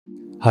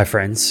Hi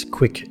friends,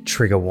 quick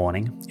trigger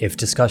warning. If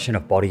discussion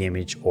of body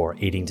image or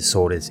eating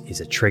disorders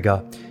is a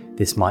trigger,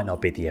 this might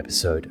not be the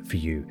episode for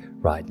you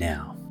right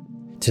now.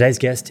 Today's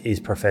guest is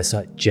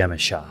Professor Gemma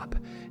Sharp.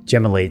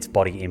 Gemma leads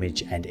body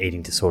image and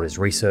eating disorders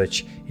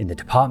research in the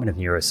Department of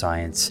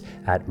Neuroscience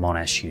at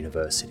Monash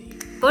University.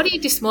 Body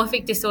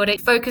dysmorphic disorder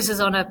focuses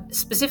on a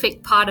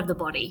specific part of the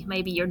body,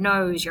 maybe your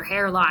nose, your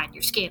hairline,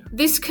 your skin.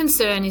 This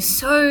concern is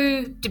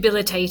so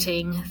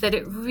debilitating that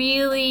it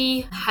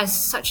really has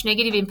such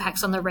negative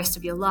impacts on the rest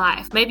of your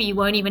life. Maybe you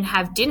won't even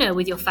have dinner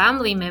with your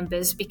family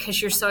members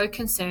because you're so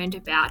concerned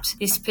about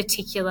this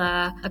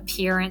particular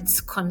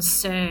appearance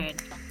concern.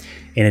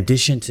 In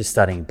addition to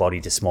studying body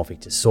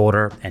dysmorphic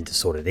disorder and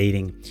disordered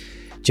eating,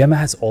 Gemma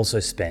has also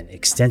spent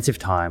extensive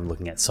time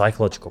looking at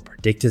psychological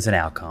predictors and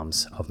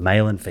outcomes of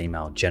male and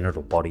female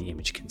genital body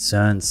image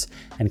concerns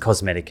and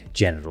cosmetic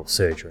genital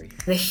surgery.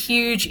 The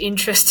huge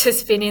interest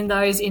has been in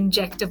those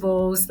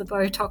injectables, the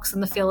Botox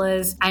and the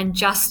fillers, and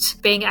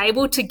just being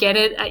able to get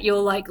it at your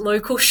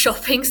local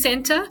shopping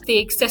centre.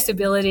 The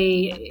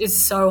accessibility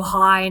is so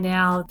high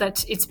now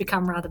that it's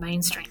become rather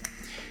mainstream.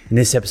 In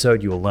this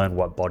episode, you will learn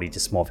what body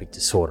dysmorphic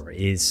disorder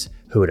is,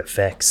 who it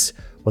affects,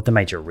 what the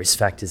major risk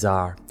factors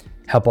are,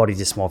 how body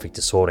dysmorphic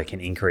disorder can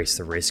increase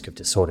the risk of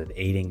disordered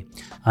eating,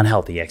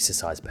 unhealthy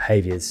exercise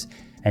behaviors,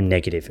 and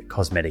negative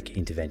cosmetic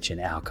intervention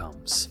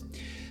outcomes.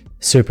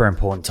 Super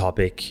important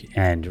topic,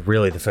 and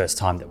really the first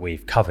time that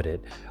we've covered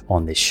it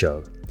on this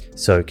show.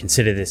 So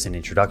consider this an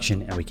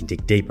introduction and we can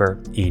dig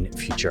deeper in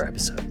future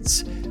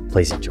episodes.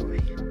 Please enjoy.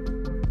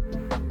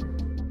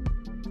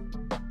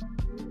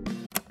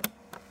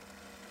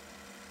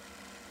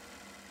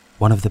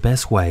 One of the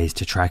best ways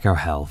to track our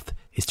health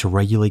is to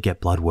regularly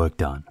get blood work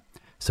done,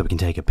 so we can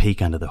take a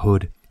peek under the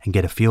hood and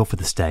get a feel for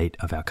the state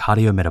of our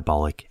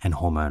cardiometabolic and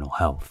hormonal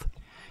health.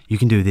 You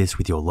can do this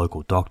with your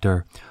local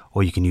doctor,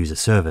 or you can use a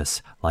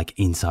service like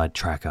Inside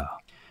Tracker.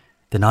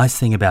 The nice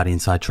thing about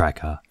Inside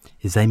Tracker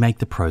is they make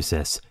the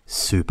process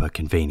super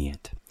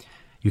convenient.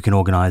 You can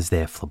organize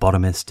their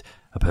phlebotomist,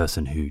 a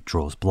person who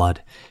draws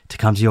blood, to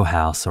come to your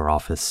house or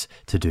office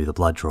to do the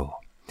blood draw.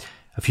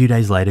 A few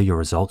days later, your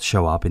results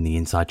show up in the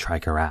Inside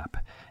Tracker app,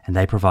 and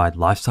they provide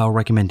lifestyle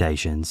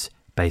recommendations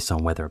based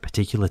on whether a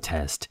particular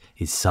test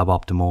is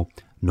suboptimal,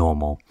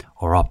 normal,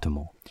 or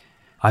optimal.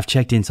 I've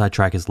checked Inside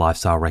Tracker's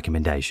lifestyle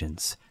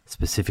recommendations,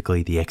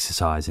 specifically the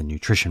exercise and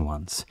nutrition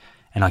ones,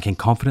 and I can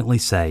confidently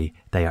say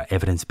they are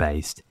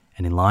evidence-based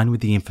and in line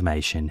with the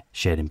information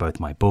shared in both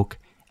my book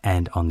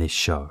and on this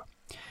show.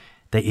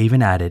 They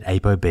even added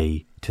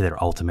ApoB to their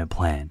ultimate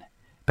plan,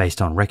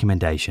 based on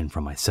recommendation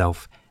from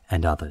myself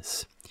and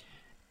others.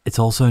 It's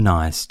also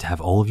nice to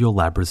have all of your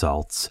lab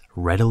results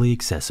readily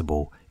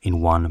accessible in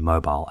one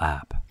mobile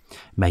app,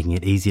 making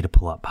it easy to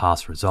pull up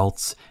past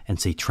results and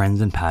see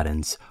trends and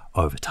patterns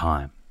over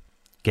time.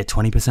 Get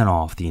 20%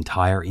 off the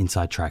entire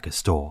Inside Tracker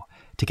store.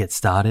 To get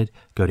started,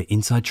 go to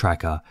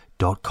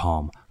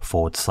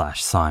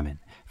insidetracker.com/Simon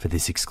for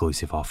this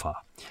exclusive offer.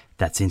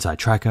 That's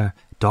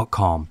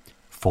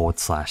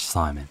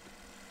insidetracker.com/Simon.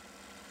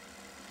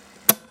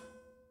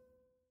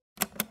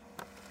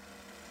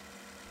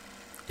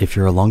 If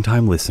you're a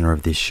long-time listener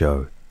of this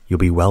show, you'll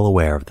be well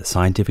aware of the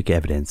scientific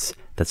evidence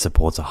that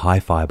supports a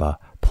high-fiber,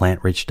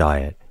 plant-rich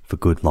diet for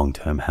good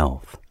long-term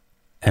health.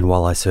 And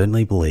while I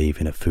certainly believe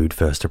in a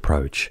food-first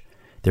approach,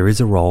 there is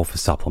a role for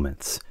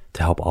supplements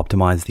to help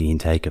optimize the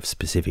intake of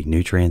specific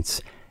nutrients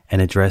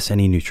and address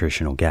any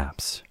nutritional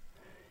gaps.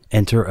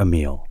 Enter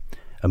Emil.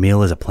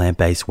 Emil is a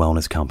plant-based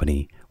wellness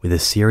company with a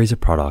series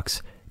of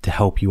products to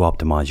help you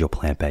optimize your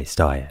plant-based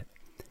diet.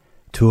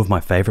 Two of my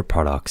favorite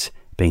products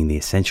being the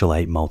Essential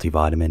 8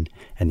 multivitamin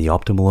and the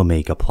Optimal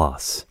Omega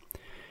Plus.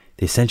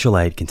 The Essential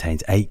 8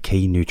 contains 8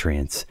 key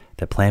nutrients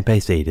that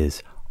plant-based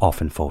eaters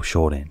often fall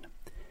short in.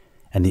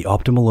 And the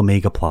Optimal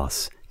Omega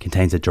Plus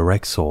contains a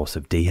direct source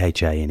of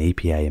DHA and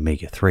EPA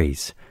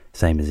omega-3s,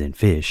 same as in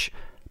fish,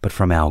 but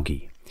from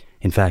algae.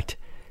 In fact,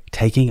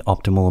 taking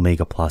Optimal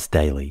Omega Plus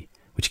daily,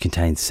 which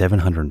contains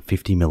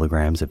 750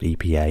 milligrams of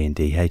EPA and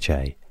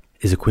DHA,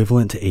 is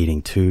equivalent to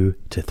eating 2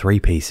 to 3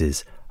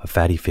 pieces of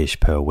fatty fish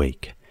per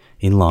week,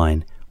 in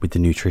line with the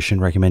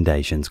nutrition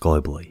recommendations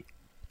globally.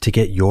 To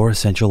get your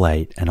Essential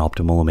 8 and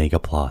Optimal Omega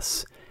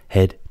Plus,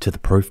 head to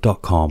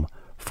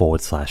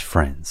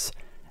theproof.com/friends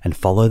and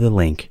follow the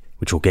link,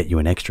 which will get you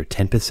an extra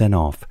 10%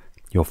 off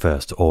your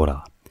first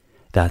order.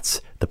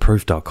 That's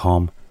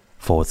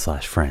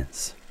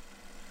theproof.com/friends.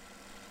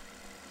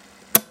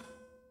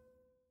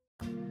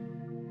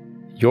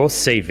 Your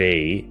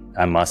CV,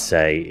 I must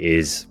say,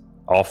 is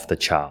off the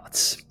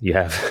charts. You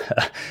have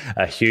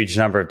a huge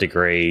number of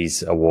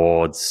degrees,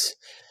 awards,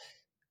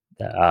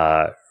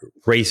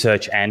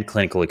 research and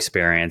clinical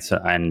experience.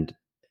 And,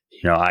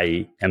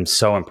 I am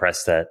so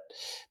impressed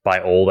by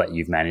all that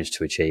you've managed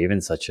to achieve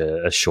in such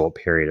a short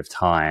period of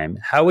time.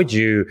 How would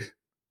you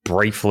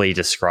briefly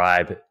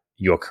describe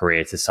your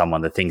career to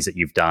someone, the things that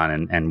you've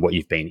done and what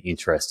you've been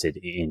interested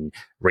in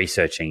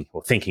researching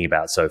or thinking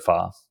about so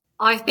far?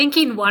 I think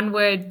in one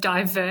word,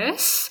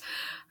 diverse.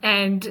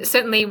 And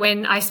certainly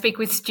when I speak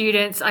with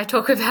students, I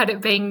talk about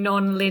it being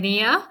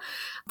non-linear.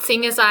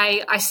 Seeing as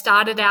I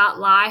started out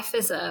life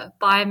as a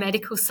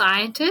biomedical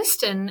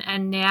scientist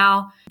and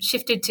now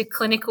shifted to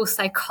clinical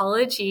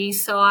psychology.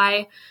 So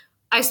I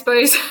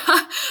suppose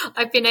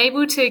I've been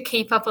able to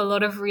keep up a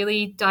lot of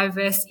really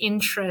diverse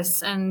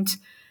interests, and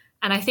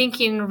I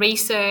think in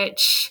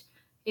research,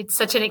 it's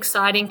such an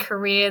exciting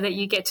career that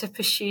you get to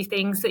pursue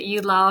things that you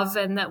love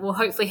and that will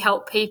hopefully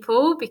help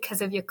people because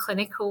of your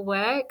clinical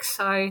work.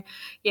 So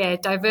yeah,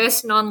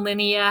 diverse,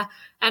 non-linear,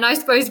 and I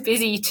suppose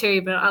busy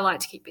too, but I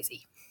like to keep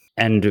busy.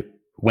 And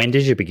when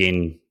did you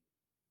begin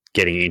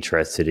getting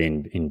interested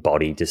in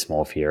body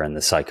dysmorphia and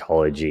the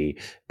psychology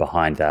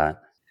behind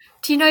that?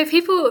 Do you know,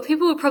 people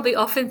will probably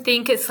often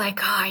think it's like,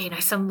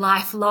 some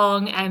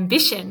lifelong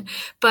ambition,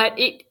 but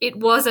it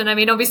wasn't. I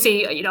mean,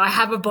 obviously, I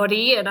have a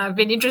body and I've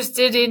been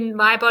interested in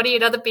my body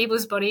and other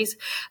people's bodies,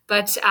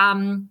 but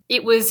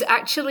it was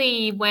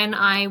actually when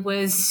I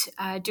was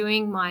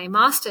doing my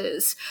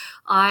master's,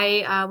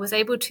 I was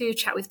able to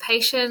chat with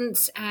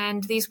patients,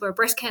 and these were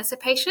breast cancer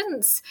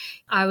patients.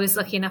 I was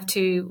lucky enough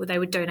they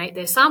would donate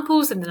their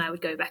samples and then I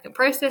would go back and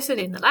process it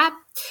in the lab.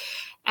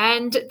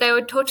 And they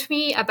would talk to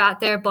me about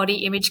their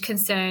body image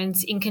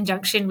concerns in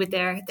conjunction with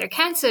their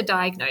cancer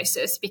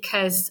diagnosis,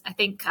 because I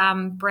think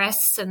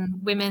breasts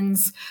and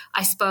women's,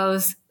 I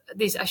suppose,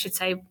 these, I should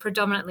say,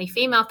 predominantly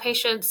female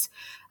patients,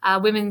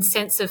 women's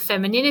sense of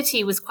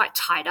femininity was quite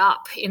tied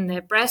up in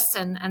their breasts,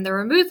 and the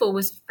removal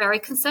was very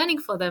concerning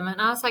for them. And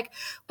I was like,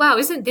 wow,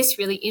 isn't this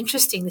really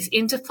interesting, this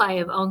interplay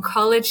of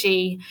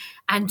oncology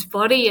and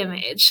body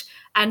image?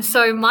 And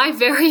so my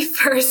very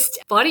first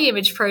body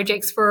image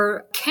projects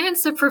were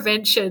cancer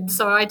prevention.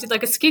 So I did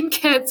like a skin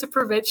cancer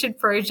prevention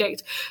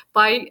project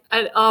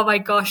oh my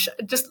gosh,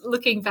 just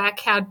looking back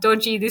how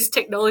dodgy this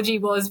technology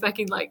was back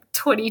in like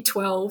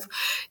 2012.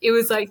 It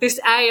was like this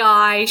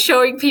AI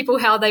showing people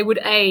how they would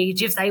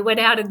age if they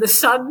went out in the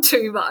sun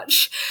too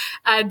much.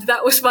 And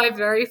that was my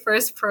very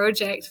first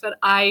project. But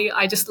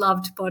I just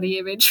loved body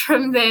image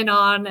from then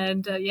on.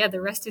 And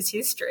the rest is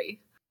history.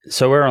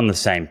 So we're on the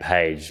same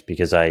page,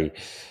 because I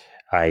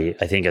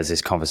think as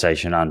this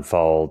conversation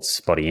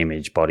unfolds, body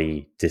image,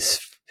 body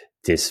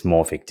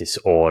dysmorphic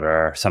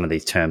disorder, some of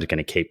these terms are going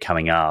to keep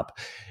coming up.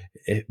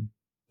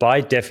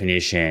 By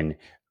definition,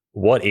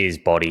 what is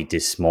body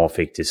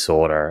dysmorphic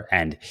disorder,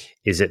 and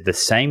is it the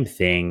same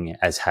thing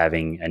as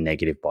having a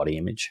negative body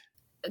image?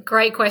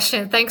 Great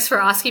question. Thanks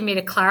for asking me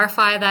to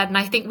clarify that. And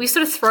I think we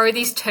sort of throw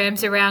these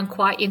terms around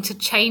quite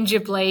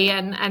interchangeably,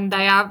 and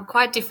they are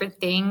quite different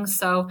things.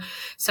 So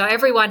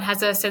everyone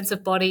has a sense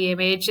of body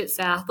image. It's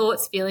our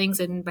thoughts,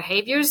 feelings, and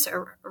behaviors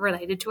are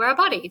related to our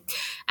body.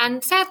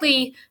 And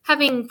sadly,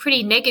 having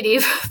pretty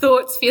negative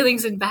thoughts,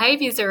 feelings, and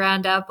behaviors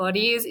around our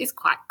body is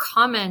quite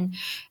common.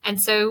 And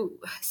so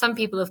some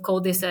people have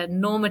called this a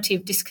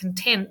normative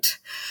discontent,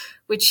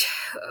 which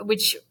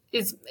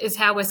is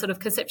how we're sort of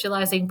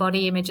conceptualizing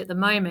body image at the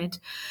moment.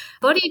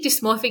 Body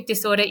dysmorphic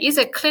disorder is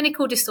a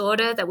clinical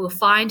disorder that we'll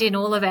find in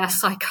all of our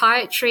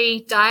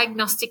psychiatry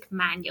diagnostic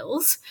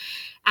manuals.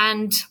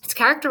 And it's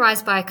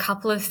characterized by a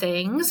couple of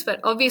things, but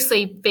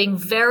obviously being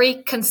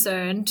very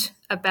concerned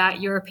about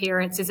your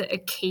appearance is a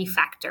key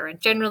factor. And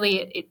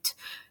generally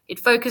it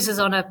focuses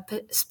on a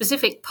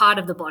specific part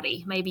of the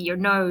body, maybe your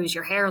nose,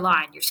 your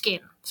hairline, your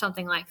skin,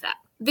 something like that.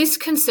 This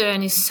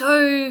concern is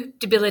so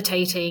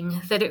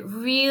debilitating that it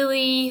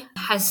really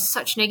has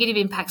such negative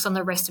impacts on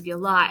the rest of your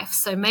life.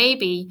 So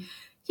maybe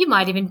you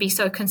might even be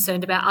so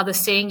concerned about others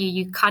seeing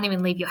you can't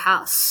even leave your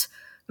house.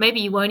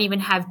 Maybe you won't even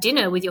have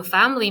dinner with your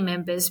family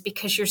members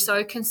because you're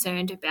so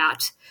concerned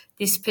about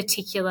this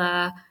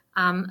particular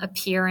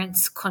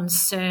appearance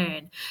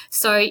concern.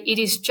 So it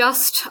is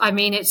just,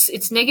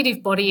 it's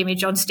negative body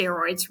image on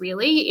steroids,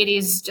 really. It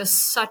is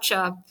just such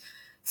a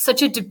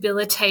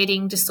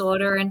debilitating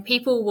disorder, and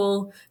people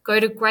will go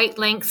to great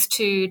lengths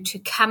to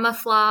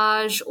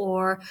camouflage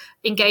or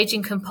engage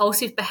in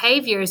compulsive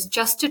behaviors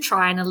just to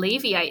try and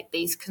alleviate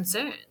these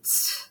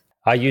concerns.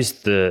 I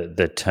used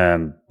the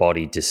term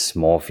body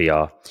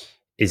dysmorphia.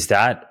 Is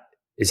that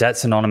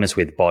synonymous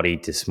with body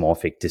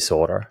dysmorphic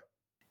disorder?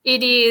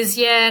 It is,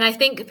 yeah, and I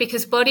think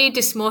because body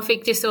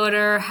dysmorphic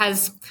disorder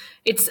has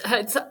it's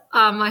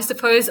I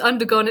suppose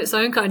undergone its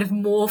own kind of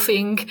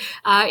morphing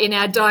in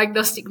our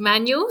diagnostic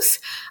manuals,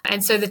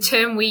 and so the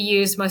term we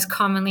use most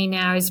commonly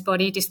now is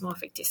body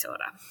dysmorphic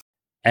disorder.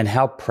 And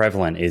how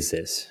prevalent is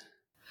this?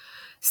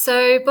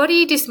 So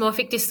body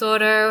dysmorphic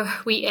disorder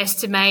we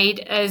estimate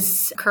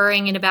as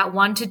occurring in about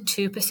 1%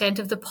 to 2%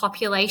 of the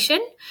population.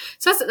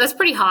 So that's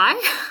pretty high,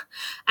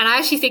 and I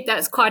actually think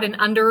that's quite an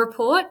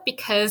underreport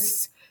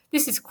because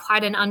this is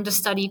quite an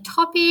understudied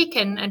topic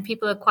and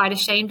people are quite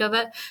ashamed of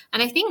it.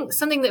 And I think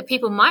something that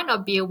people might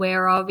not be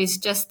aware of is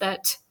just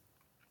that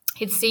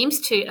it seems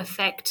to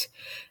affect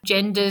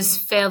genders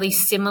fairly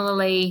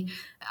similarly,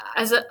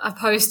 as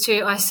opposed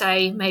to, I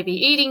say, maybe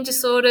eating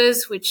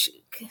disorders, which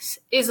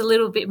is a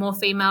little bit more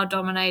female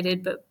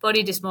dominated, but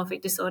body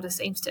dysmorphic disorder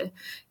seems to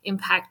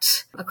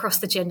impact across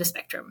the gender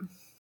spectrum.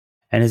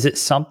 And is it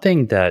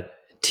something that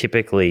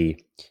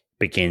typically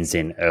begins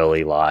in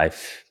early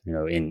life,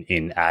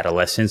 in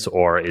adolescence,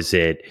 or is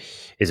it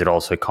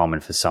also common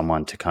for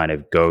someone to kind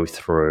of go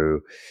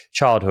through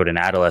childhood and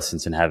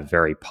adolescence and have a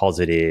very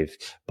positive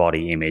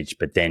body image,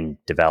 but then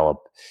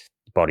develop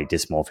body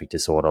dysmorphic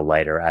disorder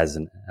later as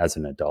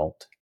an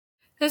adult?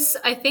 This,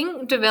 I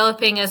think,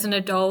 developing as an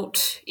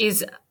adult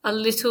is a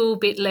little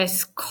bit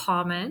less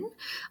common.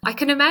 I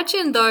can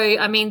imagine, though,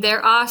 I mean,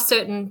 there are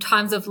certain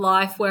times of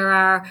life where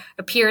our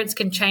appearance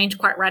can change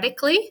quite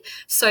radically.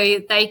 So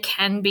they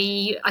can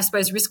be, I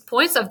suppose, risk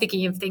points. I'm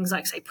thinking of things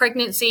like, say,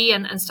 pregnancy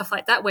and stuff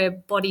like that, where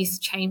bodies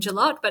change a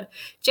lot. But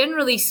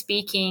generally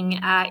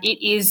speaking,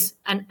 it is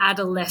an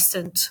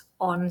adolescent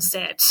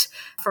onset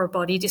for a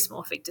body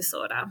dysmorphic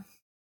disorder.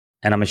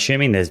 And I'm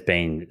assuming there's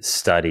been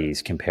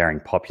studies comparing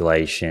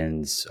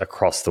populations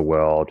across the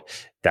world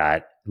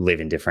that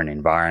live in different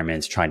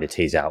environments, trying to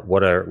tease out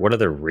what are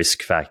the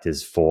risk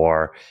factors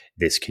for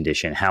this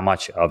condition. How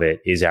much of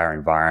it is our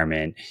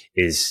environment?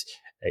 Is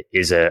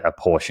a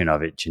portion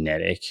of it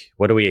genetic?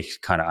 What do we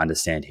kind of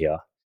understand here?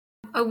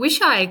 I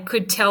wish I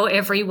could tell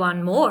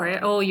everyone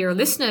more, all your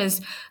listeners,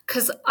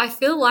 because I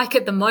feel like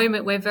at the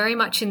moment we're very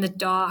much in the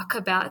dark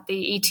about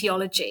the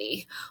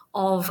etiology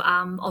of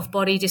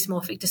body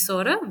dysmorphic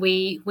disorder.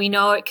 We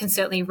know it can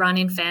certainly run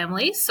in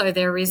families, so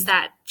there is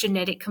that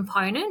genetic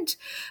component,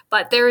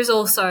 but there is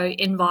also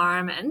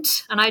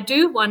environment. And I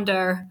do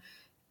wonder,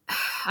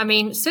 I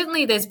mean,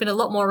 certainly there's been a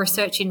lot more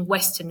research in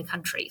Western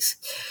countries.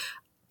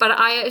 But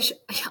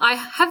I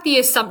have the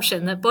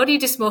assumption that body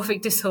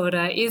dysmorphic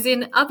disorder is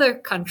in other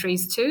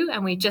countries too,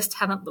 and we just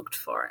haven't looked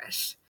for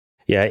it.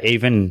 Yeah,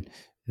 even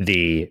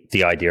the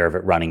idea of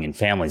it running in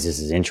families, this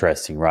is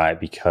interesting, right?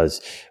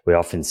 Because we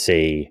often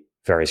see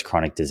various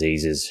chronic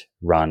diseases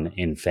run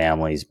in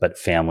families, but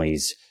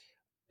families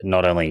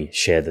not only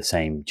share the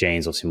same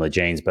genes or similar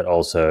genes, but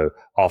also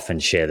often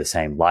share the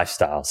same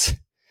lifestyles.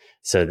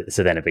 So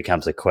then it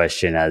becomes a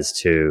question as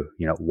to,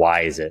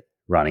 why is it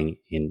running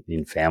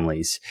in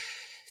families?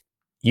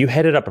 You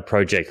headed up a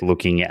project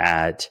looking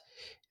at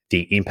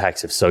the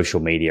impacts of social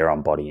media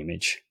on body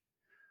image.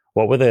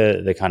 What were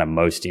the kind of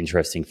most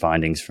interesting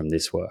findings from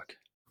this work?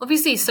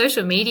 Obviously,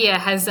 social media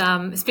has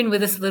it's been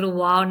with us a little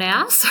while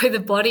now, so the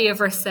body of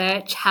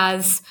research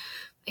has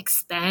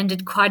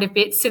expanded quite a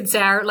bit since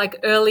our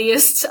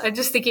earliest. I'm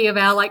just thinking of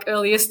our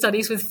earliest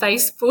studies with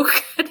Facebook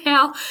and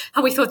how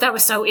we thought that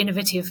was so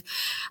innovative.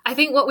 I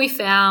think what we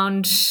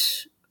found,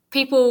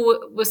 people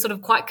were sort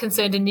of quite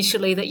concerned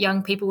initially that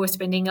young people were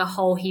spending a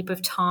whole heap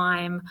of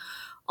time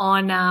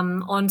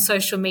on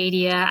social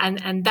media,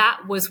 and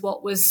that was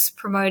what was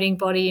promoting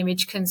body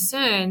image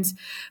concerns.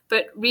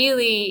 But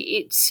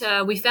really,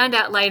 we found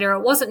out later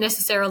it wasn't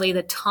necessarily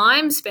the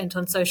time spent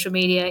on social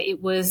media;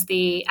 it was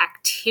the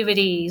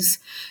activities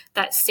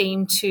that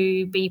seemed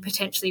to be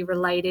potentially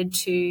related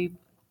to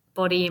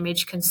body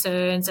image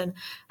concerns, and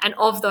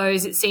of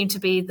those it seemed to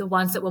be the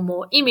ones that were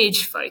more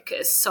image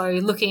focused, so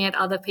looking at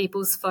other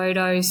people's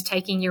photos,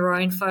 taking your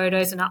own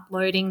photos and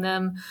uploading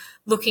them,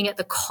 looking at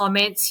the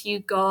comments you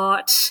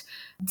got,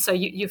 so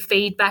your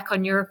feedback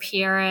on your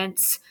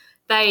appearance,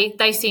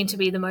 they seem to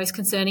be the most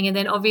concerning. And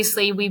then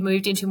obviously we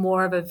moved into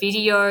more of a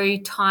video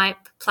type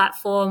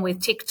platform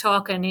with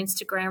TikTok and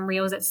Instagram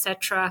Reels,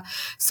 etc.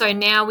 So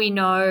now we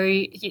know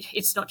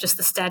it's not just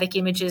the static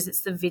images,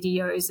 it's the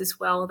videos as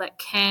well that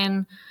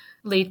can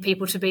lead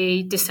people to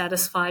be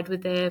dissatisfied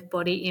with their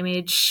body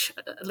image,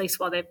 at least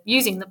while they're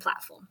using the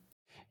platform.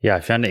 Yeah, I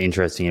found it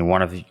interesting. In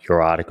one of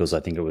your articles, I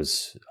think it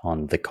was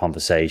on The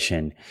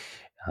Conversation,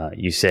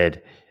 you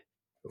said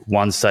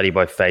one study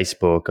by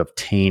Facebook of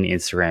teen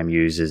Instagram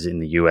users in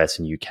the US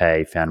and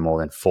UK found more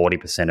than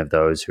 40% of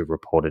those who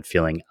reported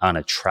feeling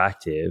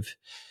unattractive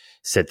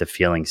said the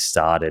feeling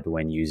started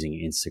when using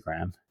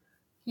Instagram.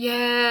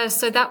 Yeah,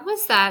 so that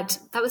was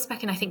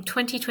back in, I think,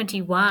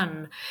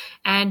 2021,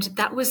 and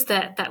that was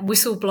that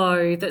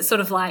whistleblow that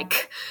sort of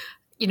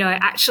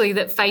actually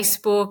that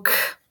Facebook,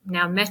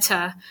 now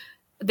Meta,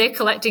 they're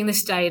collecting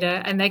this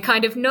data and they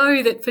kind of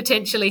know that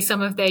potentially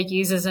some of their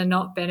users are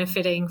not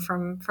benefiting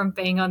from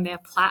being on their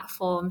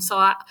platform. So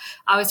I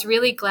was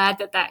really glad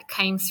that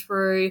came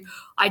through.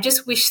 I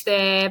just wish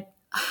it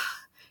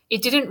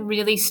didn't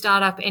really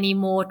start up any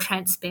more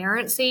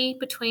transparency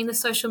between the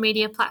social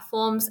media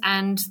platforms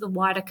and the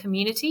wider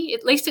community.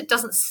 At least it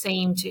doesn't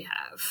seem to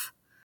have.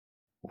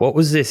 What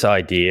was this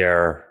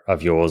idea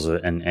of yours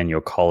and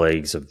your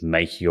colleagues of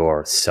make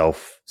your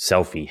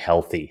selfie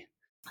healthy?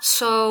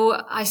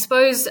 So I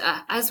suppose,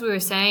 as we were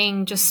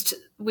saying, just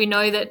we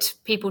know that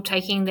people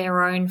taking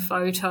their own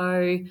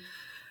photo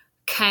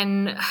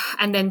and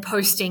then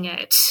posting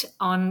it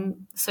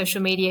on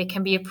social media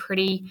can be a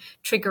pretty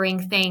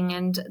triggering thing.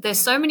 And there's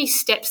so many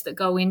steps that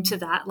go into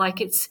that. Like,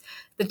 it's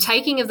the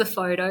taking of the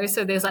photo.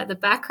 So there's the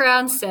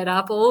background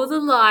setup, all the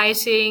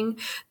lighting,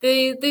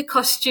 the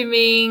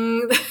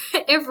costuming,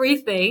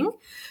 everything.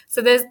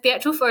 So there's the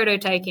actual photo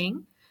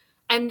taking.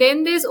 And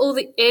then there's all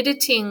the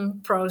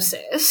editing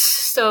process.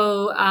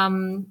 So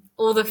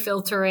all the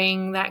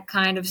filtering, that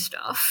kind of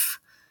stuff.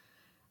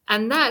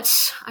 And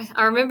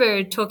I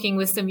remember talking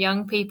with some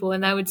young people,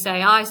 and they would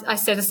say, I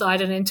set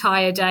aside an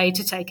entire day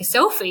to take a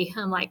selfie.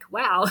 I'm like,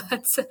 wow,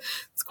 that's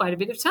quite a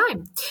bit of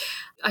time.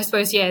 I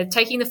suppose, yeah,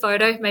 taking the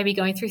photo, maybe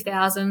going through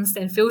thousands,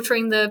 then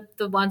filtering the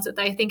ones that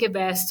they think are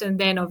best, and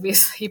then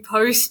obviously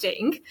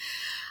posting.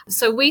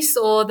 So we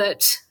saw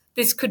that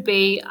this could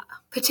be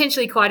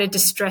potentially quite a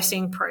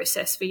distressing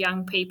process for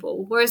young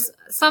people, whereas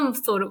some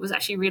thought it was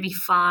actually really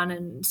fun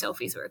and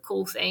selfies were a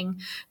cool thing,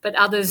 but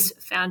others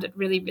found it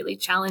really, really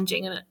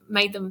challenging, and it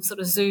made them sort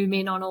of zoom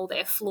in on all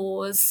their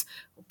flaws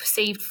or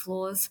perceived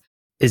flaws.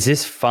 Is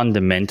this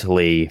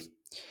fundamentally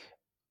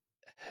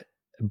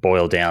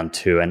boil down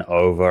to an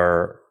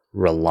over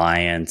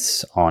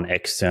reliance on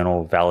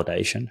external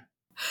validation?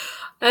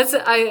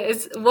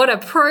 It's what a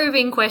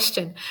probing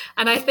question,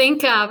 and I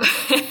think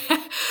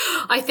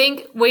I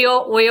think we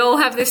all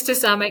have this to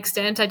some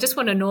extent. I just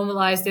want to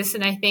normalize this,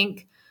 and I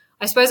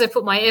suppose I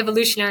put my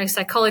evolutionary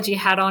psychology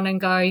hat on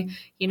and go,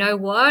 you know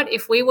what?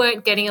 If we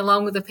weren't getting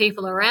along with the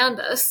people around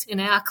us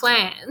in our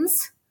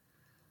clans,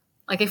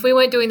 like if we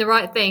weren't doing the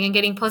right thing and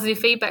getting positive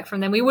feedback from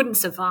them, we wouldn't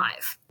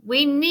survive.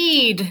 We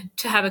need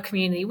to have a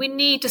community. We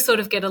need to sort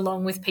of get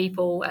along with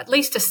people, at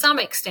least to some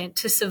extent,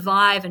 to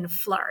survive and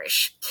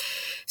flourish.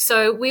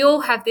 So we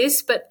all have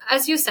this, but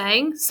as you're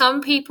saying,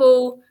 some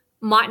people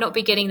might not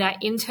be getting that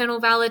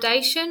internal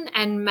validation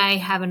and may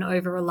have an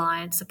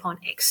over-reliance upon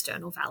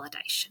external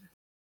validation.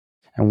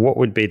 And what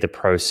would be the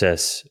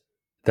process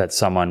that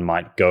someone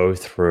might go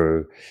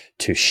through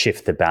to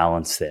shift the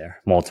balance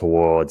there more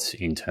towards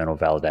internal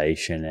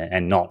validation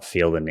and not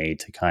feel the need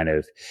to kind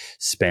of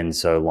spend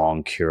so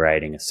long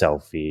curating a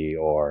selfie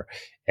or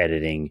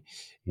editing,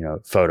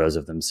 photos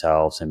of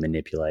themselves and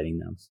manipulating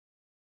them?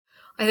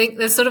 I think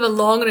there's sort of a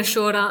long and a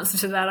short answer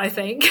to that, I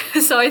think.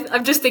 So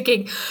I'm just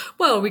thinking,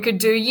 well, we could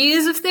do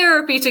years of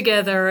therapy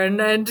together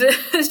and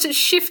to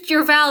shift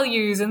your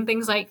values and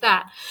things like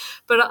that.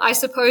 But I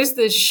suppose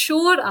the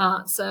short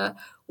answer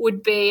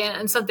would be,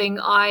 and something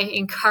I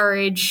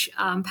encourage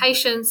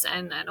patients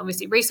and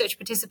obviously research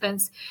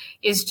participants,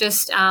 is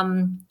just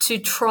to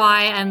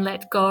try and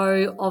let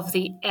go of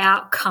the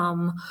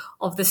outcome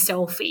of the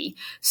selfie.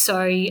 So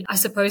I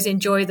suppose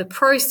enjoy the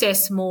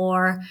process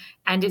more,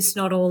 and it's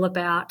not all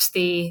about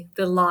the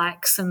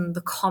likes and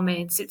the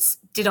comments. It's,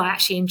 did I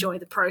actually enjoy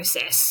the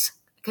process?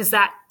 Because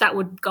that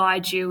would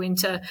guide you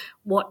into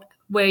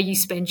where you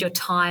spend your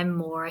time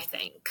more, I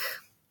think.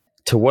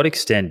 To what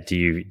extent do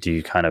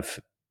you kind of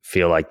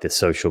feel like the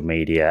social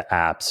media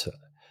apps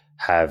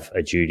have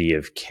a duty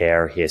of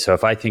care here? So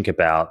if I think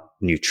about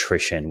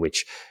nutrition,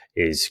 which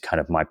is kind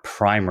of my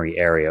primary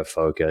area of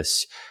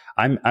focus,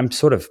 I'm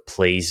sort of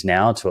pleased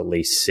now to at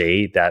least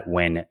see that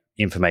when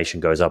information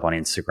goes up on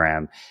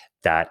Instagram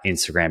that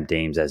Instagram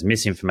deems as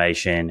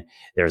misinformation,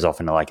 there's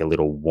often like a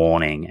little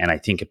warning. And I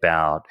think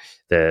about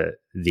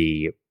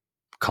the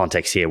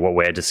context here, what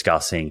we're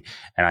discussing,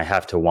 and I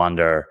have to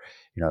wonder,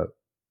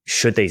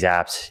 should these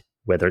apps,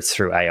 whether it's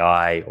through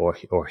AI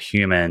or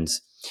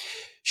humans,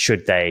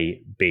 should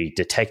they be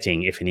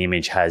detecting if an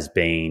image has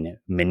been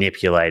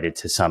manipulated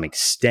to some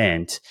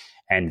extent,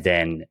 and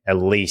then at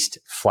least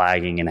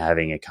flagging and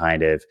having a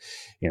kind of,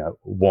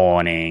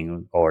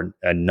 warning or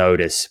a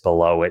notice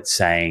below it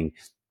saying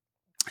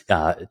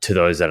to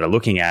those that are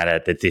looking at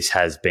it that this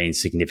has been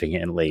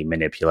significantly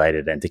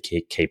manipulated, and to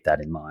keep that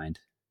in mind?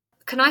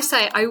 Can I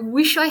say, I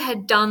wish I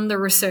had done the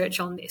research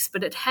on this,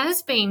 but it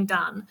has been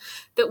done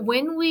that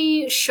when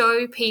we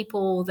show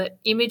people that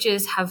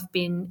images have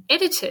been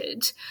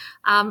edited,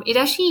 it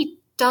actually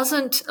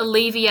doesn't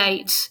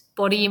alleviate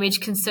body image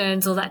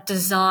concerns or that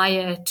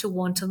desire to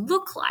want to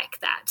look like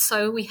that.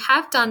 So we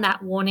have done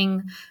that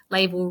warning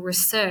label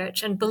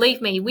research, and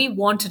believe me, we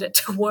wanted it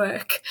to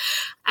work.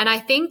 And I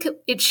think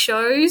it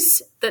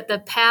shows that the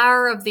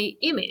power of the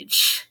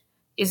image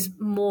is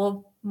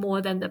more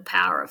than the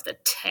power of the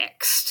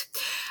text.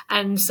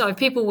 And so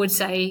people would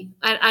say,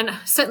 and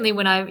certainly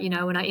when I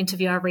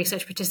interview our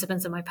research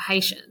participants and my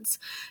patients,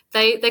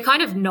 they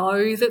kind of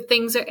know that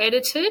things are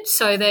edited,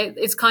 so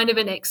it's kind of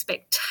an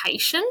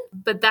expectation,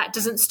 but that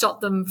doesn't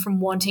stop them from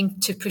wanting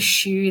to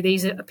pursue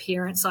these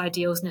appearance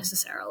ideals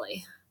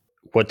necessarily.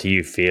 What do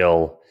you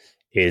feel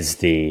is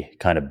the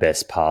kind of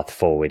best path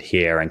forward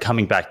here? And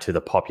coming back to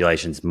the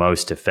populations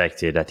most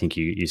affected, I think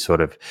you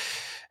sort of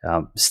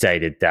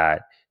stated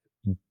that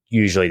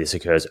usually this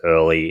occurs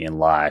early in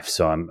life.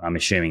 So I'm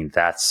assuming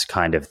that's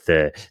kind of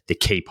the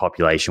key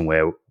population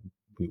where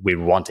we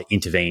want to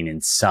intervene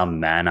in some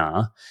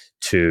manner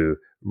to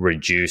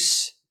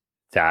reduce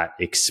that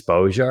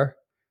exposure.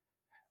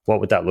 What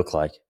would that look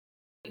like?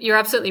 You're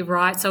absolutely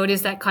right. So it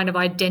is that kind of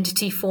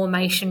identity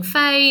formation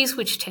phase,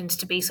 which tends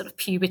to be sort of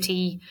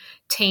puberty,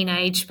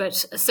 teenage, but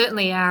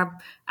certainly our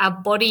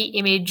body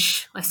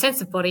image, a sense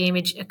of body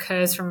image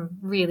occurs from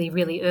really,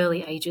 really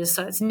early ages.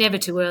 So it's never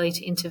too early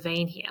to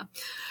intervene here.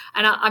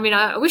 And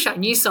I wish I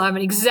knew,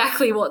 Simon,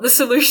 exactly what the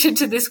solution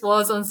to this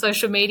was on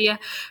social media.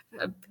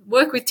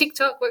 Work with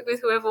TikTok, work with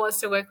whoever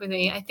wants to work with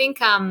me. I think,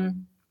 I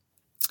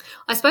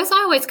suppose I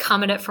always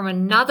come at it from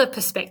another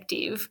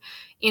perspective,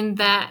 in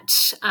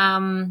that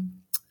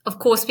of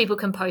course, people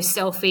can post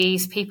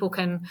selfies, people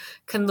can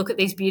look at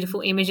these beautiful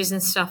images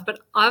and stuff, but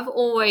I've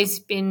always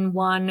been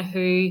one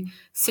who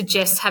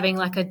suggests having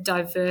like a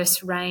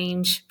diverse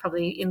range,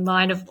 probably in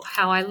line of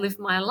how I live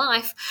my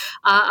life,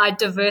 a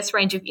diverse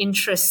range of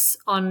interests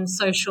on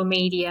social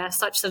media,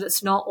 such that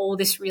it's not all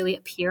this really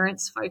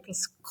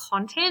appearance-focused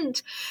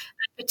content.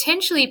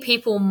 Potentially,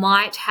 people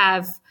might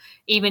have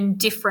even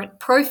different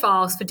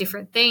profiles for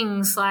different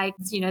things. Like,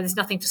 there's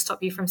nothing to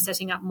stop you from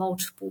setting up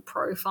multiple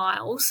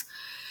profiles.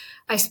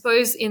 I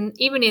suppose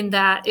even in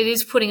that, it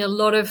is putting a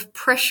lot of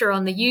pressure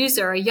on the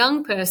user, a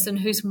young person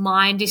whose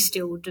mind is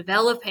still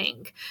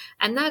developing.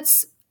 And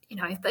that's,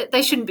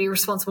 they shouldn't be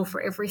responsible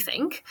for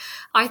everything.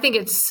 I think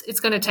it's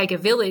going to take a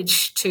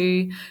village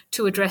to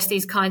address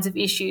these kinds of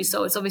issues.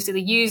 So it's obviously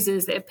the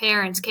users, their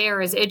parents,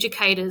 carers,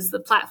 educators, the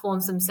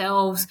platforms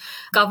themselves,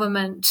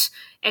 government,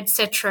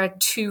 etc.,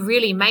 to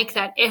really make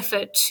that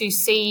effort to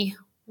see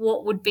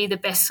what would be the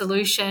best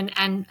solution,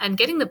 and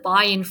getting the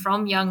buy-in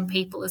from young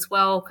people as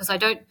well. Because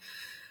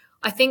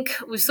I think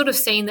we've sort of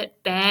seen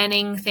that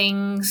banning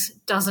things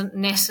doesn't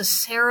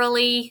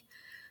necessarily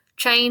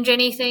change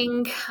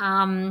anything.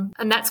 And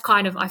that's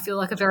kind of, I feel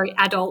like, a very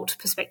adult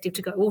perspective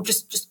to go, well,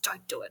 just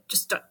don't do it.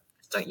 Just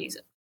don't use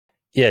it.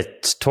 Yeah,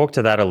 talk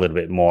to that a little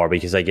bit more,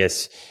 because I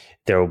guess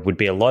there would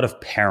be a lot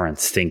of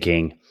parents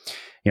thinking,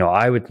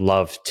 I would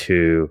love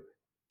to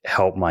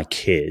help my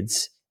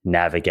kids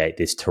navigate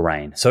this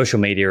terrain. Social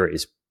media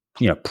is,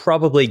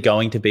 probably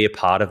going to be a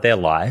part of their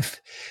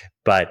life,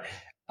 but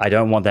I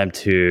don't want them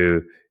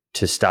to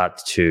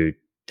start to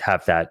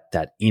have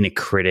that inner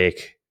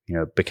critic,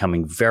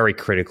 becoming very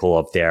critical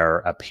of their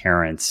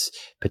appearance,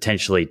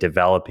 potentially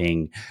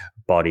developing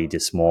body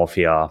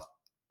dysmorphia.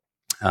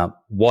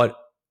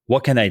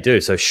 What can they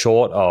do? So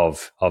short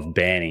of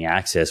banning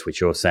access,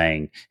 which you're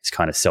saying is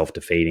kind of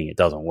self-defeating, it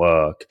doesn't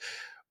work,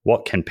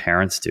 what can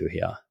parents do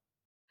here?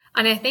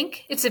 And I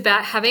think it's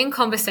about having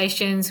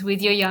conversations with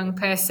your young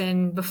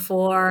person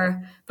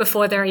before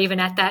they're even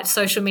at that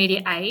social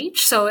media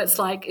age. So it's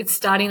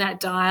starting that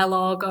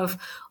dialogue of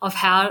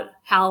how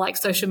like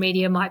social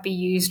media might be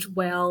used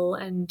well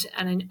and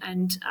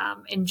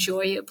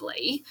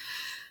enjoyably.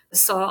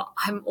 So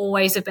I'm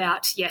always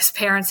about, yes,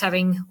 parents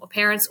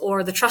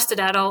or the trusted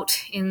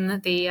adult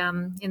in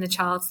the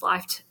child's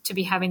life to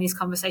be having these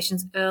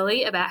conversations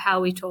early about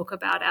how we talk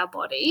about our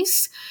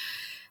bodies.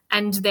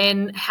 And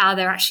then how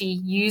they're actually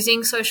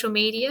using social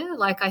media.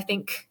 Like, I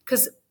think,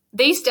 because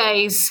these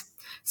days,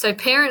 so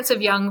parents of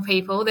young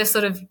people, they're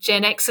sort of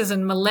Gen Xers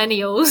and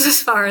millennials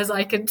as far as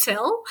I can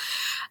tell.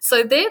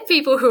 So they're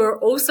people who are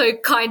also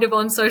kind of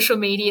on social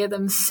media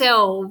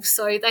themselves.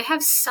 So they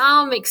have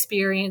some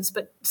experience,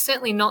 but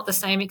certainly not the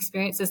same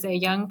experience as their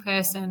young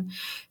person.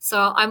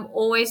 So I'm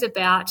always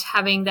about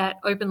having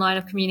that open line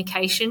of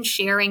communication,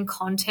 sharing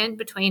content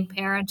between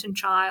parent and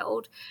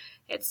child,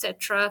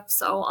 etc.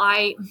 So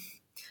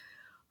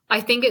I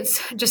think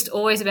it's just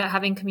always about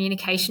having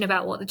communication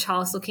about what the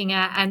child's looking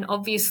at. And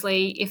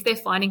obviously, if they're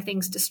finding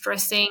things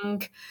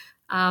distressing,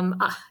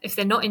 if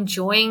they're not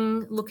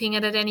enjoying looking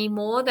at it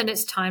anymore, then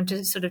it's time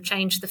to sort of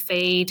change the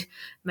feed,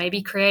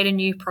 maybe create a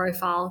new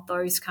profile,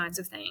 those kinds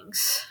of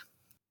things.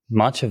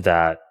 Much of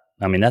that,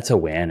 I mean, that's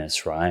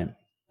awareness, right?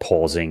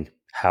 Pausing.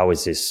 How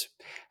is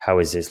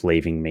this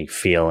leaving me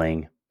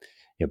feeling?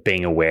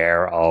 Being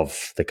aware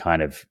of the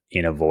kind of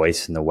inner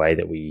voice and the way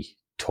that we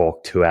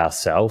talk to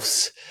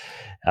ourselves.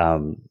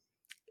 And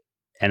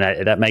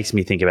that makes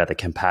me think about the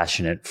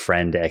compassionate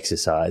friend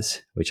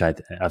exercise, which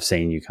I've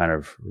seen you kind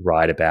of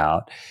write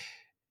about.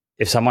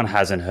 If someone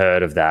hasn't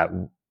heard of that,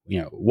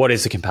 what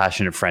is the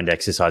compassionate friend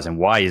exercise, and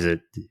why is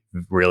it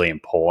really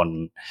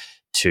important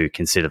to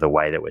consider the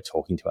way that we're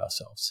talking to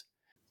ourselves?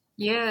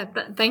 Yeah,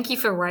 thank you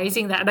for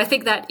raising that. And I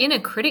think that inner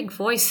critic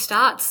voice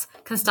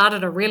can start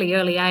at a really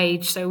early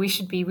age. So we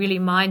should be really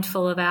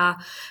mindful of our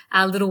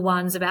little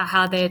ones, about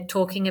how they're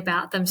talking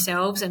about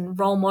themselves, and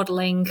role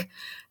modeling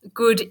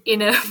good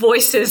inner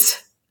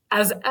voices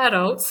as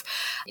adults.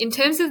 In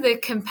terms of the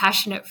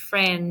compassionate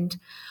friend,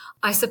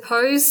 I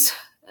suppose,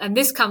 and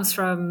this comes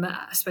from,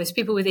 I suppose,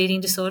 people with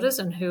eating disorders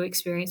and who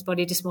experience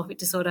body dysmorphic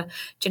disorder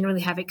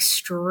generally have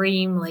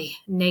extremely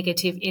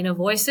negative inner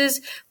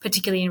voices,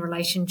 particularly in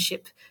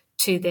relationship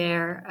to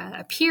their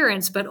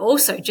appearance, but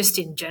also just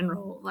in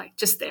general, like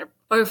just their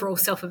overall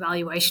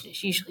self-evaluation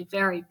is usually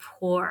very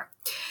poor.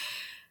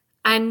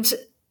 And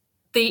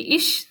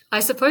I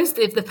suppose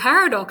the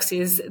paradox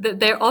is that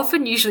they're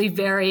often usually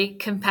very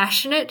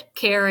compassionate,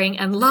 caring,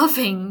 and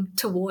loving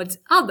towards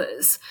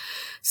others.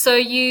 So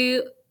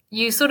you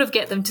sort of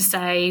get them to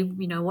say,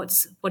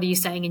 what are you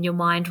saying in your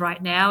mind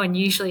right now? And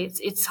usually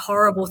it's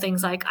horrible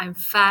things like, I'm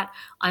fat,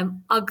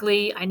 I'm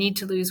ugly, I need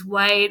to lose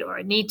weight, or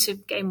I need to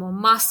gain more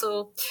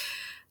muscle.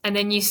 And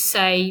then you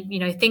say,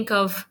 think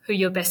of who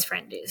your best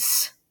friend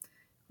is.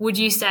 Would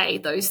you say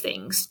those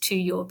things to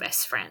your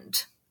best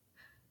friend?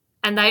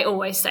 And they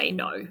always say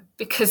no,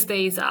 because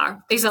these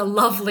are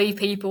lovely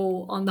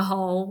people on the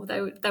whole.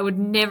 They would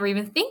never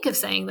even think of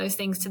saying those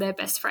things to their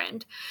best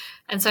friend.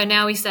 And so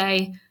now we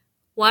say,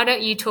 why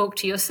don't you talk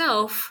to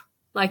yourself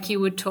like you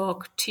would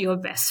talk to your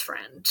best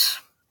friend?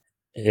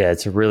 Yeah,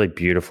 it's a really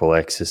beautiful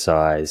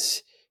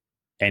exercise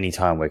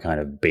anytime we're kind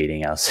of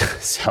beating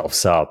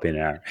ourselves up in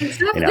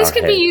Exactly. This our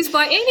can be head. used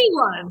by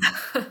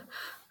anyone.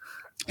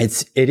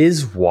 It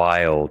is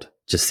wild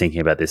just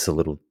thinking about this a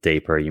little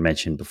deeper. You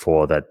mentioned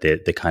before that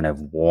the kind of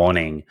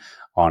warning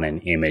on an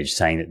image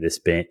saying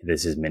that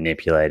this is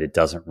manipulated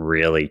doesn't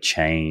really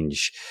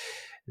change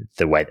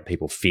the way that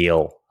people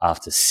feel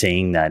after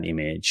seeing that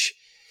image.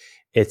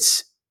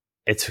 It's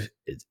it's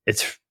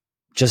it's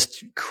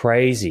just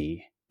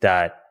crazy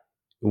that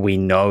we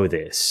know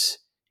this.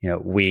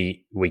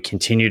 We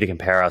continue to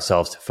compare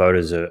ourselves to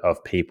photos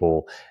of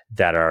people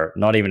that are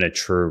not even a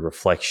true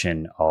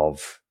reflection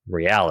of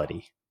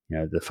reality.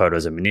 The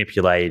photos are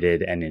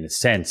manipulated, and in a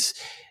sense,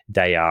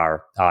 they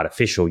are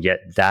artificial.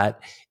 Yet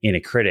that inner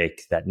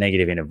critic, that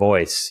negative inner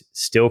voice,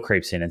 still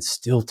creeps in and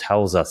still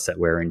tells us that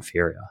we're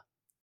inferior.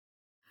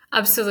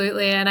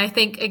 Absolutely. And I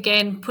think,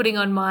 again, putting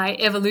on my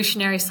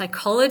evolutionary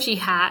psychology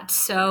hat,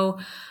 so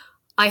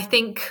I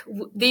think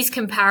these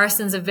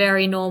comparisons are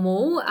very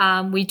normal.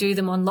 We do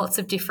them on lots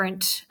of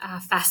different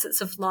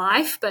facets of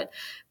life, but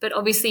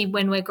obviously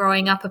when we're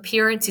growing up,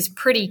 appearance is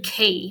pretty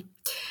key.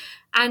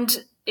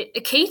 And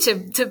a key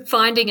to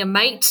finding a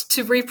mate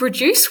to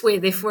reproduce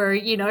with if we're,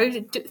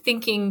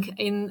 thinking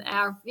in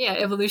our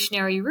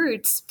evolutionary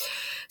roots.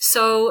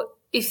 So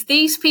if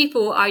these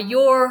people are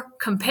your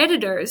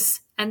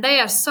competitors and they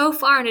are so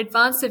far in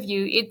advance of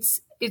you,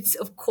 it's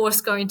of course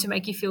going to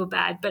make you feel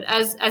bad. But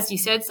as you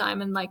said,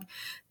 Simon, like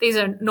these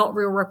are not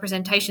real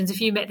representations.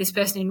 If you met this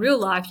person in real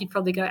life, you'd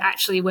probably go,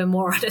 actually, we're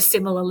more at a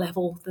similar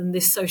level than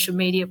this social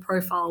media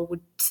profile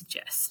would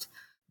suggest.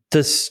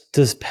 Does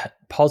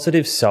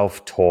positive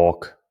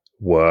self-talk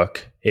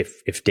work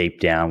if deep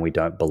down we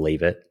don't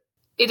believe it?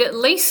 It at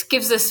least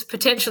gives us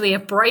potentially a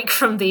break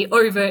from the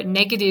overt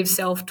negative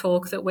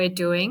self-talk that we're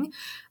doing.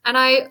 And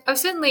I've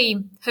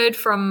certainly heard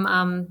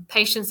from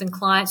patients and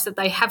clients that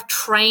they have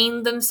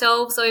trained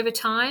themselves over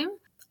time.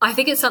 I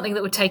think it's something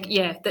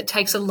that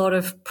takes a lot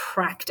of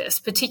practice,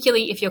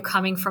 particularly if you're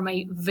coming from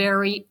a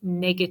very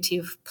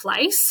negative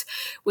place,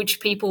 which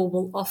people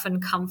will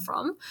often come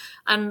from.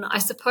 And I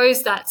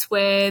suppose that's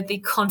where the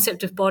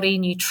concept of body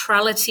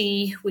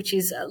neutrality, which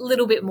is a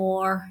little bit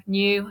more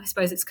new, I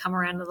suppose it's come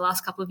around in the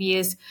last couple of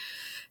years,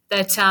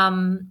 that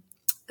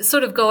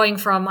sort of going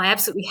from I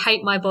absolutely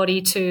hate my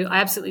body to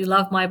I absolutely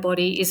love my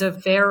body is a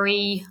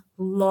very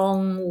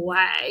long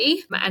way.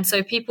 And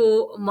so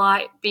people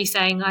might be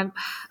saying,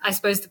 I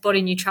suppose the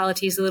body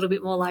neutrality is a little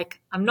bit more like,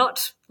 I'm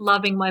not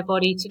loving my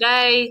body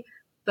today,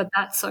 but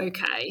that's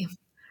okay.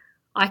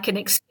 I can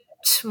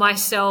accept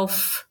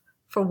myself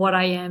for what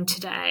I am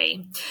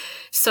today.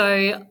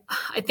 So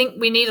I think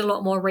we need a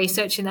lot more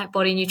research in that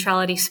body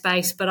neutrality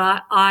space. But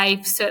I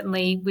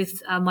certainly,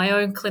 with my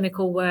own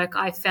clinical work,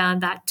 I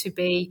found that to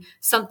be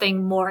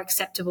something more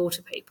acceptable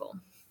to people.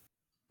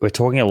 We're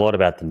talking a lot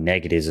about the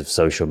negatives of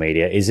social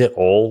media. Is it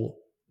all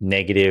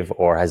negative,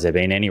 or has there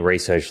been any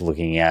research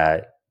looking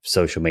at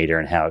social media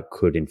and how it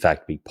could, in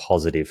fact, be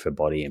positive for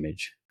body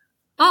image?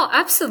 Oh,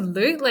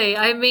 absolutely.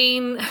 I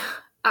mean,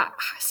 I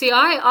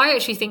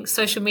actually think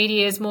social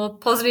media is more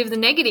positive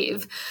than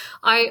negative.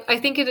 I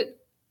think it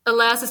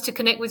allows us to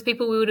connect with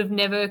people we would have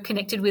never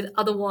connected with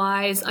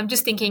otherwise. I'm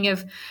just thinking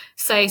of,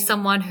 say,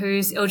 someone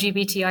who's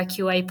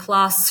LGBTIQA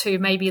plus, who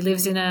maybe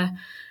lives in a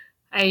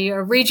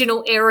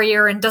regional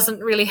area and doesn't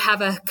really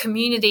have a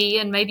community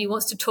and maybe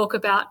wants to talk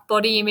about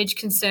body image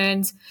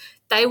concerns.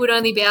 They would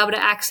only be able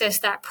to access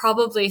that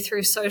probably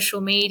through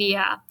social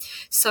media.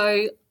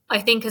 So I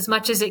think as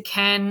much as it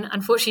can,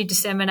 unfortunately,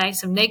 disseminate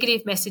some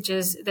negative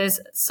messages, there's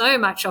so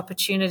much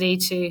opportunity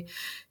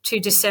to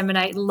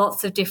disseminate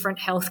lots of different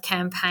health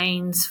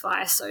campaigns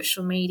via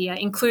social media,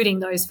 including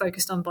those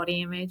focused on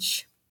body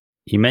image.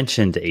 You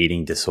mentioned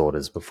eating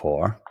disorders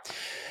before.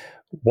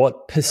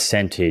 What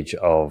percentage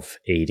of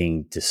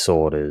eating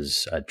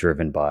disorders are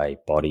driven by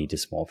body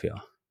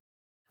dysmorphia?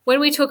 When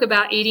we talk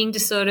about eating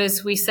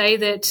disorders, we say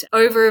that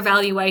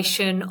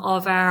over-evaluation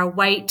of our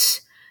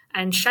weight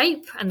and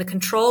shape and the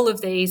control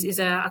of these is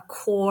a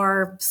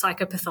core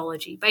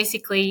psychopathology.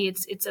 Basically,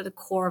 it's at the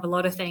core of a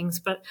lot of things.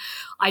 But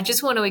I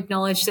just want to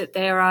acknowledge that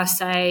there are,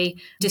 say,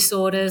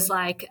 disorders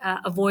like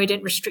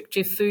avoidant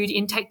restrictive food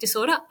intake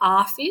disorder,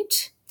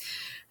 ARFID.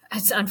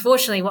 It's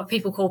unfortunately what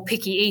people call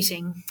picky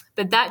eating,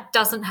 but that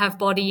doesn't have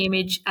body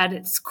image at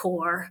its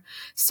core.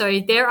 So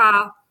there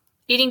are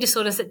eating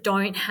disorders that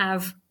don't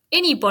have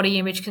any body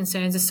image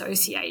concerns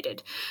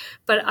associated.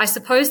 But I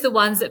suppose the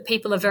ones that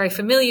people are very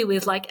familiar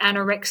with, like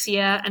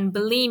anorexia and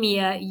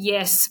bulimia,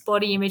 yes,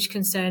 body image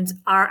concerns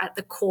are at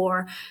the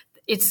core.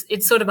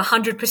 It's sort of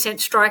 100%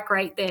 strike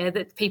rate there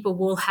that people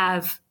will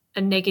have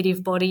a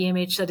negative body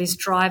image that is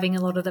driving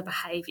a lot of the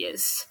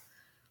behaviors.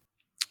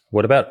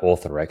 What about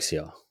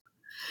orthorexia?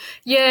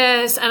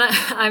 Yes, and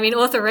I mean,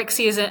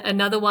 orthorexia is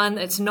another one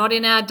that's not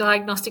in our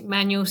diagnostic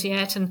manuals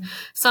yet, and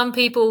some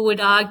people would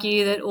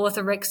argue that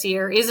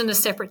orthorexia isn't a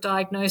separate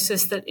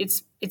diagnosis, that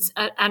it's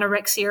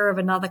anorexia of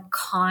another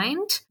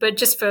kind. But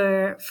just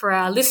for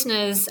our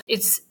listeners,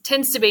 it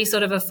tends to be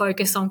sort of a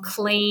focus on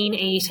clean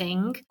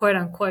eating, quote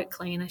unquote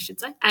clean, I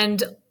should say.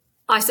 And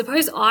I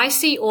suppose I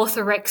see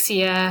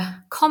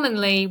orthorexia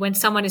commonly when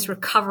someone is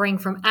recovering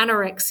from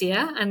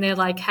anorexia and they're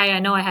like, hey, I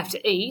know I have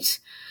to eat,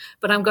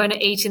 but I'm going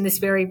to eat in this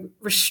very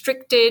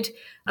restricted,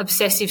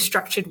 obsessive,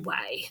 structured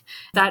way.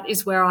 That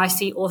is where I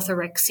see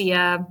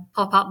orthorexia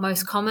pop up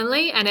most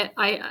commonly. And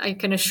I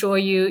can assure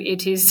you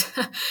it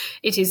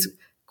is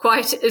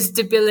quite as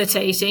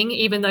debilitating,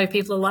 even though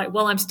people are like,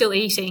 well, I'm still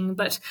eating,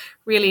 but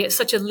really it's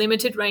such a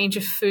limited range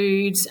of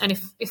foods. And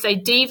if they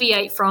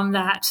deviate from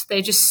that,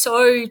 they're just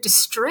so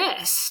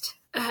distressed.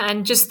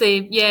 And just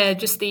the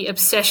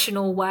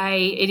obsessional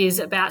way it is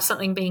about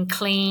something being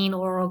clean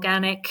or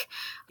organic.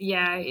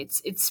 Yeah,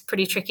 it's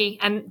pretty tricky.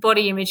 And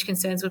body image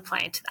concerns would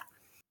play into that.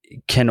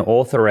 Can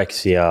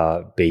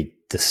orthorexia be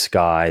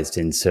disguised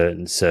in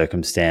certain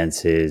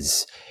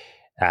circumstances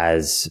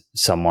as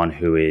someone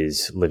who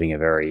is living a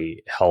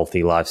very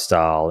healthy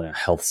lifestyle,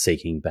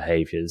 health-seeking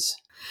behaviors?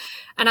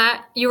 And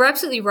you're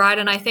absolutely right.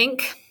 And I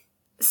think,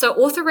 so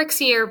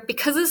orthorexia,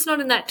 because it's not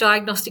in that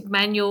diagnostic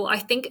manual, I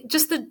think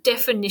just the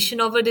definition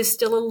of it is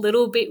still a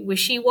little bit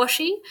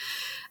wishy-washy.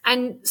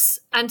 And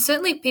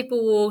certainly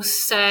people will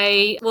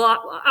say,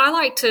 well, I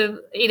like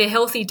to eat a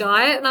healthy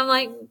diet. And I'm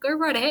like, go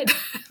right ahead.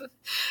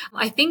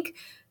 I think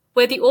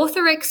where the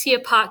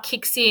orthorexia part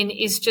kicks in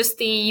is just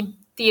the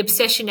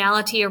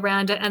obsessionality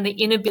around it and the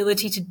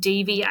inability to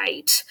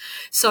deviate.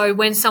 So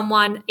when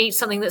someone eats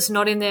something that's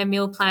not in their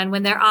meal plan,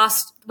 when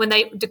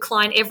they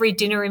decline every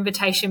dinner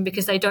invitation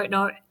because they don't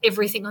know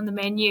everything on the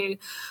menu,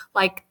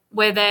 like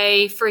where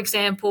they, for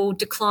example,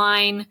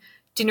 decline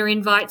dinner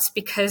invites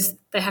because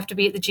they have to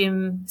be at the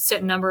gym a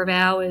certain number of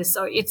hours.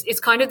 So it's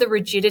kind of the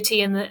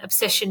rigidity and the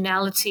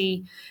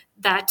obsessionality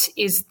that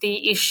is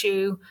the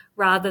issue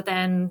rather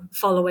than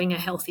following a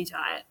healthy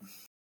diet.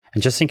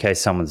 And just in case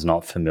someone's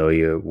not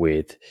familiar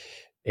with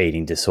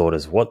eating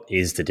disorders, what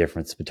is the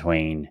difference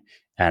between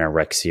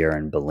anorexia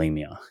and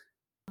bulimia?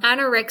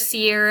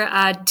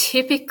 Anorexia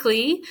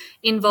typically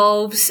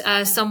involves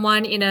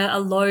someone in a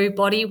low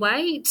body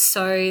weight,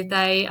 so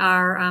they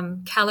are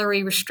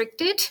calorie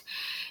restricted,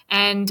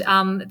 and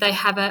they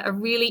have a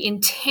really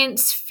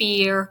intense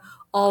fear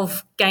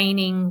of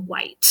gaining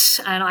weight.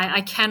 And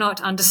I cannot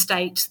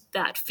understate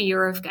that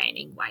fear of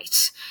gaining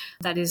weight.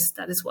 That is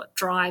what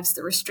drives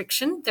the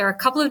restriction. There are a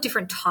couple of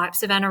different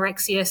types of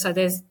anorexia. So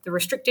there's the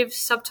restrictive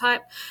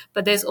subtype,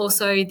 but there's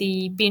also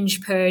the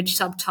binge purge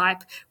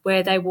subtype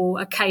where they will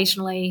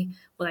occasionally,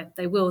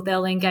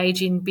 they'll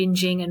engage in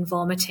binging and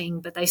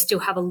vomiting, but they still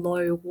have a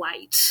low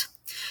weight.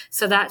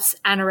 So that's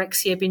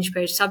anorexia binge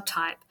purge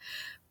subtype.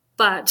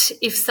 But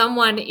if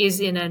someone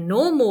is in a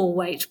normal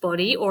weight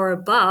body or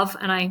above,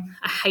 and I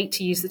hate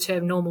to use the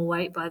term normal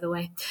weight, by the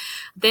way,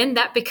 then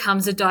that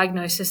becomes a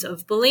diagnosis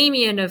of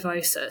bulimia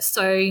nervosa.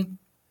 So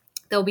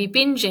they'll be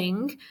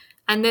binging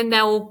and then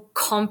they'll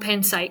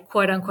compensate,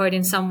 quote unquote,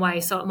 in some way.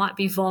 So it might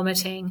be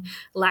vomiting,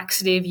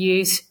 laxative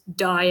use,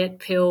 diet,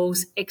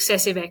 pills,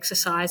 excessive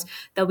exercise.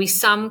 There'll be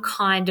some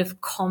kind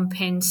of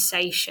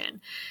compensation.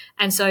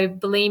 And so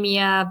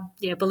bulimia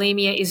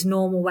is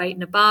normal weight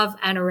and above.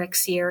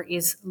 Anorexia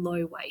is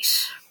low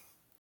weight.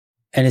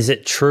 And is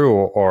it true,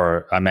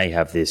 or I may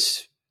have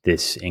this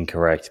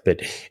incorrect,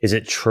 but is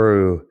it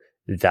true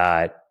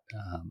that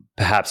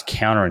perhaps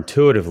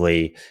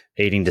counterintuitively,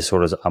 eating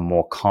disorders are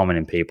more common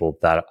in people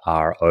that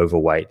are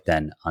overweight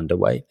than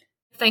underweight?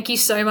 Thank you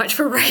so much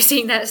for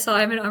raising that,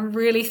 Simon. I'm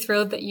really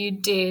thrilled that you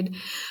did.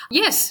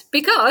 Yes,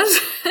 because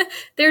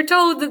they're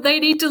told that they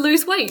need to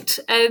lose weight,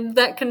 and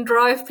that can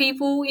drive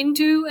people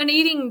into an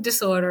eating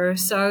disorder.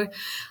 So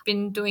I've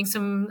been doing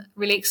some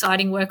really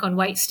exciting work on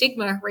weight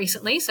stigma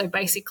recently. So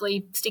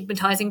basically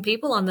stigmatizing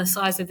people on the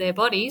size of their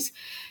bodies.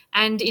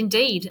 And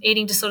indeed,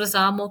 eating disorders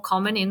are more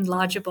common in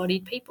larger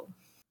bodied people.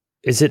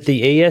 Is it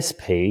the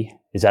ESP?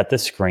 Is that the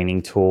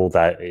screening tool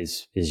that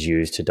is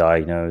used to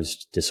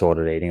diagnose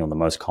disordered eating, or the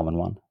most common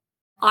one?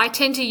 I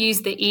tend to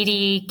use the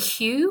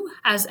EDEQ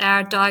as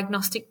our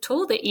diagnostic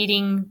tool, the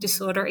Eating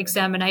Disorder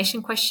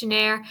Examination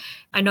Questionnaire.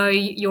 I know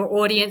your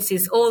audience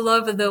is all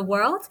over the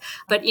world,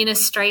 but in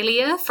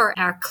Australia, for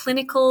our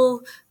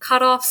clinical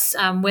cutoffs,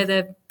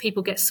 whether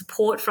people get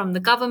support from the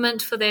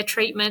government for their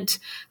treatment,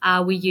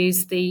 we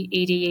use the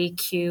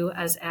EDEQ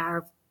as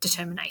our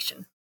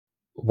determination.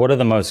 What are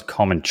the most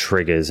common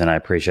triggers? And I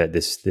appreciate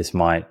this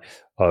might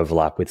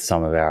overlap with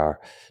some of our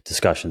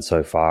discussion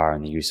so far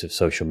and the use of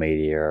social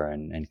media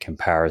and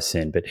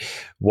comparison. But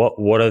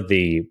what are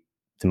the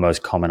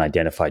most common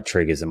identified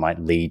triggers that might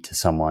lead to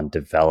someone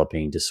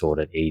developing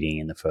disordered eating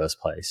in the first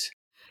place?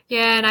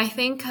 Yeah, and I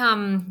think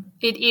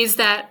it is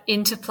that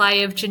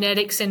interplay of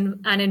genetics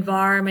and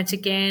environment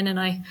again. And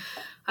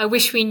I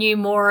wish we knew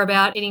more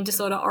about eating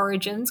disorder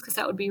origins, because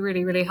that would be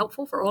really, really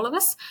helpful for all of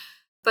us.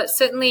 But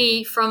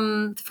certainly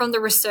from the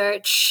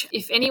research,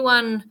 if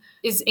anyone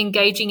is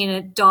engaging in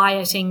a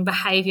dieting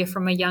behavior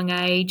from a young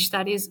age,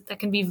 that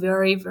can be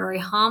very, very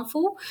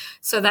harmful.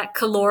 So that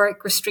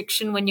caloric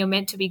restriction when you're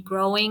meant to be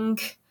growing,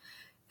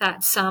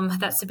 that's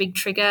a big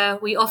trigger.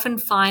 We often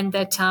find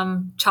that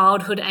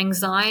childhood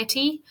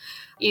anxiety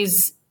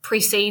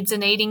precedes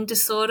an eating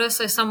disorder.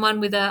 So someone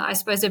with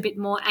a bit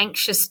more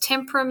anxious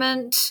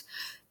temperament,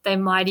 They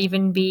might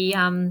even be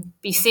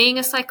seeing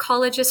a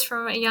psychologist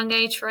from a young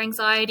age for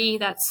anxiety.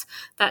 That's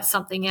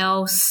something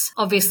else.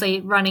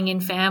 Obviously, running in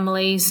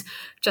families,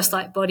 just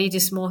like body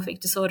dysmorphic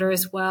disorder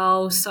as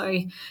well.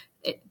 So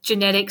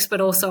genetics,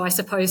 but also, I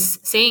suppose,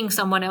 seeing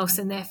someone else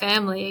in their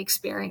family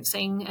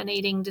experiencing an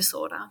eating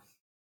disorder.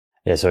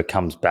 Yeah, so it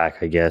comes back,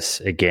 I guess,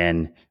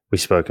 again, we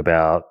spoke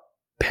about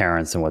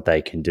parents and what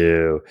they can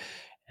do,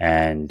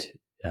 and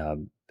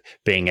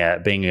being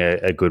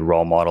a good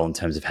role model in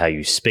terms of how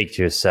you speak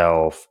to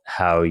yourself,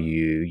 how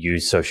you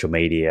use social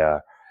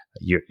media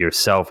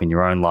yourself in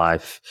your own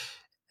life.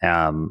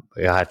 I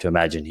have to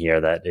imagine here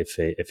that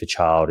if a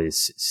child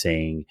is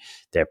seeing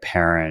their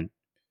parent,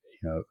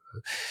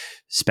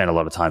 spend a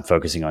lot of time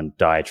focusing on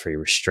dietary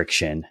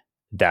restriction,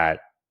 that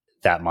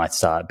might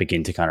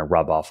begin to kind of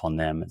rub off on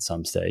them at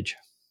some stage.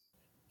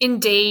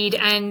 Indeed,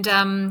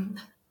 and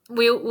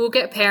we'll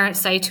get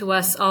parents say to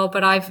us, "Oh,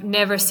 but I've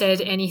never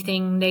said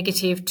anything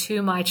negative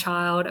to my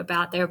child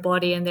about their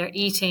body and their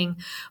eating."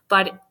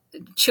 But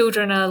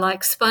children are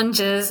like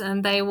sponges,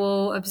 and they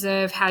will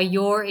observe how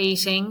you're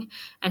eating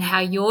and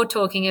how you're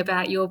talking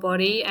about your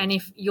body. And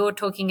if you're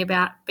talking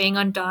about being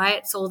on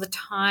diets all the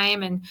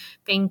time and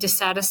being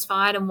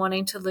dissatisfied and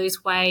wanting to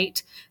lose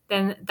weight,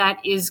 then that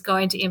is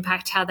going to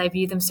impact how they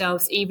view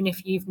themselves, even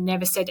if you've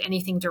never said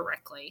anything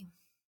directly.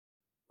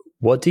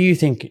 What do you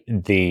think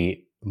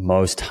the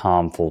most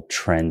harmful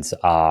trends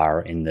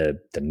are in the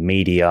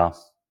media,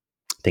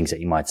 things that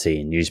you might see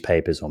in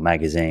newspapers or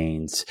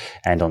magazines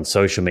and on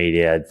social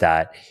media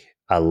that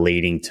are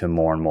leading to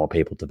more and more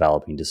people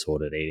developing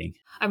disordered eating?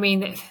 I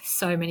mean, there's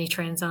so many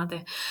trends, aren't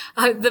there?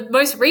 The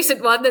most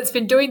recent one that's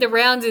been doing the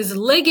rounds is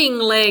legging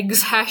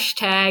legs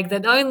hashtag,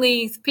 that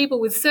only people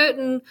with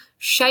certain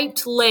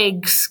shaped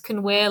legs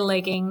can wear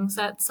leggings.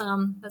 That's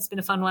been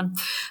a fun one.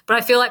 But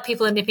I feel like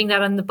people are nipping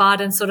that on the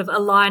bud and sort of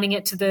aligning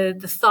it to the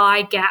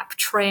thigh gap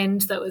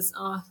trend that was,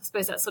 I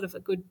suppose that's sort of a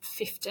good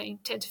 10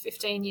 to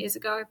 15 years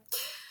ago.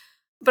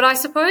 But I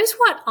suppose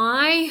what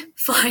I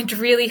find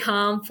really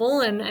harmful,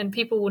 and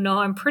people will know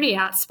I'm pretty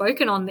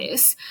outspoken on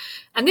this,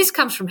 and this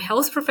comes from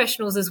health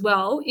professionals as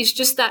well, is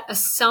just that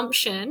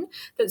assumption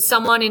that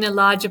someone in a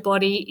larger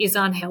body is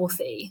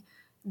unhealthy.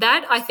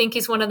 That, I think,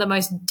 is one of the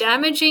most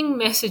damaging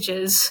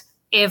messages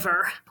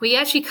ever. We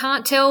actually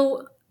can't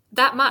tell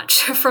that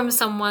much from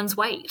someone's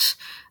weight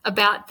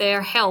about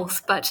their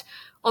health, but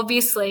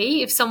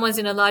obviously, if someone's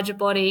in a larger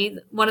body,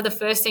 one of the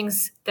first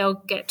things they'll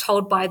get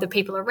told by the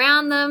people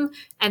around them,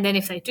 and then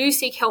if they do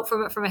seek help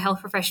from a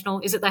health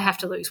professional, is that they have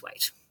to lose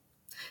weight.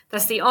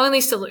 That's the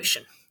only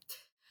solution.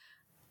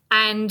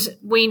 And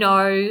we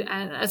know,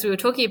 and as we were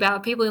talking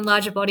about, people in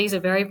larger bodies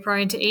are very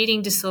prone to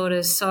eating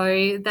disorders.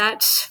 So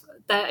that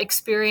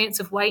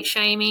experience of weight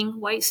shaming,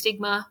 weight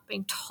stigma,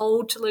 being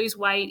told to lose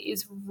weight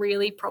is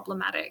really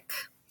problematic.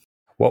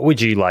 What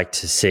would you like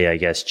to see, I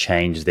guess,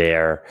 change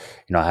there?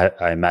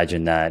 I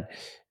imagine that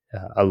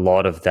a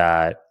lot of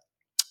that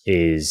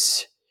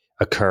is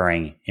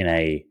occurring in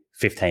a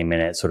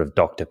 15-minute sort of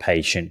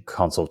doctor-patient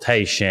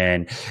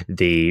consultation.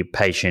 The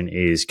patient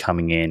is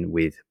coming in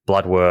with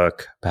blood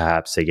work.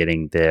 Perhaps they're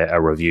getting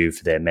a review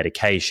for their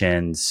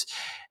medications.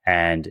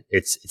 And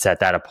it's at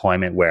that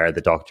appointment where the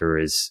doctor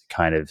is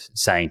kind of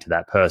saying to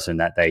that person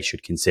that they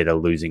should consider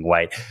losing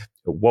weight.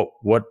 What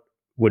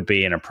would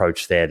be an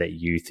approach there that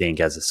you think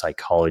as a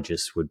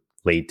psychologist would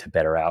lead to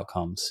better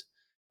outcomes?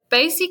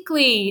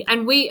 Basically,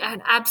 and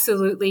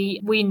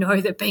absolutely, we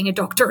know that being a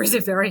doctor is a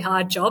very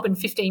hard job, and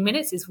 15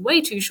 minutes is way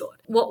too short.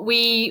 What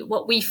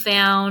we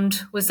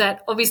found was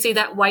that obviously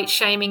that weight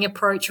shaming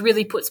approach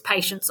really puts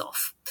patients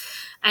off.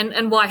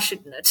 And why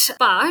shouldn't it?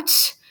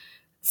 But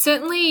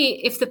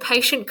certainly, if the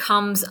patient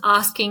comes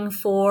asking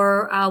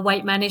for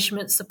weight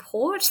management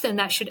support, then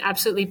that should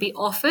absolutely be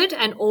offered,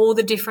 and all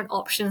the different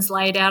options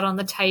laid out on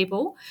the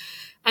table.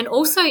 And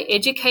also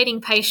educating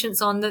patients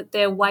on that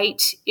their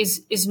weight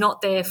is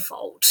not their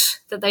fault,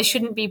 that they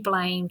shouldn't be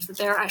blamed, that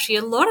there are actually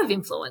a lot of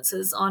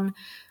influences on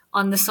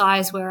the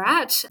size we're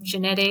at,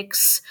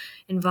 genetics,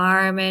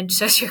 environment,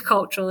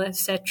 sociocultural,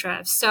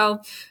 etc.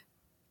 So,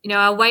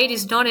 our weight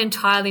is not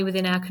entirely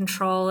within our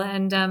control,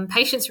 and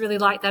patients really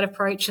like that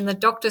approach, and the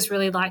doctors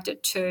really liked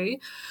it too.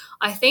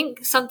 I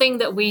think something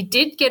that we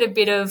did get a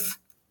bit of,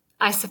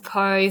 I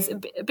suppose,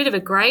 a bit of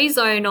a grey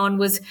zone on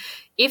was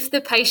if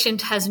the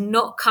patient has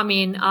not come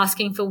in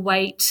asking for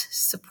weight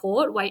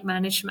support, weight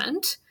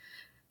management,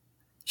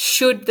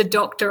 should the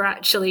doctor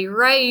actually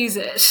raise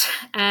it?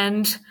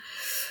 And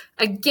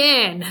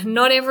again,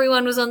 not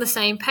everyone was on the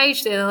same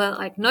page. They're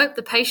like, nope,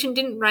 the patient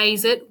didn't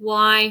raise it.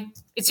 Why?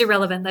 It's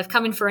irrelevant. They've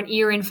come in for an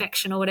ear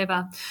infection or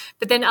whatever.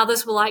 But then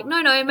others were like,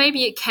 no,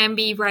 maybe it can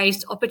be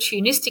raised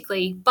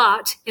opportunistically,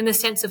 but in the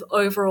sense of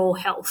overall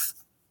health.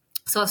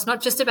 So it's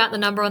not just about the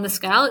number on the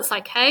scale. It's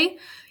like, hey,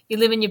 you're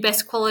living your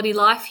best quality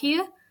life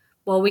here.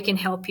 Well, we can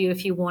help you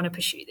if you want to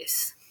pursue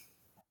this.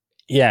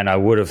 Yeah, and I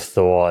would have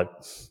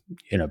thought,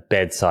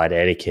 bedside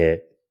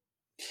etiquette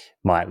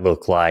might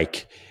look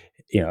like,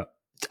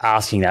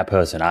 asking that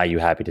person, are you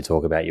happy to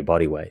talk about your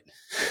body weight?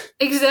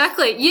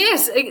 Exactly.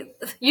 Yes,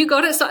 you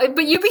got it.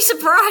 But you'd be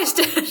surprised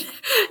at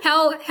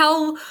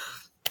how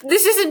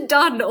this isn't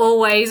done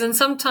always. And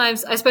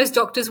sometimes I suppose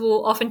doctors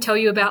will often tell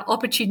you about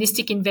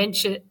opportunistic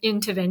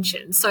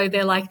interventions. So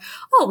they're like,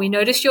 oh, we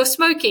noticed you're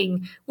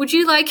smoking. Would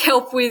you like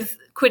help with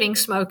quitting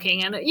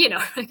smoking? And,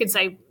 I can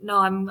say, no,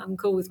 I'm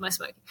cool with my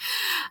smoking.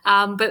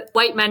 But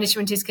weight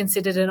management is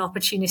considered an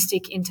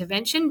opportunistic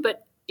intervention,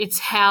 but it's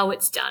how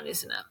it's done,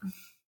 isn't it?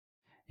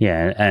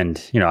 Yeah.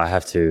 And, I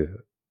have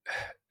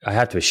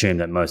to assume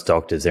that most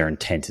doctors, their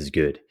intent is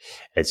good.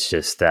 It's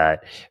just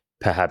that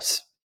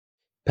perhaps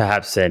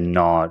they're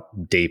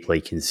not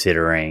deeply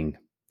considering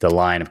the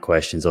line of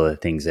questions or the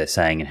things they're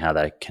saying and how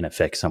that can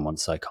affect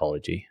someone's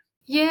psychology.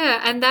 Yeah,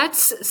 and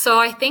so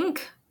I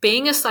think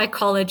being a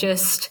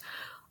psychologist,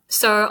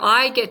 so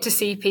I get to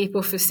see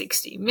people for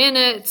 60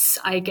 minutes.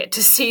 I get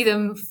to see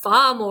them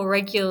far more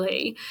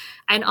regularly.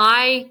 And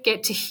I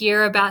get to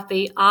hear about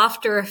the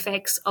after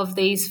effects of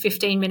these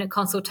 15-minute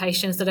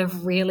consultations that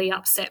have really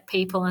upset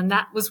people. And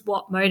that was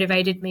what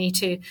motivated me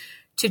to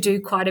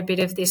do quite a bit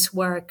of this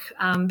work,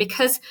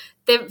 because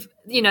they've,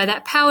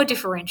 that power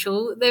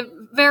differential, they're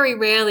very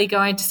rarely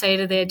going to say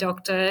to their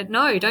doctor,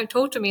 no, don't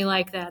talk to me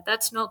like that.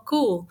 That's not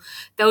cool.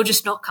 They'll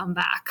just not come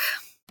back.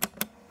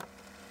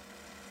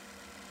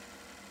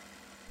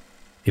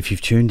 If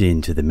you've tuned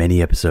in to the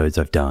many episodes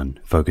I've done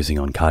focusing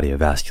on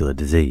cardiovascular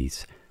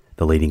disease,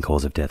 the leading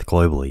cause of death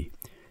globally,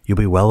 you'll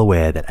be well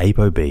aware that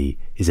ApoB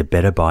is a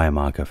better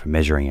biomarker for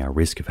measuring our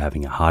risk of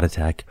having a heart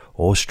attack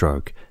or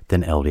stroke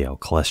than LDL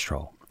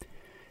cholesterol.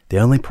 The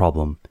only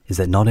problem is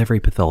that not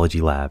every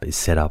pathology lab is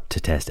set up to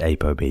test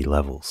ApoB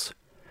levels.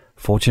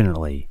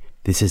 Fortunately,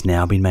 this has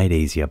now been made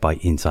easier by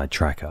Inside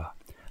Tracker,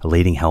 a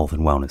leading health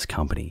and wellness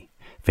company,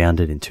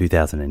 founded in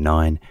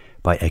 2009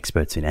 by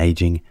experts in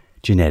aging,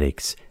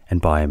 genetics,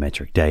 and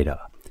biometric data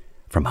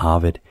from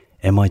Harvard,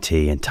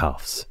 MIT, and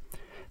Tufts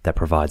that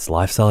provides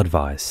lifestyle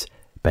advice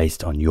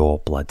based on your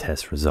blood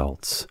test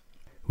results.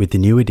 With the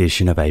new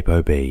edition of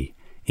ApoB,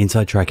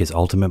 Inside Tracker's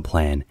ultimate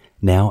plan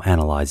now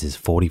analyzes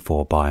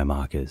 44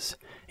 biomarkers,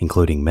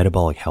 including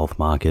metabolic health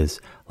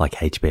markers like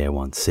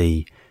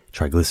HbA1c,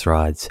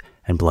 triglycerides,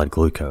 and blood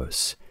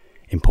glucose,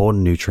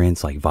 important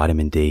nutrients like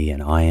vitamin D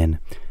and iron,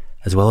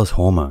 as well as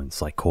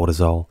hormones like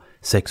cortisol,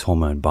 sex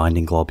hormone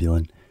binding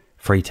globulin,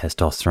 free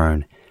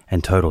testosterone,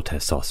 and total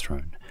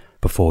testosterone,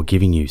 before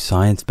giving you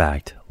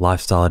science-backed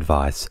lifestyle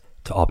advice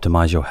to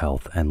optimize your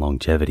health and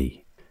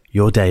longevity.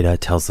 Your data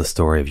tells the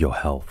story of your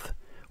health.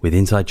 With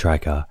Inside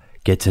Tracker,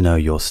 get to know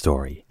your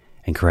story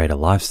and create a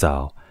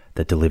lifestyle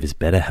that delivers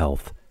better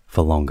health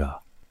for longer.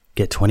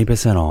 Get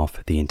 20%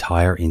 off the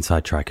entire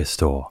Inside Tracker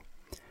store.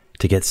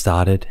 To get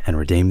started and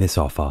redeem this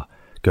offer,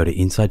 go to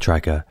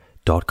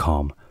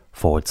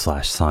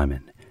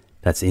insidetracker.com/Simon.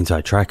 That's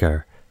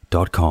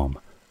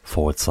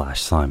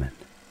insidetracker.com/Simon.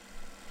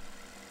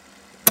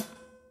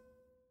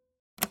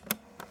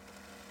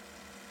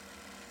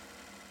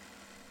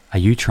 Are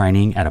you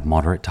training at a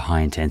moderate to high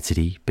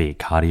intensity, be it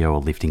cardio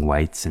or lifting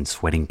weights, and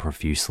sweating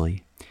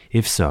profusely?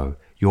 If so,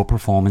 your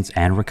performance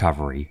and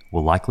recovery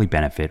will likely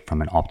benefit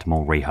from an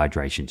optimal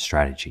rehydration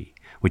strategy,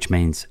 which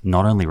means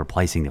not only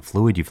replacing the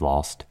fluid you've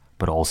lost,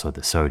 but also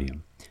the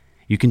sodium.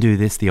 You can do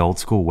this the old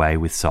school way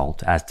with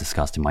salt, as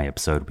discussed in my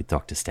episode with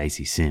Dr.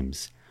 Stacey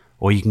Sims,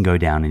 or you can go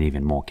down an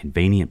even more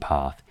convenient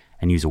path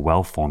and use a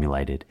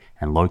well-formulated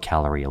and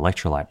low-calorie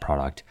electrolyte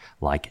product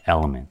like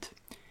Element.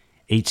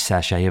 Each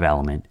sachet of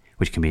Element,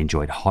 which can be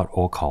enjoyed hot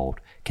or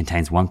cold,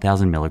 contains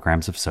 1,000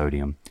 milligrams of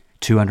sodium,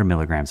 200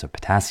 milligrams of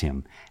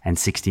potassium, and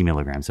 60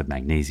 milligrams of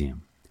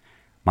magnesium.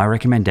 My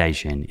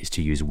recommendation is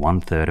to use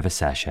 1/3 of a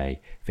sachet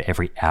for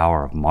every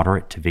hour of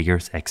moderate to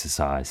vigorous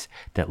exercise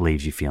that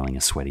leaves you feeling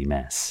a sweaty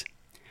mess.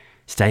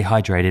 Stay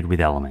hydrated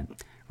with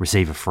Element.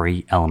 Receive a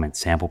free Element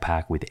sample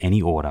pack with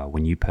any order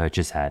when you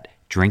purchase at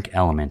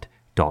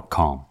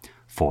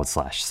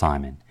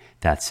drinkelement.com/Simon.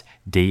 That's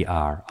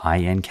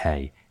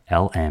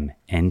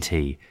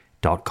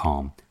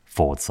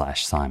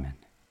DRINKLMNT.com/Simon.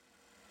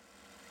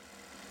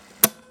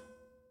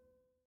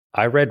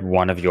 I read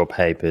one of your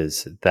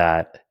papers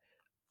that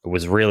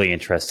was really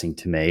interesting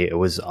to me. It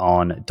was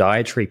on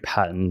dietary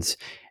patterns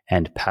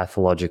and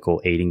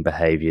pathological eating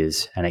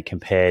behaviors, and it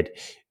compared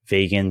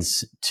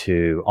vegans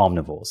to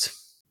omnivores.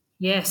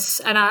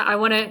 Yes, and I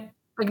want to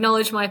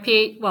acknowledge my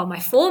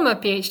former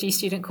PhD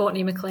student,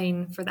 Courtney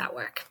McLean, for that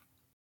work.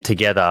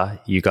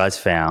 Together, you guys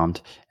found,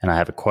 and I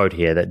have a quote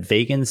here, that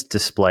vegans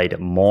displayed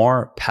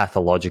more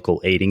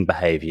pathological eating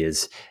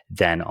behaviors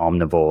than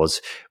omnivores,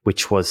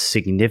 which was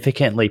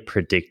significantly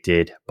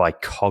predicted by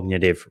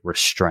cognitive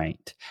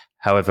restraint.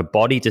 However,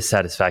 body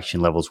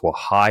dissatisfaction levels were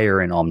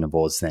higher in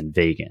omnivores than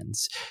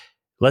vegans.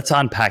 Let's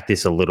unpack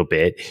this a little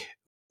bit.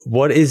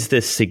 What is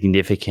the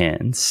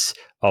significance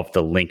of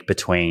the link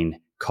between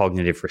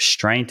cognitive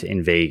restraint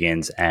in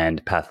vegans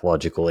and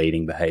pathological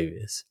eating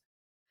behaviors?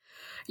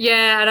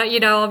 Yeah,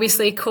 and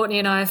obviously Courtney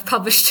and I have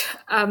published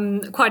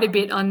quite a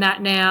bit on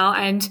that now,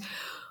 and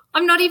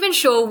I'm not even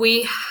sure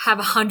we have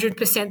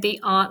 100% the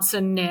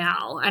answer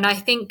now. And I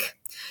think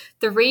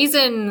the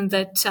reason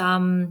that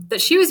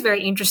that she was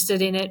very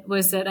interested in it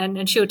was that,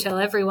 and she'll tell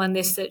everyone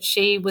this, that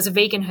she was a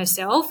vegan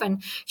herself,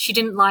 and she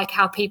didn't like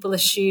how people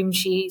assumed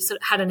she sort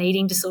of had an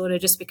eating disorder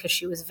just because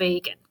she was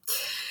vegan.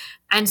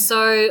 And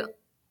so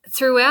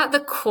throughout the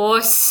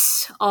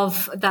course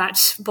of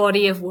that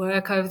body of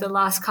work over the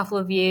last couple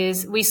of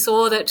years, we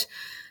saw that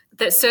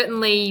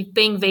certainly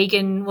being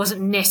vegan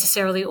wasn't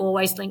necessarily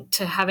always linked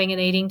to having an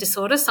eating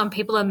disorder. Some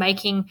people are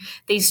making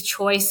these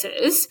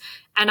choices.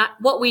 And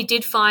what we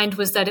did find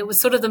was that it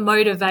was sort of the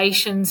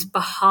motivations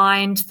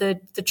behind the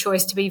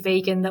choice to be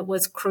vegan that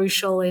was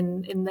crucial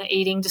in the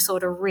eating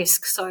disorder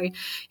risk. So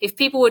if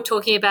people were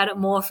talking about it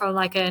more from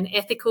like an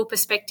ethical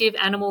perspective,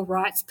 animal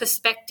rights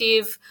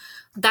perspective,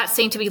 that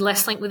seemed to be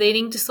less linked with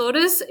eating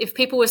disorders. If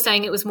people were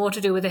saying it was more to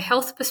do with a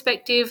health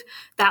perspective,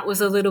 that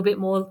was a little bit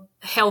more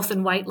health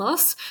and weight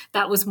loss.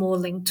 That was more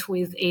linked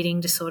with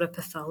eating disorder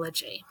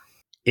pathology.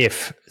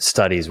 If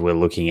studies were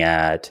looking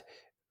at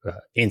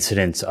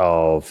incidence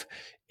of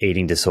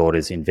eating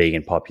disorders in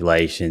vegan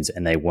populations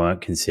and they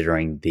weren't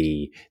considering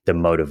the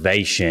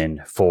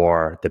motivation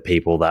for the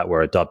people that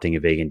were adopting a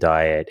vegan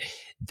diet,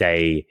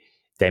 they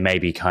may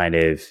be kind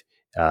of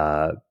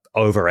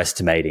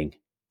overestimating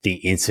the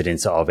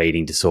incidence of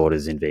eating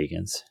disorders in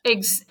vegans.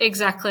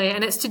 Exactly.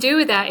 And it's to do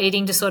with our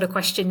eating disorder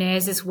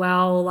questionnaires as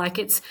well. Like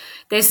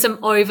there's some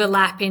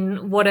overlap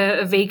in what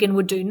a vegan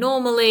would do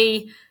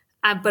normally,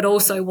 but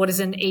also what is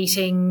an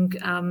eating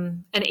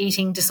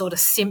disorder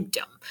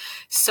symptom.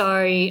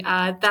 So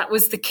that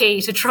was the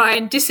key, to try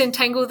and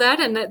disentangle that,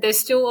 and that there's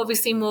still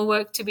obviously more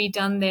work to be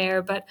done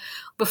there. But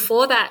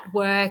before that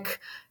work,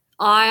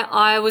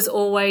 I was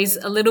always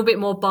a little bit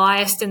more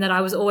biased in that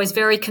I was always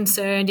very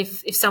concerned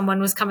if someone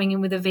was coming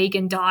in with a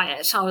vegan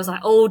diet. I was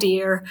like, oh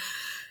dear,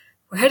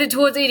 we're headed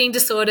towards eating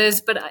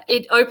disorders. But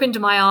it opened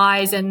my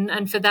eyes,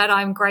 and for that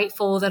I'm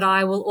grateful that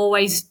I will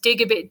always dig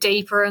a bit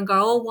deeper and go,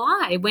 oh,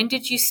 why? When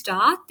did you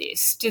start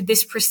this? Did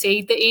this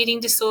precede the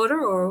eating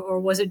disorder or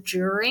was it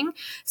during?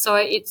 So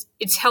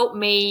it's helped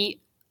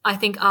me, I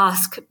think,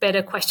 ask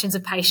better questions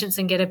of patients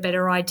and get a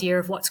better idea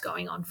of what's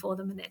going on for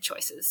them and their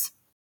choices.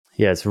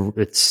 Yeah,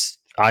 it's.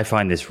 I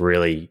find this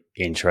really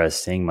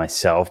interesting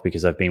myself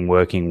because I've been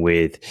working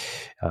with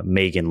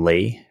Megan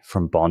Lee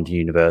from Bond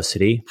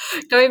University.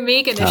 Go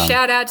Megan, a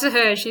shout out to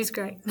her. She's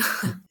great.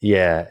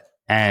 Yeah,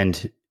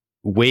 and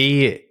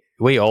we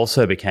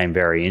also became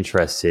very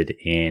interested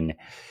in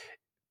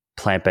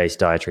plant-based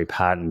dietary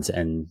patterns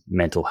and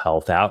mental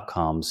health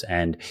outcomes.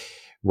 And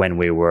when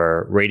we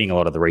were reading a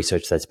lot of the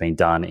research that's been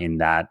done in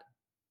that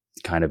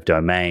kind of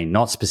domain,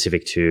 not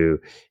specific to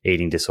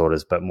eating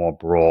disorders, but more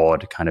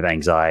broad kind of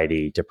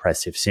anxiety,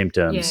 depressive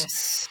symptoms.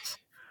 Yes.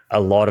 A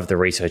lot of the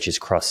research is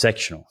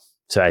cross-sectional.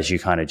 So as you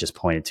kind of just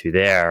pointed to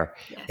there,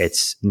 yes,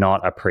 it's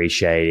not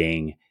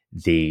appreciating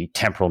the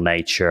temporal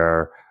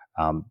nature,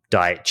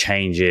 diet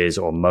changes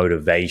or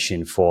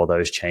motivation for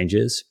those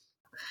changes.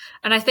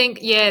 And I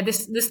think,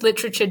 this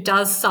literature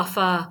does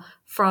suffer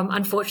from,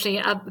 unfortunately,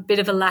 a bit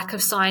of a lack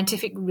of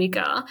scientific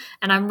rigor.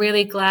 And I'm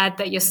really glad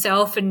that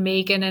yourself and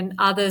Megan and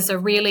others are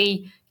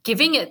really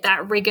giving it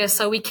that rigor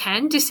so we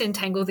can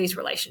disentangle these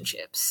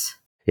relationships.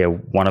 Yeah,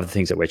 one of the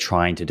things that we're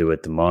trying to do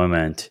at the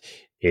moment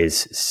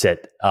is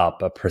set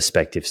up a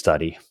prospective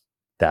study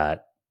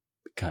that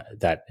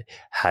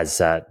has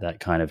that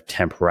kind of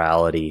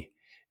temporality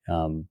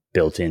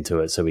built into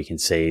it, so we can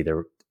see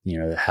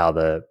how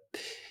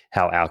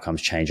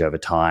outcomes change over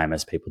time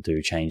as people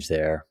do change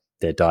their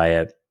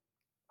diet.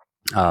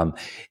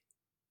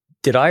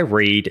 Did I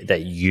read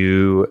that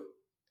you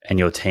and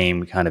your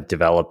team kind of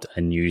developed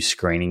a new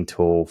screening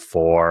tool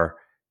for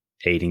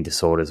eating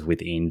disorders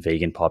within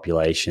vegan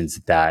populations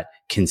that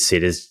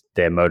considers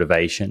their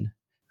motivation?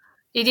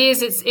 It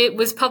is. It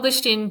was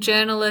published in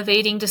Journal of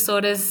Eating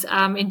Disorders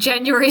in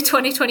January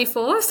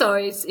 2024, so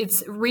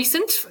it's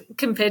recent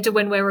compared to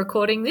when we're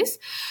recording this.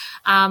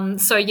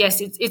 So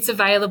yes, it's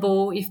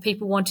available if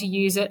people want to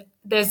use it.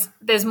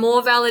 There's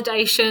more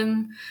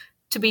validation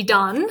to be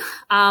done,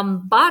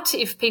 but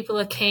if people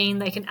are keen,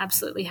 they can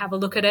absolutely have a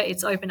look at it.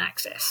 It's open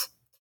access.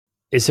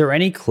 Is there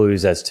any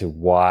clues as to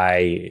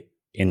why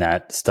in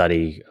that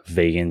study of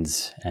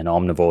vegans and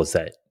omnivores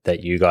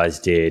that you guys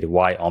did,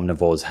 why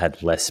omnivores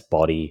had less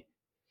body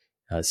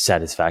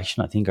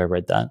satisfaction? I think I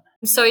read that.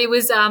 So it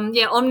was,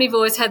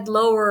 omnivores had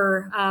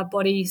lower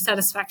body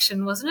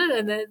satisfaction, wasn't it?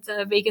 And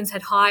the vegans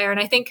had higher. And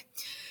I think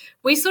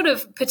we sort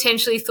of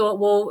potentially thought,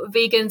 well,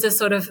 vegans are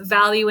sort of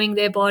valuing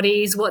their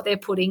bodies, what they're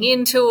putting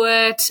into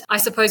it. I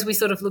suppose we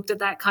sort of looked at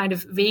that kind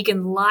of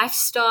vegan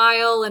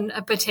lifestyle, and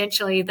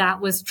potentially that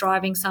was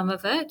driving some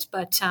of it.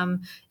 But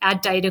our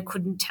data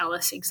couldn't tell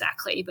us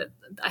exactly, but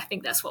I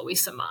think that's what we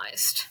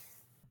surmised.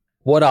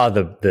 What are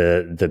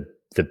the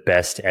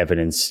best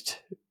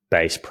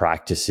evidence-based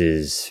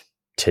practices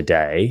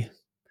today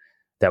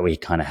that we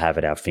kind of have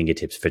at our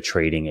fingertips for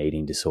treating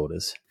eating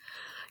disorders?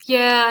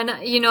 Yeah, and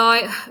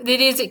it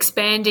is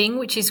expanding,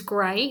 which is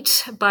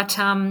great, but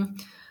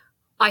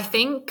I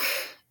think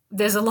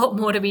there's a lot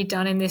more to be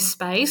done in this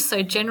space.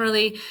 So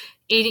generally,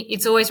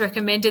 it's always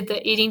recommended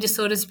that eating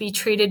disorders be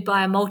treated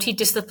by a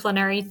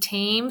multidisciplinary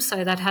team.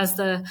 So that has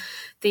the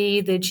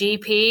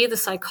GP, the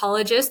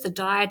psychologist, the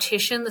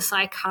dietitian, the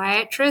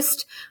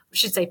psychiatrist, I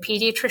should say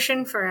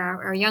pediatrician for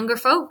our younger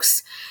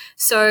folks.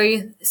 So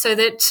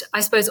that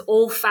I suppose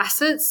all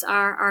facets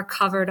are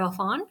covered off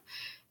on.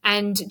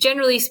 And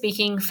generally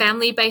speaking,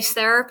 family-based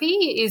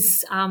therapy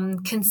is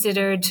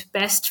considered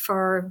best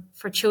for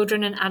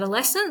children and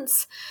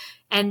adolescents.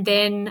 And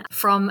then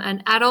from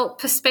an adult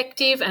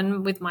perspective,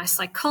 and with my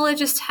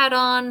psychologist hat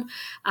on,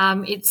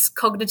 it's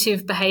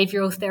cognitive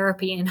behavioral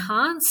therapy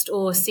enhanced,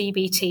 or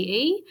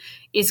CBTE,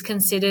 is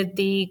considered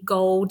the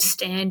gold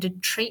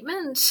standard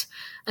treatment.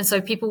 And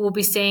so people will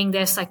be seeing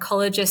their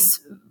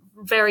psychologists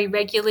very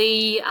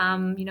regularly,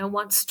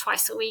 once,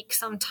 twice a week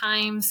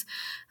sometimes.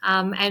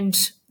 And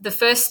the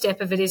first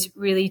step of it is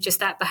really just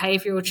that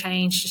behavioral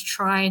change, just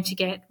trying to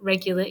get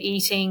regular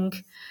eating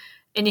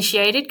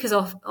initiated, because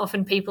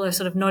often people are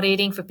sort of not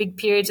eating for big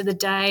periods of the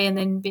day and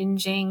then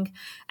binging.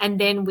 And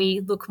then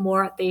we look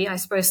more at the, I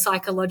suppose,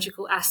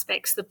 psychological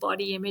aspects, the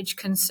body image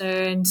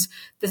concerns,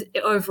 the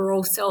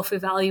overall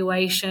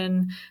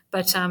self-evaluation.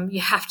 But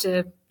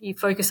you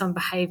focus on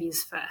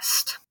behaviors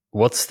first.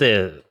 What's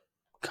the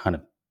kind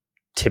of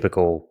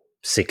typical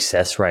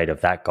success rate of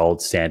that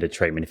gold standard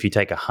treatment? If you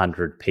take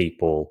 100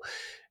 people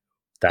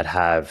that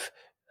have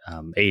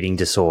eating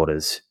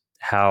disorders,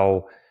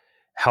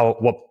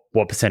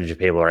 what percentage of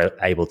people are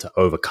able to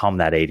overcome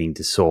that eating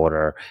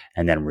disorder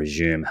and then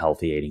resume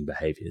healthy eating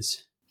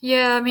behaviors?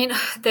 Yeah, I mean,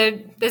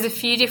 there's a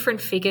few different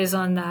figures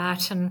on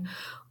that. And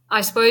I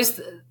suppose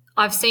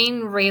I've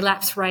seen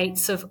relapse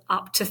rates of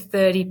up to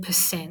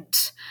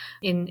 30%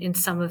 in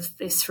some of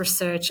this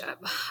research.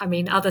 I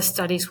mean, other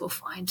studies will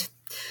find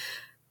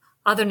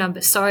other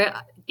numbers. So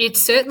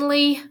it's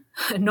certainly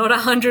not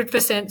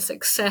 100%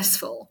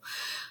 successful.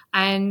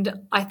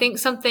 And I think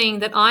something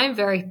that I'm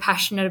very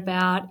passionate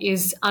about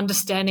is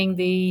understanding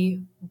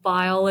the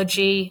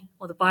biology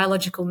or the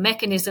biological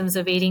mechanisms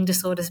of eating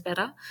disorders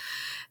better,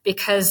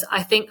 because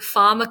I think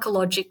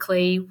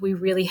pharmacologically we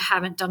really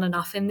haven't done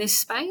enough in this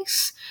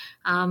space.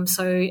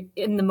 So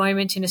in the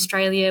moment in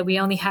Australia, we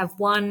only have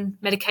one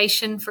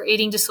medication for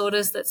eating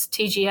disorders that's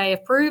TGA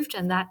approved,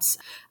 and that's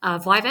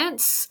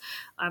Vyvanse,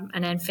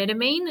 an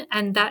amphetamine.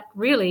 And that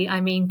really,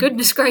 I mean,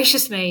 goodness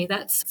gracious me,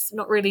 that's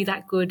not really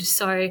that good.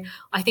 So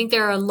I think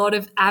there are a lot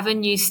of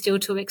avenues still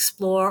to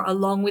explore,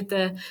 along with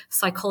the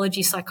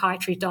psychology,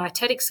 psychiatry,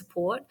 dietetic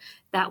support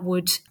that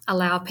would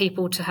allow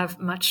people to have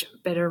much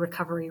better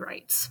recovery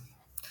rates,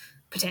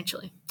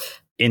 potentially.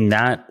 In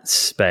that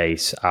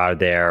space, are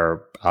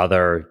there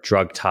other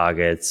drug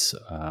targets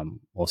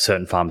or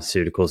certain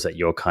pharmaceuticals that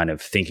you're kind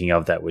of thinking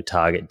of that would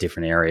target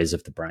different areas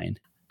of the brain?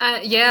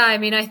 Yeah, I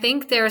mean, I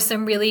think there are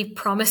some really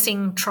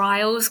promising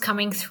trials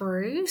coming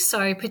through.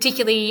 So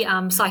particularly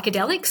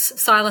psychedelics,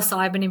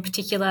 psilocybin in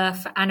particular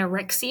for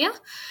anorexia.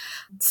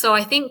 So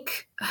I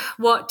think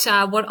what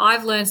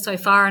I've learned so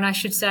far, and I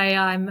should say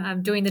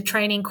I'm doing the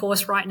training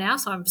course right now,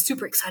 so I'm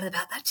super excited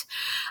about that,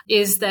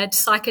 is that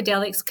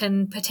psychedelics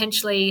can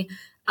potentially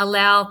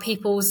allow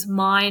people's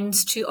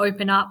minds to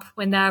open up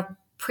when they're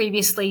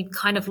previously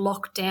kind of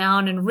locked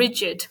down and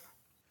rigid,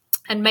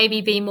 and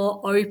maybe be more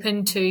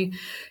open to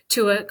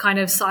a kind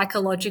of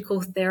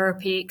psychological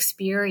therapy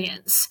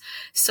experience.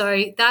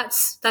 So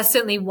that's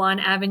certainly one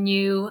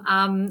avenue.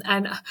 And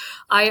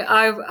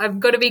I've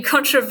got to be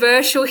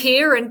controversial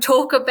here and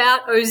talk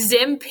about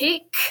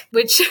Ozempic,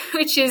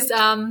 which is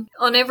on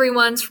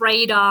everyone's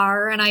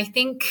radar. And I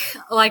think,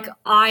 like,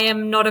 I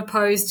am not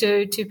opposed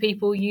to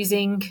people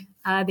using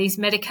these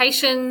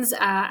medications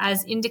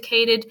as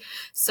indicated.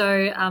 So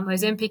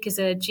Ozempic is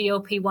a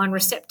GLP-1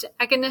 receptor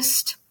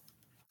agonist.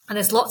 And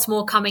there's lots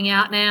more coming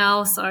out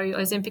now. So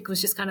Ozempic was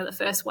just kind of the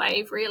first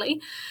wave,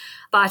 really.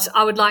 But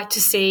I would like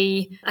to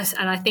see,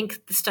 and I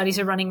think the studies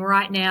are running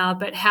right now,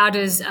 but how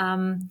does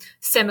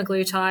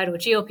semaglutide or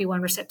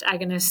GLP-1 receptor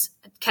agonists,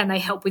 can they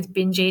help with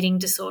binge eating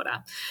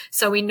disorder?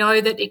 So we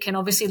know that it can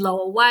obviously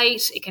lower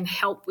weight, it can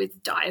help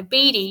with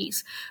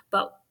diabetes,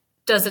 but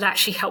does it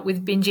actually help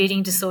with binge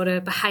eating disorder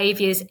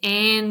behaviors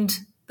and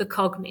the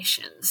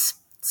cognitions?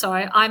 So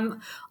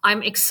I'm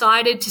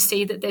excited to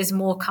see that there's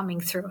more coming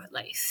through, at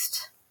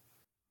least.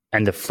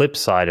 And the flip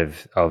side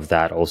of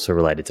that, also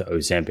related to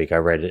Ozempic, I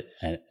read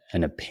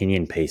an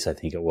opinion piece, I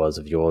think it was,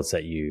 of yours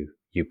that you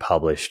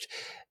published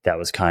that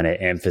was kind of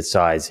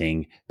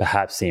emphasizing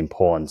perhaps the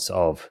importance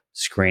of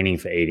screening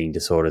for eating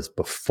disorders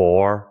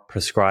before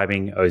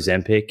prescribing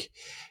Ozempic.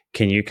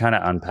 Can you kind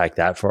of unpack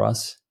that for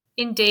us?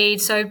 Indeed.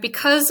 So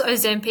because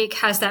Ozempic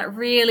has that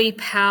really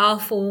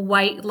powerful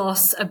weight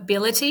loss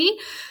ability,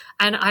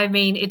 and I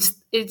mean, it's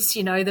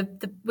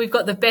we've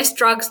got the best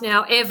drugs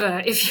now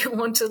ever if you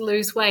want to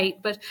lose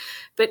weight, but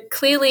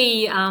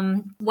clearly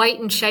weight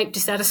and shape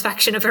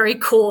dissatisfaction are very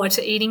core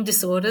to eating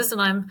disorders.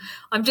 And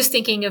I'm just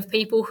thinking of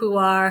people who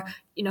are,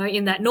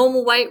 in that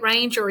normal weight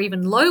range or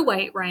even low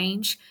weight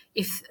range.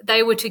 If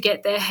they were to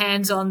get their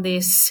hands on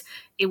this,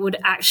 it would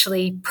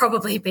actually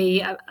probably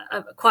be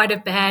quite a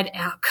bad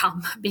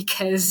outcome,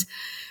 because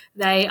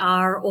they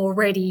are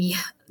already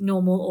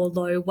normal or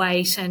low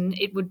weight, and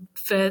it would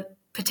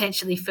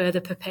potentially further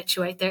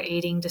perpetuate their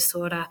eating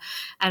disorder.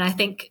 And I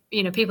think,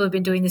 people have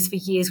been doing this for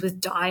years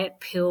with diet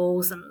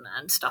pills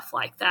and stuff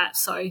like that.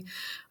 So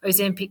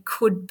Ozempic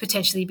could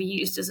potentially be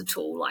used as a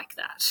tool like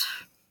that.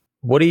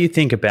 What do you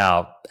think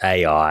about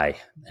AI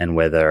and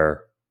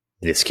whether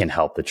this can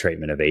help the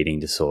treatment of eating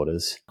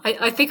disorders?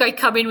 I think I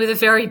come in with a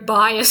very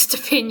biased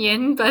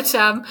opinion, but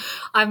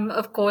I'm,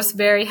 of course,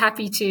 very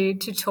happy to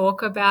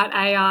talk about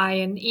AI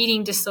and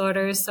eating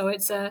disorders. So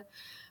it's a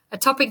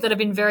topic that I've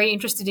been very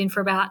interested in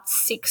for about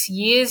 6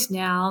 years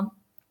now.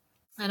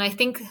 And I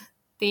think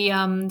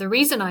the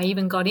reason I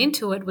even got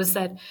into it was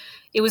that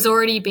it was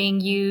already being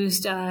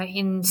used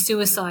in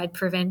suicide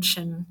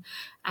prevention.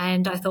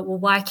 And I thought, well,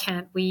 why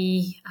can't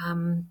we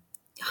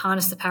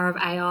harness the power of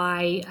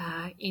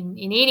AI in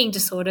eating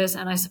disorders?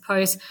 And I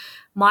suppose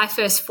my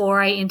first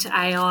foray into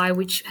AI,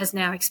 which has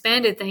now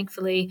expanded,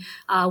 thankfully,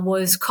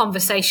 was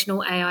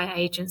conversational AI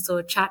agents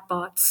or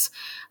chatbots,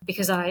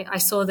 because I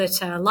saw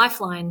that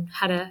Lifeline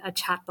had a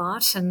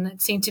chatbot, and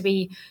it seemed to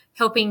be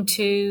helping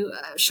to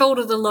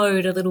shoulder the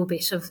load a little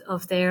bit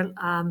of their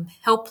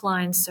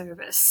helpline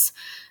service.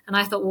 And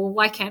I thought, well,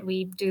 why can't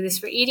we do this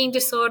for eating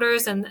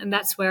disorders? And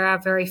that's where our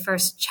very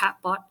first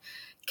chatbot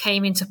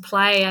came into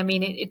play. I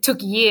mean, it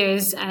took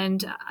years,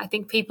 and I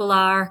think people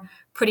are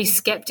pretty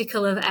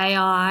skeptical of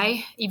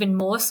AI, even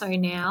more so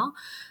now.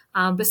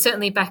 But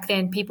certainly back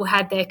then, people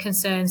had their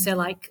concerns. They're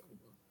like,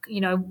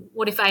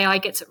 what if AI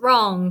gets it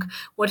wrong?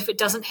 What if it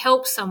doesn't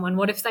help someone?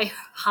 What if they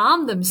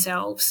harm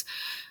themselves?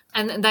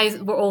 And they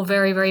were all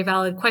very, very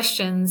valid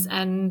questions.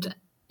 And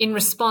in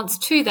response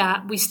to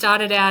that, we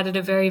started out at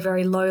a very,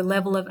 very low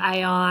level of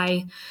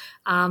AI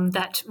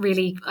that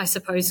really, I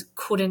suppose,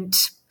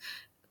 couldn't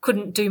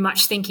do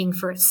much thinking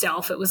for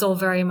itself. It was all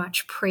very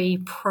much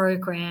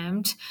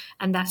pre-programmed,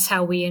 and that's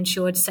how we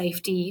ensured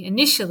safety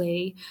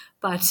initially.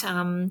 But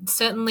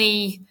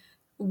certainly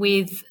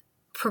with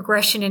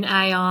progression in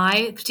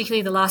AI,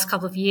 particularly the last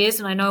couple of years,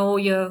 and I know all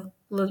your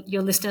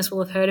listeners will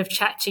have heard of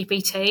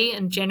ChatGPT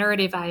and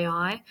generative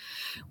AI,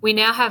 we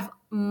now have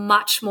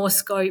much more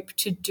scope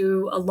to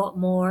do a lot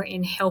more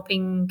in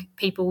helping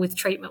people with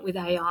treatment with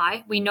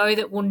AI. We know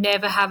that we'll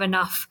never have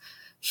enough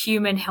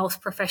human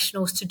health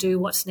professionals to do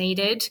what's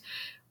needed.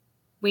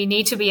 We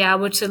need to be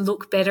able to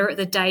look better at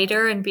the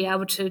data and be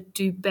able to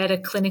do better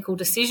clinical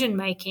decision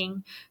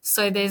making.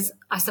 So there's,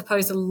 I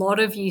suppose, a lot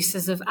of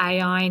uses of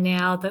AI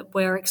now that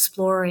we're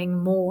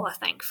exploring more,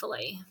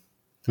 thankfully.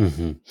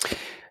 Mm-hmm.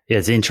 Yeah,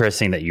 it's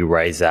interesting that you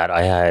raise that.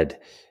 I had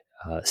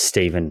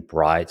Stephen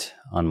Bright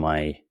on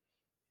my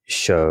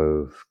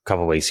show a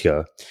couple of weeks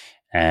ago,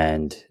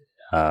 and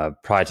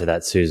prior to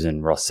that,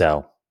 Susan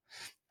Rossell,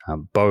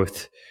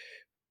 both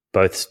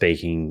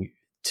speaking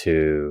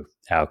to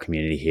our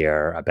community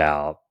here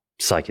about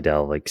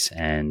psychedelics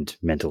and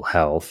mental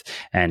health.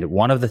 And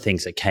one of the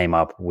things that came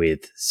up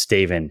with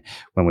Stephen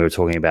when we were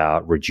talking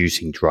about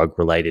reducing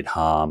drug-related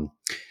harm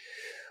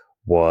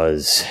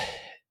was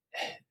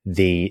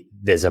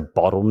there's a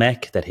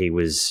bottleneck that he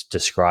was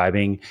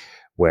describing,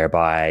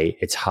 whereby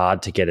it's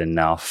hard to get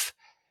enough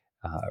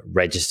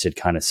registered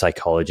kind of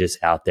psychologists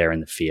out there in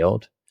the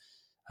field.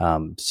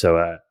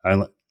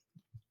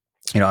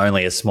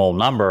 Only a small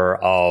number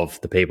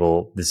of the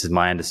people, this is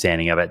my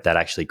understanding of it, that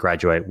actually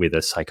graduate with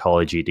a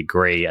psychology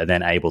degree are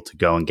then able to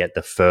go and get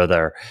the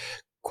further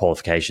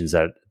qualifications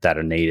that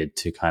are needed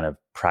to kind of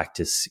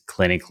practice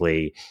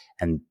clinically.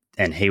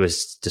 And he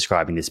was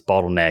describing this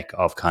bottleneck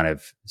of kind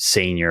of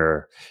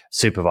senior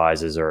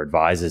supervisors or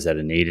advisors that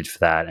are needed for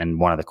that. And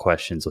one of the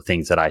questions or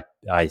things that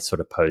I sort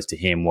of posed to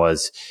him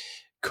was,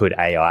 could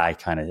AI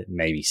kind of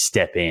maybe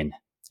step in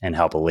and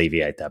help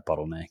alleviate that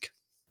bottleneck?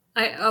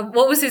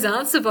 What was his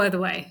answer, by the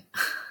way?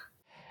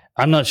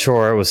 I'm not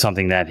sure it was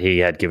something that he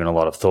had given a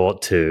lot of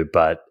thought to,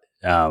 but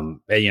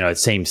it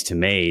seems to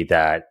me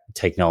that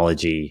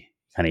technology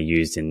kind of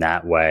used in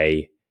that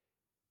way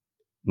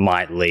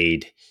might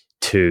lead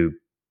to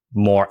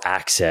more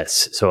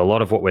access. So a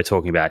lot of what we're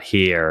talking about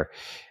here,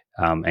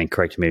 and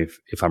correct me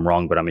if I'm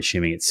wrong, but I'm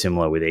assuming it's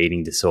similar with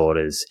eating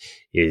disorders,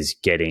 is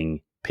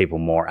getting people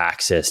more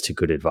access to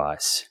good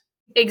advice.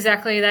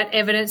 Exactly, that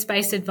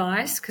evidence-based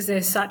advice, because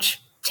there's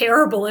such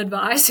terrible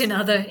advice in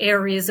other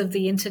areas of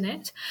the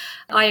internet.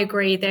 I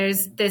agree.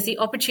 There's the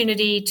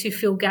opportunity to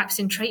fill gaps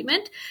in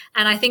treatment.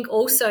 And I think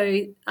also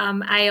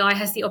AI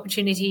has the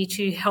opportunity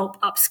to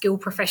help upskill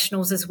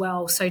professionals as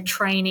well. So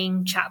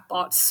training,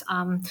 chatbots.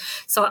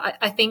 So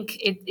I think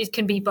it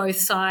can be both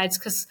sides,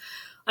 because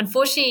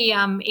unfortunately,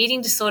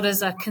 eating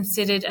disorders are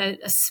considered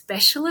a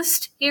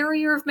specialist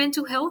area of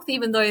mental health,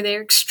 even though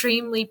they're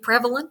extremely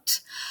prevalent.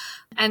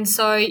 And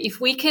so if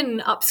we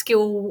can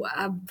upskill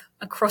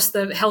across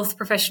the health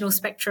professional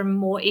spectrum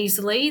more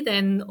easily,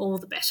 then all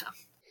the better.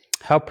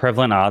 How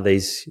prevalent are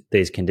these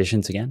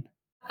conditions again?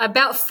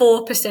 About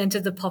 4%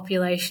 of the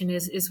population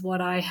is what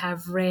I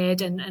have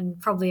read,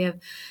 and probably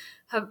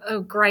a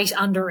great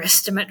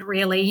underestimate,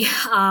 really,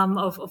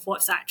 of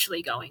what's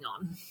actually going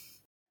on.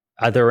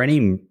 Are there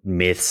any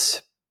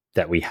myths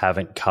that we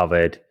haven't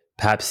covered?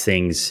 Perhaps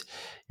things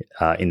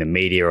in the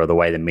media or the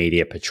way the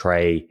media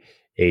portray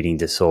eating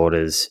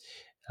disorders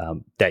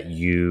that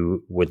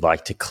you would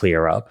like to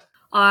clear up?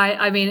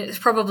 I mean, it's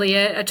probably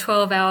a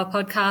 12-hour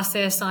podcast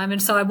there, Simon,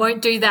 so I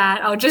won't do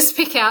that. I'll just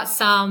pick out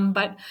some.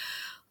 But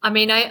I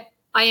mean, I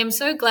am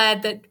so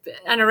glad that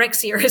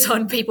anorexia is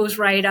on people's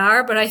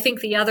radar, but I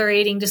think the other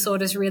eating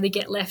disorders really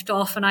get left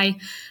off. And I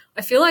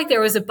feel like there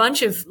was a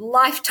bunch of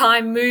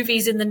Lifetime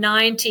movies in the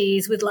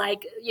 90s with,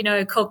 like, you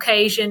know,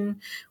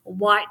 Caucasian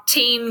white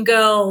teen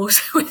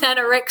girls with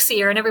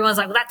anorexia, and everyone's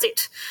like, well, that's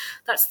it.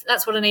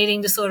 That's what an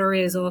eating disorder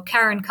is. Or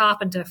Karen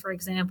Carpenter, for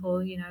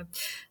example, you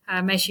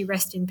know, may she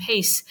rest in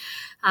peace.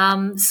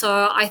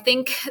 So I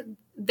think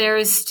there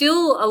is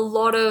still a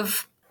lot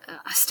of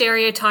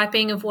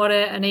stereotyping of what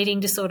an eating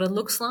disorder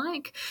looks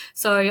like.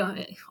 So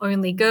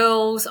only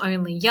girls,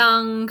 only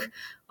young,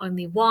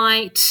 only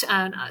white.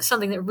 And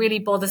something that really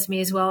bothers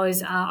me as well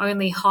is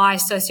only high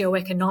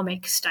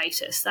socioeconomic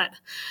status. That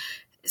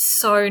is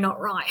so not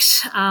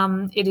right.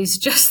 It is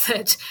just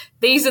that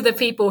these are the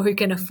people who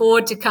can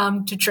afford to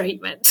come to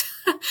treatment.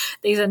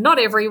 These are not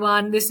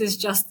everyone. This is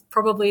just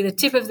probably the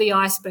tip of the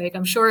iceberg.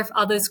 I'm sure if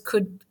others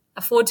could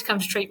afford to come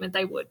to treatment,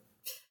 they would.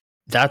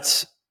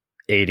 That's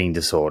eating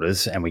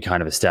disorders, and we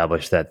kind of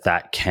established that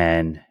that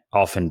can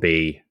often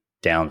be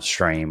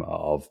downstream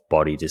of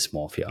body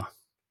dysmorphia.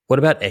 What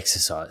about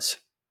exercise?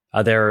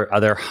 Are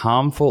there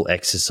harmful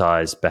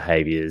exercise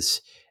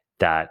behaviors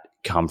that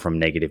come from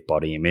negative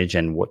body image,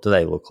 and what do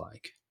they look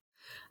like?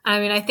 I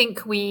mean, I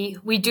think we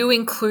do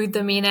include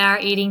them in our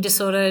eating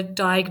disorder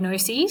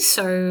diagnoses,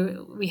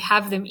 so we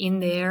have them in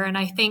there. And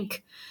I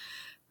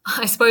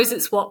suppose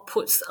it's what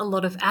puts a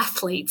lot of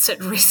athletes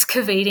at risk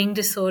of eating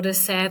disorders,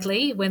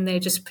 sadly, when they're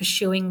just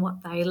pursuing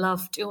what they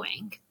love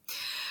doing.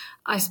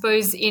 I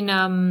suppose in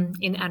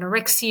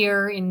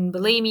anorexia, in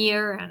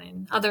bulimia, and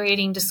in other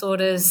eating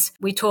disorders,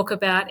 we talk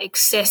about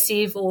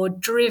excessive or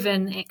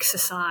driven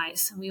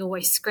exercise. We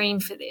always scream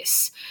for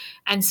this.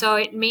 And so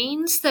it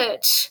means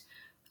that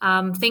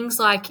things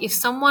like if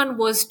someone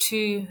was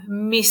to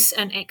miss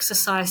an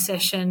exercise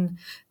session,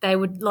 they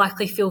would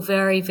likely feel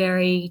very,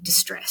 very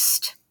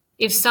distressed.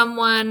 If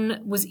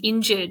someone was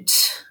injured,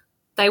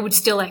 they would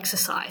still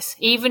exercise.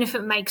 Even if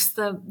it makes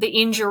the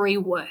injury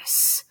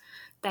worse,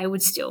 they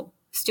would still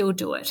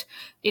do it.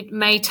 It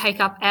may take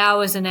up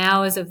hours and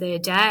hours of their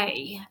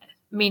day,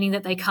 meaning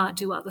that they can't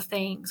do other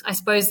things. I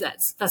suppose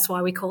that's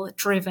why we call it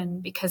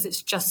driven, because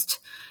it's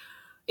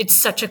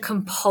such a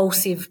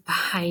compulsive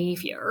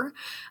behavior.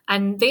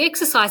 And the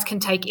exercise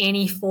can take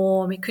any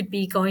form. It could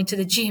be going to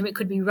the gym. It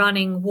could be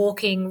running,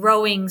 walking,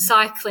 rowing,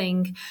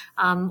 cycling.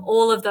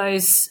 All of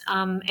those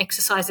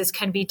exercises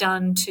can be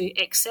done to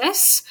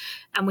excess.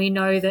 And we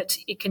know that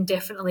it can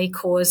definitely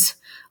cause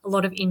a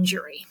lot of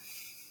injury.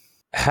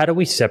 How do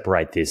we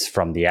separate this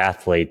from the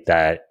athlete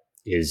that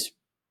is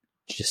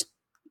just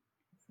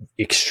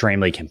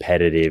extremely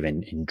competitive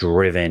and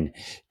driven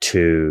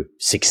to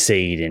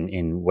succeed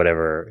in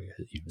whatever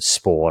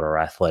sport or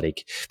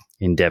athletic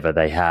endeavor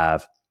they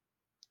have?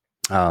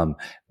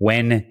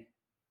 When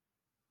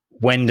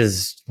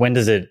does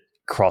it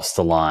cross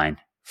the line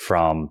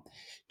from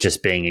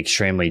just being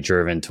extremely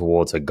driven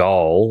towards a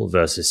goal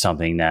versus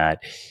something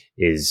that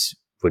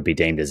would be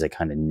deemed as a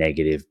kind of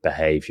negative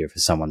behavior for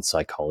someone's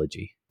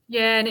psychology?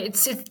 Yeah,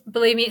 and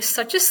believe me, it's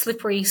such a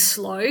slippery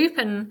slope.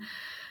 And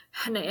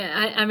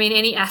I mean,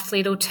 any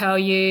athlete will tell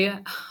you.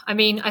 I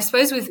mean, I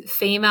suppose with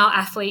female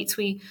athletes,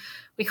 we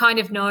kind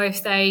of know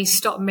if they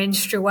stop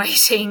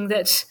menstruating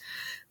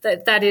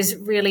that is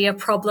really a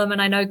problem.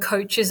 And I know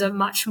coaches are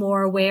much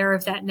more aware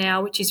of that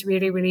now, which is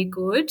really, really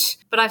good.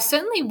 But I've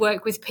certainly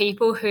worked with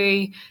people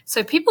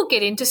so people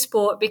get into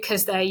sport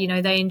because they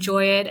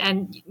enjoy it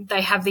and they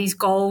have these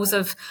goals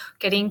of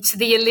getting to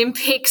the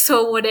Olympics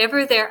or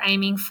whatever they're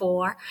aiming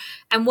for.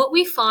 And what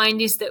we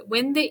find is that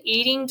when the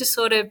eating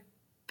disorder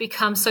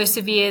becomes so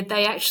severe,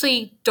 they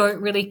actually don't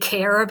really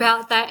care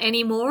about that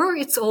anymore.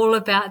 It's all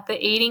about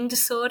the eating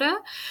disorder.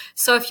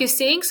 So if you're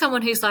seeing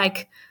someone who's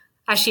like,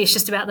 actually, it's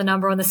just about the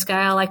number on the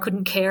scale, I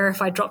couldn't care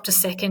if I dropped a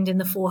second in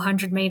the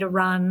 400-meter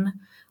run,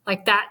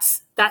 like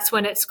that's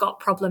when it's got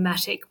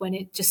problematic, when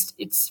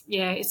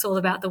it's all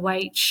about the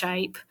weight,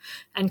 shape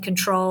and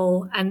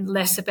control and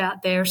less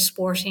about their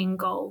sporting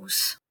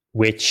goals.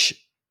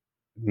 Which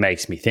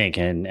makes me think,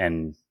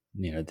 and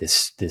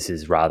this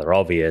is rather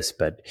obvious,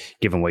 but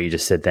given what you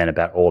just said then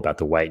all about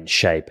the weight and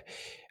shape,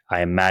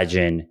 I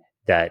imagine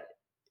that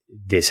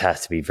this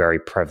has to be very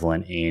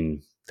prevalent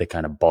in the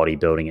kind of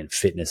bodybuilding and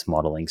fitness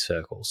modeling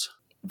circles.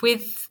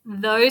 With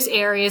those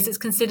areas, it's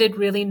considered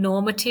really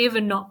normative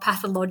and not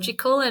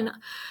pathological.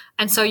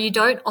 And so you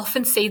don't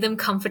often see them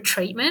come for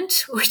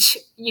treatment, which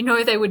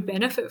they would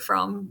benefit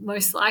from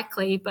most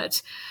likely.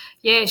 But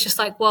yeah, it's just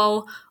like,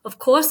 well, of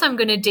course I'm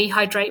going to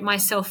dehydrate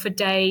myself for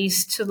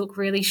days to look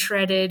really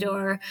shredded,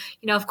 or,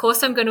 of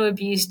course I'm going to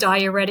abuse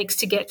diuretics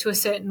to get to a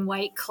certain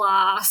weight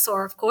class,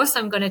 or of course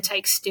I'm going to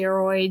take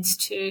steroids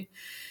to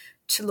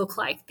look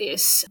like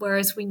this,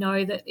 whereas we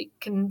know that it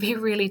can be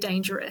really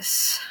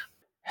dangerous.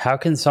 How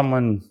can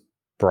someone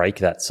break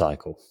that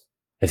cycle?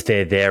 if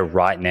they're there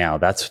right now,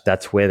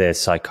 that's where their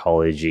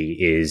psychology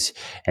is,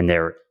 and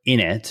they're in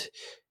it.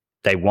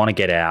 They want to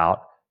get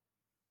out,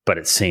 but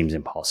it seems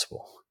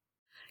impossible.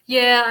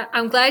 Yeah,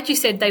 I'm glad you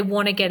said they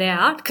want to get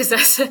out,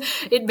 because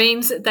it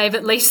means that they've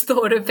at least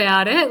thought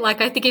about it.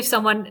 Like, I think if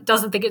someone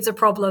doesn't think it's a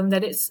problem,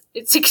 then it's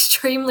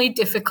extremely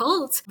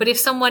difficult. But if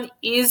someone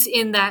is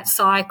in that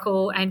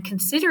cycle and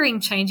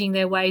considering changing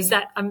their ways,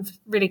 that I'm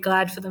really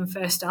glad for them,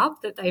 first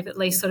up, that they've at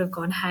least sort of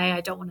gone, hey,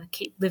 I don't want to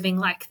keep living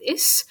like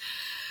this.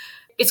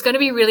 It's going to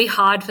be really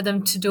hard for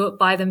them to do it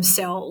by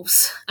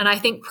themselves. And I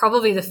think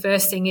probably the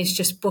first thing is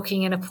just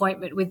booking an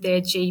appointment with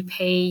their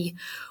GP,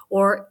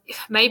 or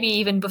maybe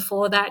even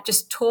before that,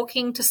 just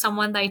talking to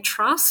someone they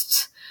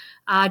trust,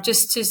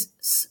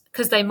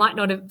 because they might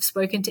not have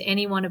spoken to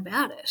anyone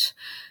about it.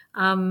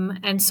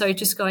 And so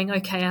just going,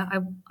 okay,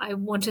 I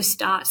want to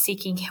start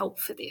seeking help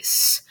for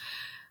this.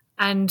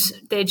 And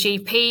their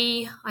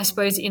GP, I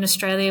suppose in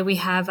Australia we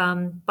have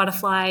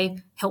Butterfly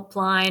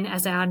Helpline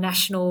as our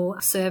national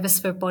service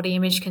for body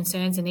image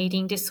concerns and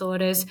eating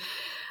disorders.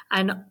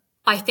 And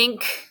I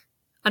think,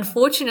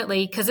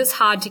 unfortunately, because it's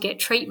hard to get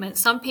treatment,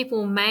 some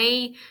people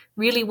may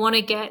really want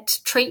to get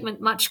treatment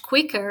much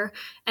quicker,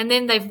 and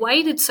then they've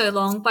waited so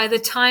long, by the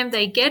time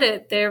they get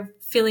it, they're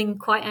feeling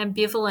quite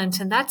ambivalent,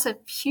 and that's a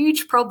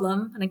huge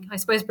problem. And I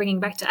suppose bringing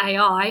back to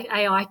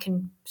AI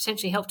can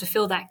potentially help to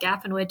fill that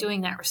gap, and we're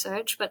doing that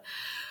research. But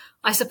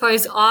I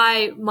suppose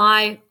I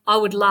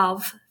would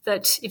love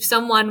that if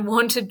someone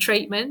wanted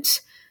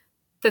treatment,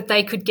 that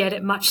they could get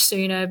it much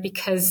sooner,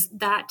 because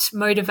that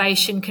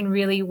motivation can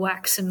really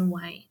wax and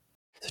wane.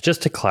 So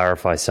just to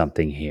clarify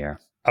something here,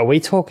 are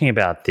we talking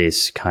about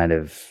this kind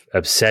of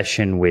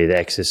obsession with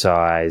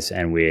exercise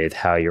and with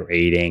how you're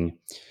eating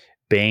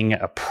being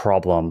a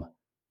problem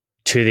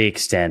to the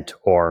extent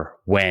or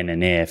when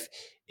and if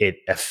it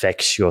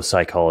affects your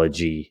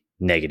psychology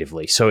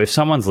negatively? So if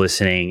someone's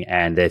listening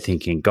and they're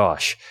thinking,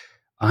 gosh,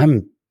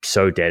 I'm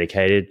so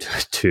dedicated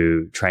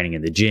to training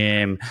in the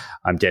gym,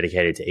 I'm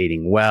dedicated to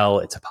eating well,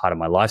 it's a part of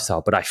my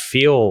lifestyle, but I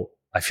feel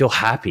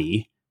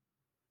happy.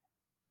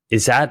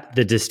 Is that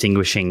the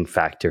distinguishing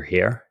factor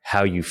here,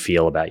 how you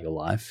feel about your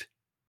life?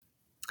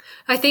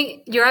 I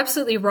think you're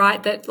absolutely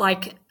right that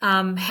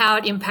how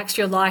it impacts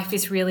your life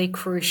is really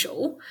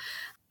crucial.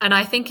 And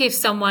I think if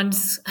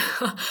someone's,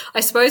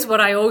 I suppose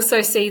what I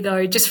also see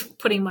though, just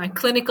putting my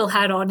clinical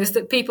hat on, is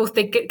that people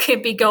think it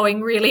can be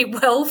going really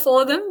well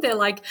for them. They're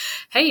like,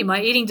 hey, my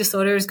eating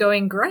disorder is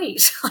going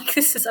great.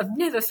 I've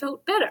never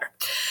felt better.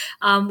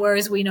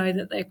 Whereas we know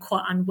that they're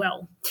quite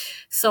unwell.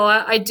 So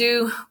I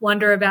do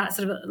wonder about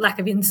sort of a lack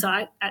of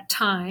insight at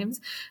times.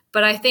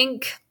 But I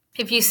think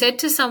if you said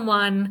to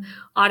someone,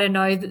 I don't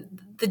know,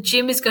 the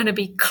gym is going to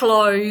be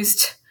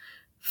closed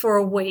for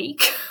a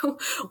week,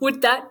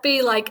 would that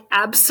be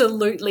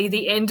absolutely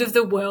the end of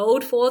the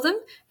world for them?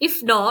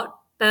 If not,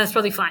 then that's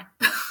probably fine.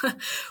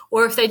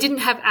 Or if they didn't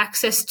have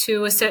access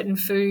to a certain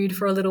food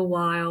for a little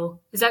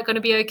while, is that going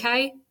to be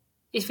okay?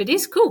 If it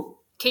is,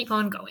 cool, keep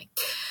on going.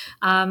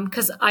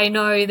 Because I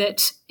know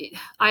that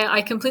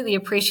I completely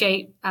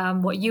appreciate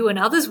what you and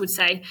others would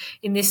say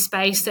in this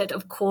space, that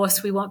of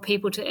course we want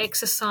people to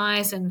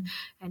exercise and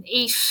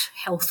eat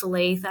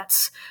healthily.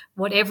 That's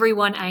what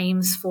everyone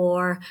aims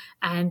for.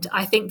 And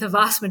I think the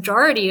vast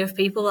majority of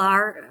people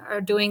are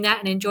doing that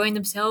and enjoying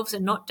themselves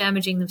and not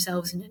damaging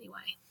themselves in any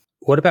way.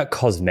 What about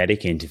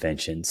cosmetic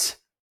interventions?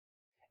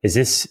 Is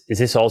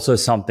this also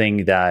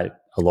something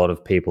that a lot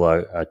of people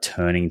are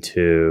turning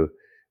to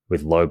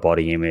with low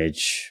body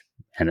image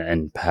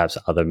and perhaps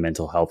other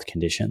mental health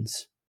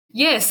conditions?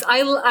 Yes,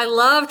 I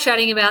love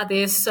chatting about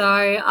this. So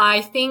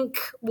I think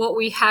what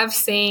we have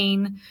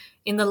seen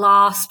in the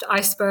last,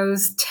 I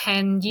suppose,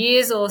 10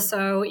 years or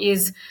so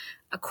is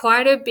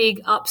quite a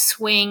big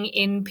upswing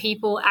in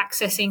people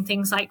accessing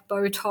things like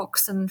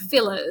Botox and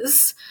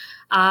fillers.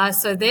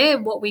 So they're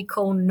what we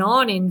call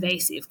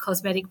non-invasive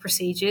cosmetic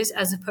procedures,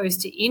 as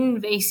opposed to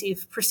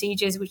invasive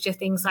procedures, which are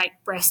things like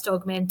breast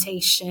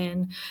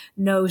augmentation,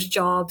 nose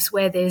jobs,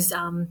 where there's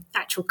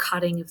actual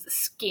cutting of the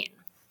skin.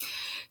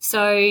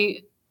 So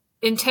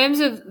in terms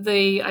of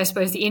the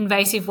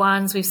invasive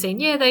ones, we've seen,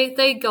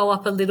 they go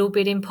up a little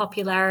bit in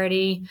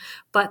popularity,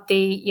 but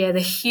the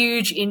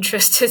huge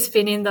interest has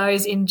been in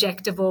those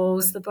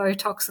injectables, the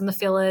Botox and the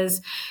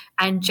fillers,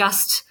 and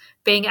just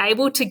being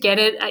able to get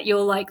it at your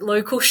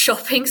local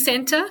shopping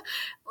centre.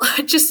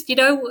 Just,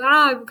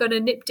 I'm going to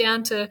nip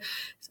down to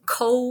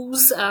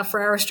Coles for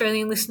our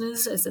Australian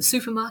listeners as a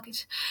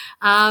supermarket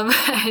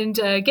and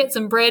get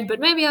some bread, but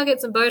maybe I'll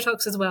get some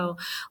Botox as well.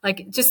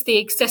 Just the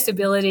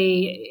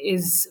accessibility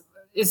is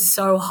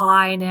so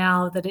high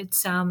now that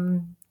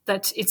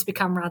it's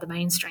become rather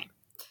mainstream.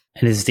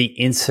 And is the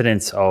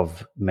incidence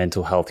of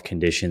mental health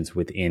conditions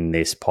within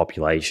this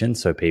population,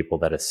 so people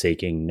that are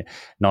seeking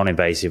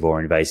non-invasive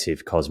or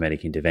invasive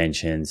cosmetic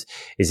interventions,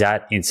 is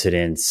that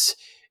incidence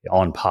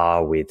on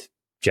par with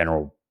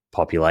general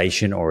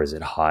population, or is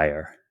it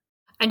higher?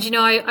 And,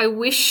 I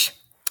wish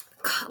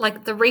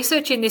like the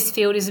research in this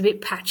field is a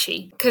bit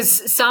patchy,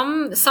 because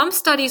some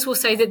studies will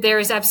say that there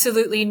is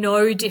absolutely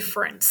no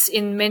difference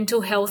in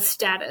mental health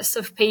status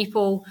of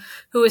people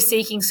who are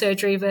seeking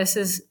surgery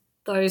versus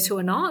those who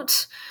are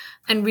not.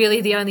 And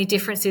really the only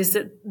difference is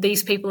that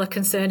these people are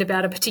concerned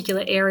about a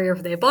particular area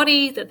of their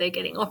body that they're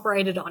getting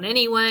operated on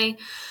anyway.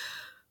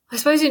 I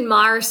suppose in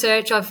my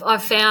research,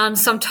 I've found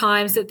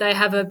sometimes that they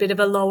have a bit of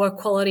a lower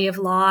quality of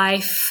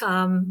life,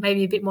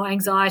 maybe a bit more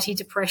anxiety,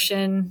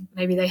 depression,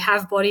 maybe they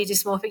have body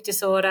dysmorphic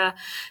disorder.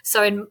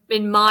 So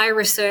in my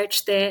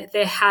research, there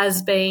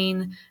has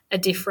been a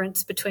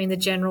difference between the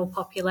general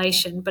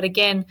population. But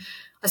again,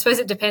 I suppose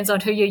it depends on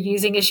who you're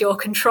using as your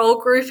control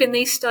group in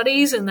these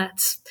studies, and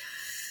that's,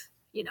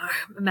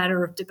 a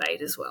matter of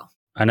debate as well.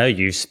 I know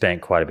you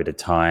spent quite a bit of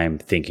time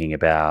thinking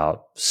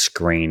about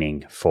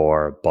screening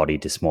for body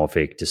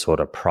dysmorphic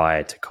disorder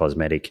prior to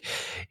cosmetic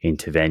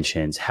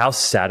interventions. How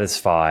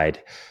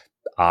satisfied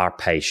are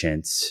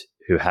patients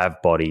who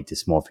have body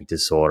dysmorphic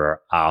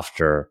disorder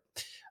after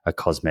a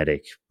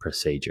cosmetic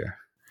procedure?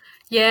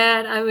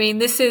 Yeah, I mean,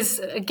 this is,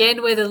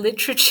 again, where the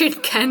literature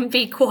can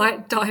be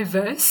quite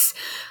diverse.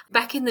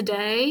 Back in the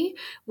day,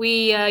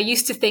 we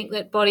used to think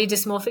that body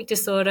dysmorphic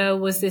disorder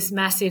was this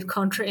massive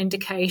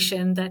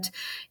contraindication, that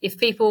if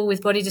people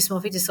with body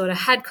dysmorphic disorder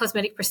had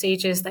cosmetic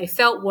procedures, they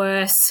felt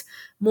worse,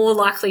 more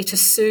likely to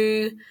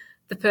sue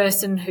the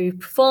person who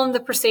performed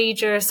the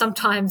procedure,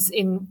 sometimes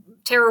in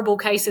terrible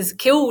cases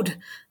killed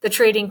the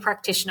treating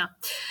practitioner,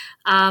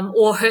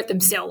 or hurt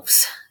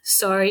themselves.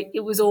 So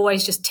it was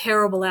always just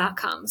terrible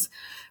outcomes.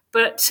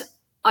 But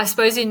I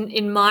suppose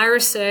in my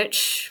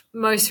research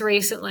most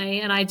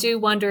recently, and I do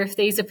wonder if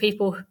these are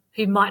people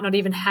who might not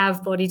even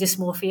have body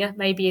dysmorphia,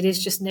 maybe it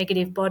is just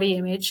negative body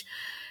image,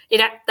 they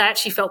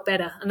actually felt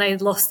better and they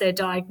lost their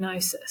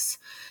diagnosis.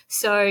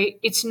 So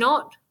it's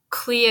not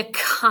clear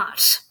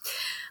cut.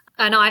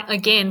 And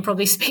again,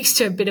 probably speaks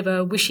to a bit of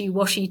a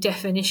wishy-washy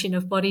definition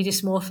of body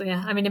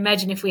dysmorphia. I mean,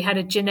 imagine if we had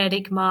a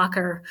genetic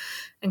marker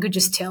and could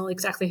just tell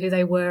exactly who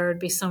they were, it'd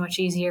be so much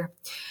easier.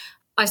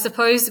 I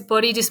suppose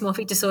body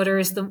dysmorphic disorder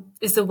is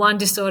the one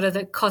disorder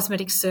that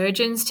cosmetic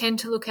surgeons tend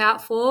to look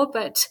out for.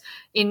 But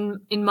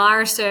in my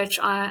research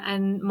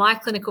and my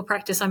clinical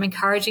practice, I'm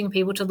encouraging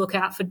people to look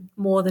out for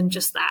more than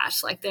just that.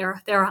 Like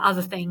there are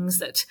other things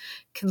that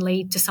can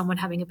lead to someone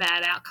having a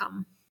bad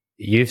outcome.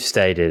 You've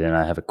stated, and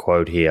I have a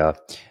quote here,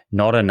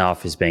 not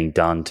enough is being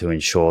done to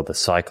ensure the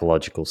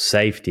psychological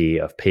safety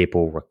of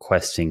people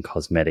requesting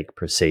cosmetic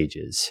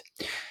procedures.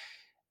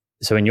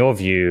 So in your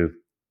view,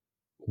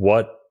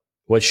 what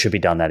should be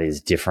done that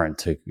is different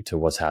to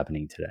what's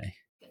happening today?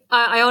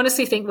 I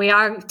honestly think we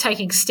are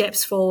taking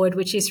steps forward,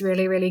 which is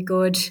really, really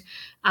good.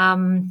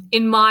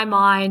 In my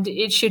mind,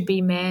 it should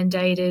be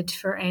mandated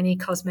for any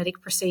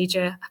cosmetic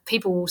procedure.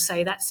 People will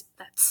say that's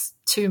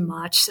too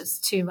much. It's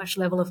too much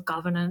level of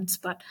governance.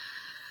 But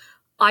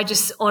I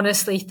just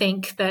honestly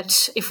think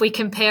that if we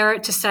compare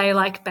it to, say,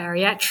 like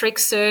bariatric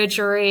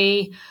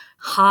surgery,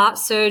 heart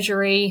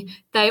surgery,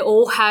 they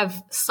all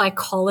have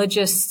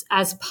psychologists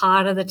as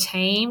part of the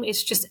team.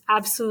 It's just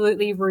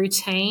absolutely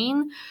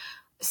routine.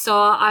 So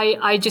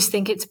I just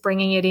think it's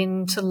bringing it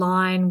into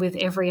line with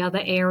every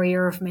other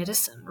area of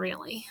medicine,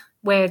 really,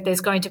 where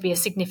there's going to be a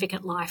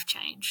significant life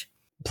change.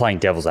 Playing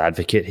devil's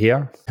advocate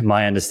here,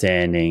 my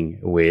understanding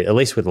at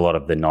least with a lot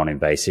of the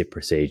non-invasive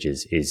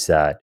procedures is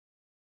that,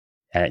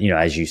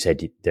 as you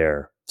said,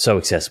 they're so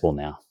accessible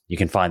now. You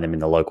can find them in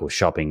the local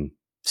shopping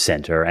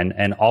center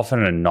and often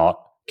are not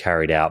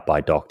carried out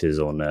by doctors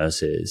or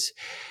nurses.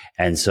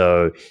 And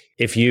so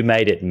if you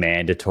made it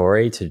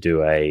mandatory to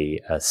do a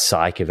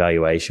psych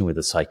evaluation with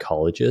a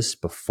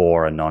psychologist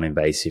before a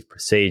non-invasive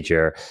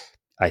procedure,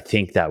 I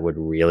think that would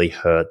really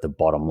hurt the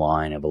bottom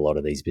line of a lot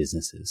of these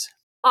businesses.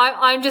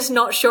 I'm just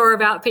not sure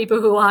about people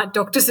who aren't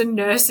doctors and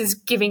nurses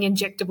giving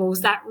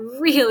injectables. That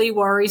really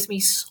worries me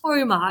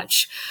so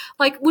much.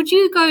 Like, would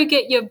you go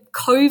get your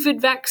COVID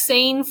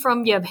vaccine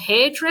from your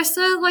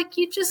hairdresser? Like,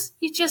 you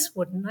just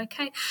wouldn't,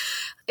 okay?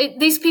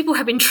 These people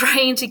have been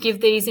trained to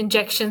give these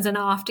injections and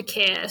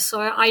aftercare.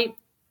 So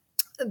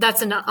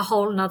that's a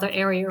whole another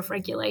area of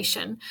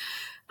regulation.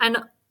 And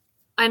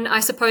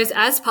I suppose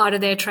as part of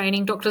their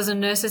training, doctors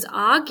and nurses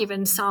are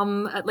given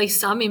at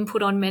least some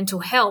input on mental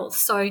health.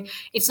 So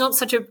it's not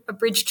such a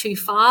bridge too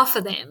far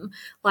for them.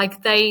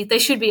 Like they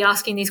should be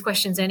asking these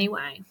questions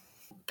anyway.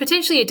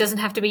 Potentially it doesn't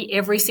have to be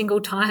every single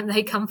time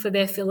they come for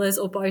their fillers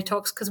or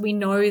Botox, because we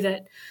know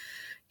that,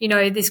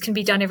 this can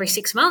be done every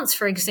 6 months,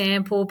 for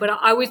example. But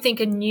I would think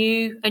a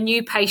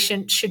new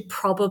patient should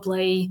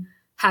probably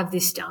have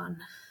this done.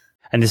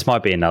 And this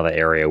might be another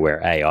area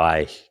where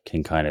AI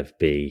can kind of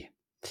be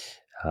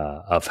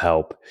of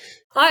help.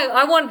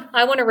 I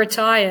want to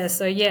retire,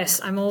 so yes,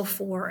 I'm all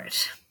for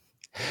it.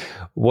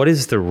 What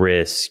is the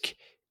risk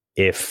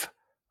if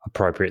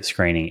appropriate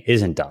screening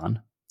isn't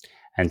done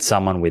and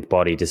someone with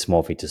body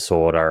dysmorphic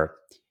disorder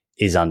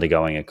is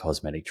undergoing a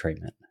cosmetic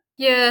treatment?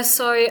 Yeah,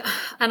 so,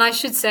 and I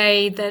should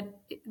say that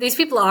these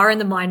people are in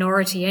the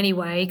minority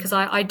anyway, because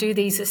I do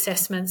these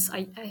assessments.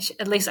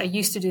 At least I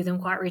used to do them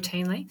quite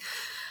routinely.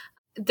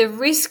 The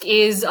risk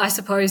is, I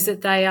suppose,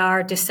 that they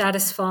are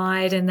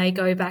dissatisfied and they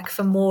go back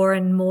for more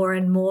and more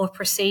and more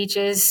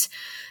procedures.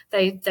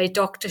 They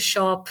doctor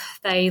shop,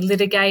 they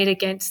litigate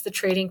against the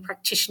treating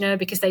practitioner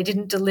because they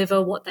didn't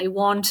deliver what they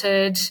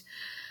wanted.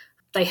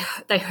 They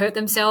hurt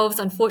themselves.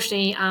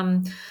 Unfortunately,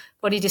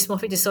 body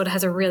dysmorphic disorder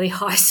has a really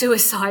high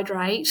suicide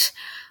rate.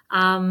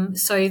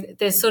 So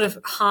there's sort of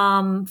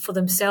harm for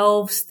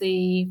themselves,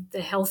 the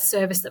health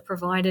service that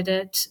provided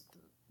it.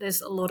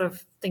 There's a lot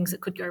of things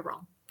that could go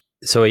wrong.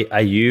 So are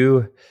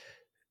you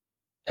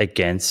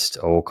against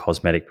all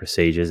cosmetic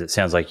procedures? It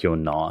sounds like you're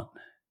not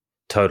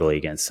totally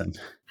against them.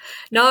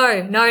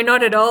 No,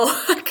 not at all.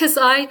 Because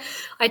I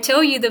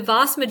tell you, the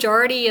vast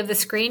majority of the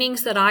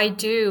screenings that I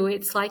do,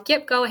 it's like,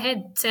 yep, go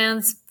ahead.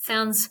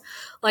 Sounds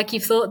like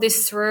you've thought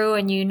this through,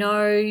 and you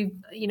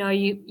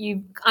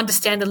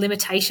understand the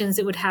limitations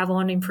it would have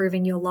on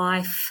improving your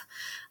life.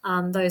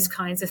 Those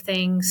kinds of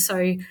things.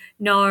 So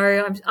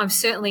no, I'm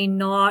certainly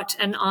not.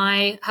 And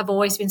I have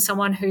always been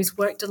someone who's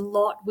worked a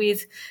lot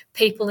with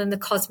people in the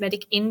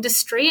cosmetic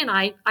industry. And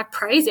I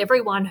praise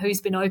everyone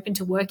who's been open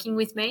to working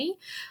with me,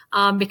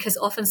 because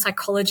often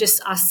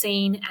psychologists are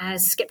seen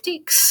as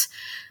skeptics.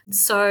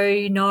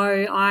 So no,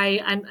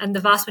 and the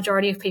vast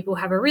majority of people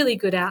have a really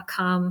good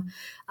outcome.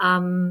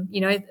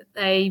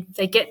 They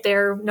get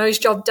their nose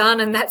job done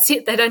and that's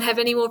it. They don't have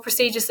any more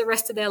procedures the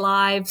rest of their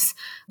lives.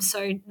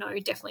 So no,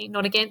 definitely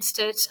not against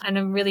it. And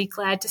I'm really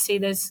glad to see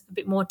there's a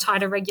bit more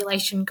tighter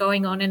regulation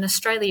going on in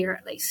Australia,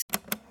 at least.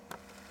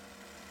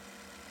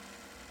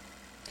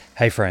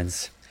 Hey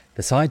friends,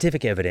 the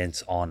scientific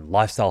evidence on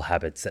lifestyle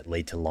habits that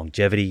lead to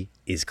longevity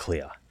is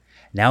clear.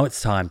 Now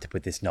it's time to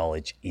put this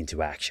knowledge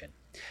into action.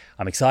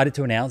 I'm excited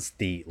to announce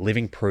the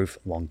Living Proof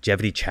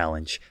Longevity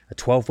Challenge, a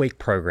 12-week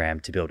program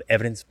to build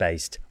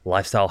evidence-based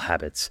lifestyle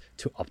habits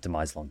to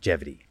optimize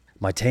longevity.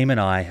 My team and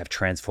I have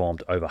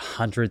transformed over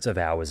hundreds of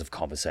hours of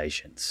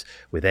conversations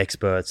with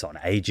experts on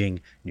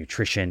aging,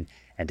 nutrition,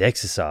 and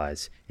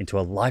exercise into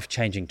a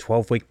life-changing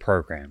 12-week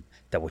program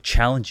that will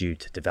challenge you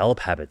to develop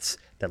habits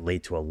that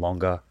lead to a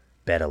longer,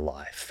 better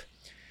life.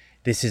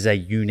 This is a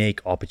unique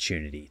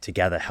opportunity to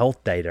gather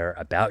health data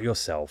about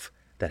yourself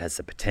that has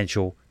the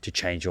potential to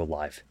change your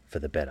life for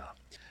the better.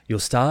 You'll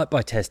start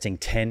by testing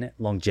 10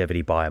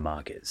 longevity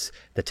biomarkers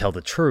that tell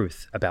the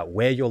truth about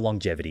where your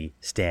longevity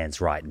stands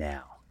right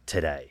now,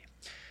 today.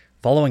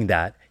 Following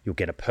that, you'll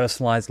get a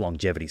personalized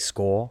longevity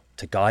score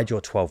to guide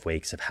your 12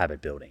 weeks of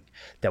habit building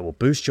that will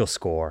boost your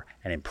score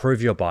and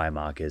improve your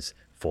biomarkers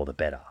for the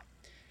better.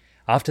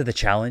 After the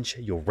challenge,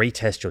 you'll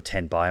retest your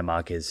 10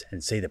 biomarkers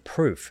and see the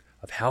proof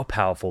of how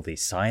powerful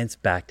these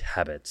science-backed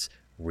habits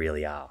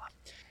really are.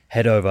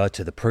 Head over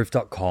to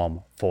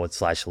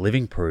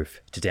theproof.com/livingproof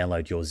to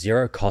download your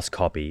zero-cost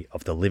copy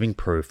of the Living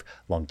Proof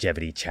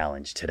Longevity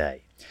Challenge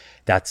today.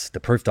 That's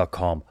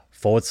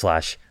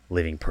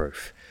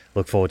theproof.com/livingproof.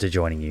 Look forward to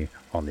joining you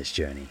on this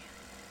journey.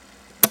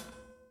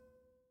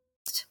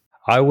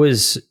 I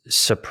was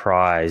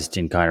surprised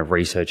in kind of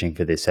researching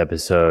for this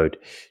episode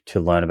to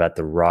learn about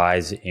the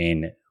rise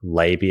in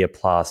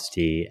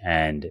labiaplasty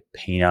and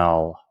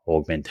penile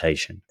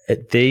augmentation.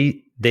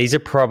 These are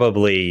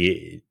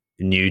probably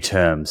new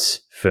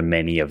terms for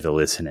many of the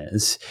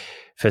listeners.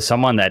 For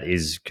someone that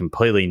is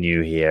completely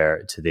new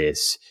here to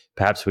this,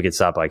 perhaps we could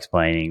start by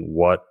explaining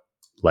what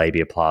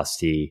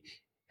labiaplasty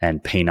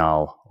and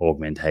penile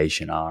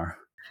augmentation are.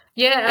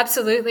 Yeah,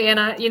 absolutely. And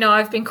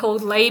I've been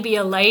called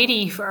labia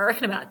lady for I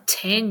reckon about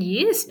 10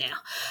 years now,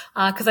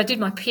 because I did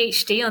my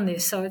PhD on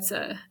this. So it's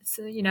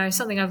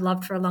something I've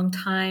loved for a long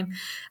time.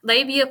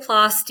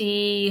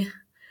 Labiaplasty,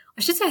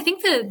 I should say, I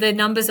think the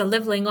numbers are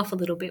leveling off a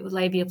little bit with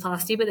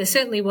labiaplasty, but there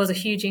certainly was a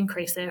huge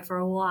increase there for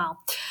a while.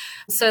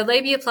 So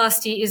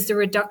labiaplasty is the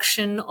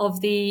reduction of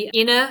the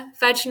inner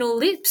vaginal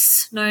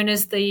lips, known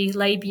as the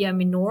labia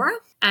minora.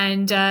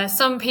 And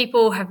some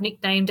people have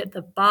nicknamed it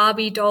the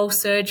Barbie doll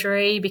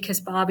surgery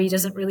because Barbie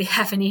doesn't really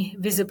have any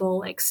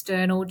visible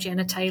external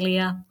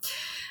genitalia.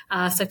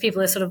 So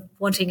people are sort of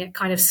wanting a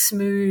kind of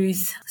smooth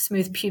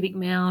pubic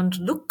mound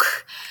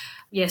look.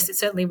 Yes, it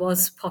certainly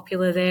was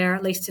popular there,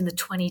 at least in the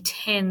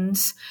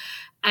 2010s.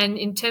 And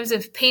in terms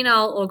of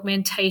penile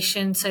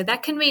augmentation, so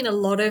that can mean a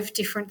lot of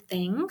different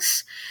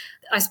things.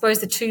 I suppose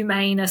the two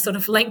main are sort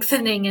of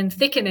lengthening and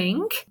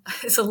thickening.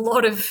 There's a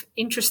lot of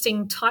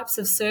interesting types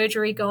of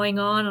surgery going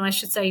on, and I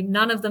should say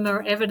none of them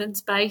are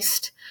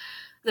evidence-based.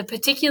 The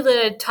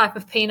particular type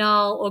of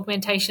penile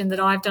augmentation that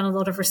I've done a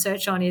lot of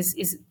research on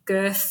is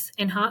girth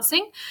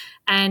enhancing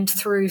and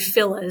through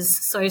fillers.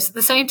 So it's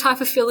the same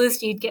type of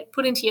fillers you'd get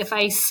put into your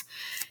face,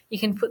 you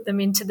can put them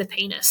into the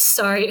penis.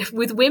 So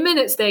with women,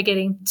 it's they're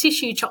getting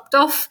tissue chopped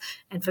off,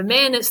 and for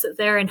men, it's that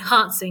they're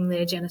enhancing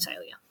their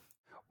genitalia.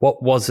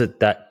 What was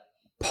it that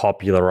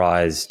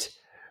popularized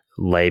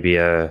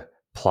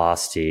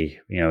labiaplasty,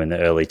 in the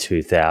early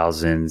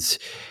 2000s?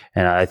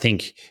 And I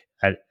think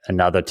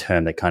another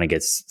term that kind of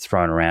gets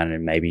thrown around,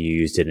 and maybe you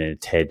used it in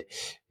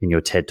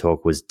your TED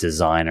talk, was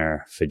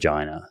designer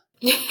vagina.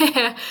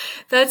 Yeah,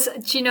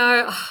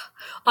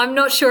 I'm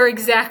not sure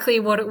exactly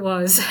what it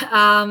was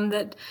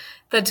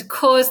that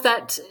caused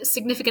that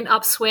significant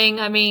upswing.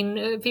 I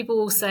mean, people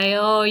will say,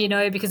 oh,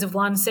 because of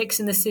one Sex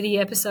in the City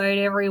episode,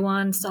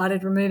 everyone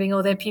started removing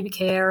all their pubic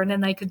hair and then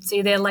they could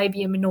see their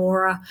labia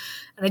minora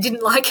and they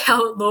didn't like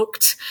how it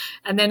looked.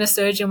 And then a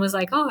surgeon was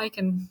like, oh, I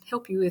can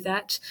help you with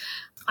that.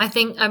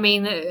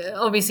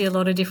 Obviously a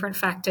lot of different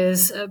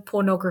factors,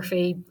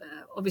 pornography,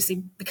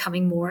 obviously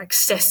becoming more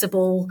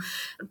accessible,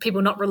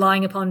 people not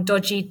relying upon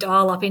dodgy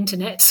dial-up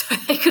internet so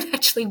they could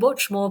actually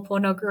watch more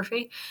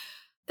pornography.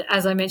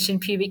 As I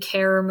mentioned, pubic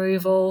hair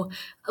removal,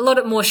 a lot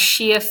of more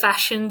sheer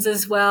fashions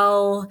as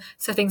well.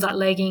 So things like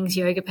leggings,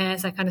 yoga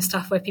pants, that kind of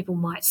stuff where people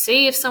might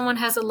see if someone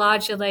has a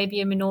larger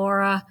labia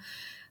minora.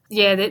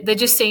 Yeah, there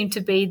just seemed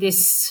to be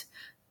this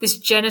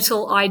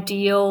genital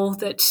ideal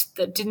that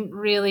didn't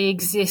really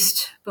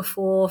exist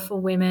before for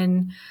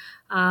women.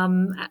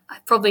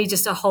 Probably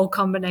just a whole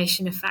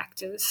combination of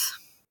factors.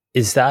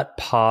 Is that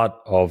part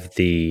of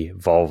the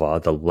vulva,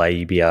 the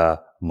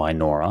labia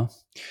minora?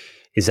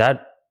 Is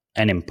that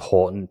an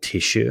important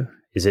tissue?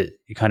 Is it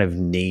kind of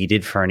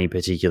needed for any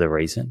particular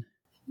reason?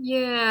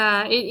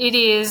 Yeah, it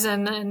is,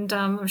 and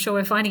I'm sure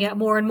we're finding out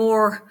more and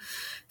more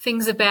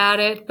things about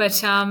it. But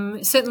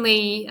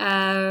certainly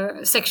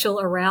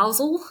sexual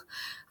arousal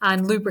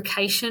and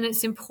lubrication,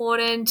 it's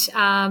important.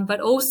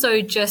 But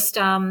also just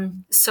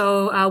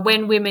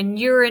when women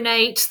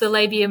urinate, the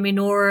labia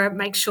minora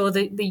makes sure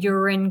that the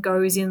urine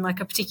goes in like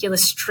a particular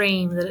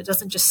stream, that it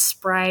doesn't just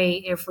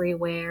spray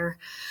everywhere.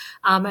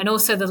 And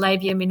also the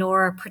labia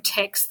minora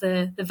protects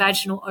the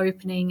vaginal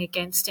opening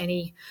against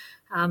any,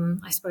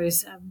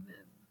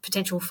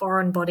 potential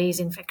foreign bodies,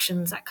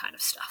 infections, that kind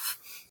of stuff.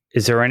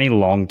 Is there any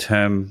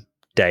long-term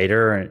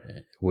data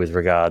with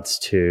regards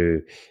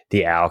to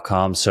the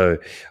outcome? So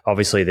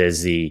obviously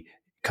there's the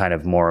kind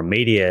of more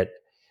immediate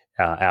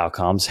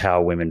outcomes,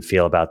 how women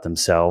feel about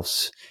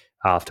themselves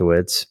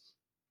afterwards,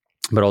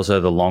 but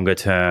also the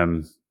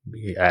longer-term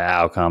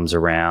outcomes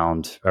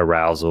around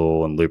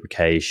arousal and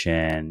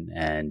lubrication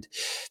and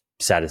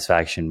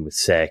satisfaction with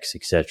sex,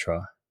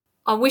 etc.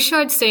 I wish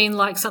I'd seen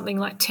something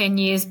like 10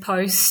 years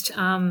post,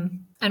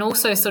 and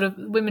also sort of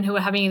women who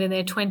are having it in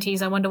their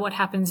 20s. I wonder what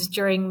happens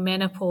during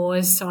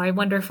menopause. So I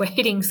wonder if we're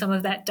hitting some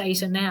of that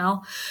data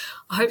now.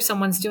 I hope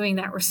someone's doing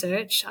that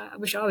research. I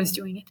wish I was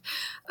doing it.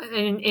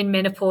 In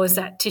menopause,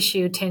 that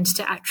tissue tends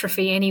to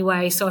atrophy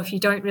anyway. So if you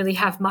don't really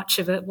have much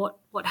of it,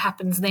 what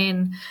happens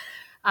then?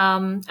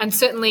 And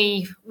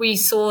certainly we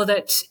saw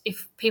that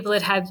if people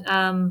had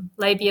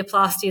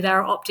labiaplasty, they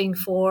were opting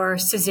for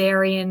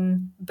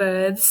cesarean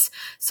births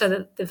so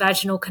that the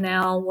vaginal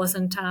canal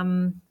wasn't,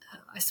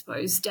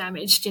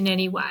 damaged in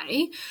any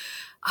way.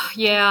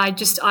 Yeah,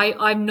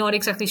 I'm not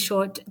exactly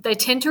sure. They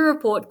tend to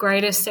report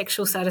greater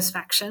sexual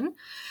satisfaction,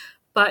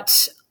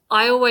 but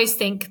I always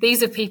think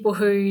these are people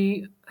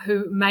who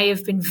may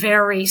have been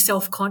very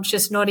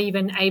self-conscious, not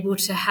even able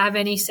to have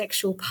any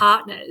sexual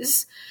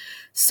partners.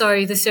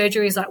 So the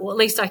surgery is like, well, at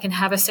least I can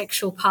have a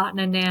sexual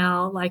partner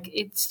now. Like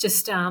it's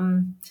just,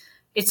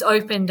 it's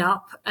opened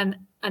up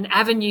an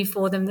avenue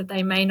for them that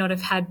they may not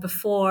have had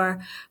before.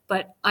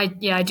 But I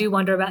do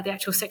wonder about the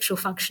actual sexual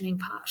functioning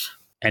part.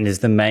 And is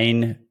the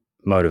main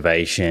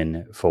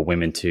motivation for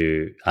women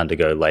to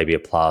undergo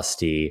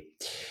labiaplasty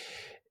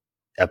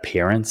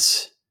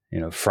appearance,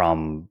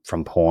 from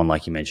porn,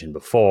 like you mentioned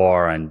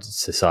before, and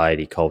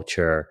society,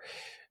 culture,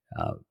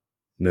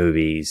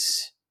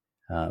 movies,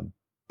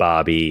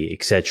 Barbie,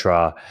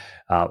 etc.,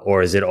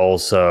 or is it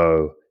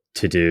also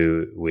to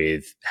do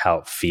with how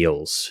it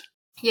feels?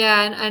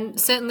 Yeah, and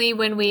certainly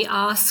when we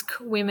ask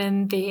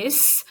women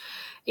this,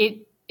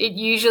 it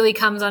usually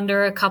comes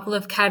under a couple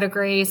of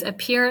categories.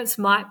 Appearance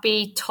might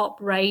be top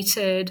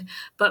rated,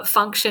 but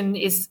function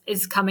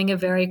is coming a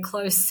very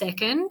close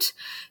second.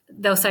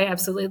 They'll say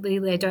absolutely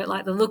they don't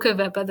like the look of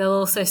it, but they'll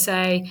also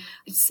say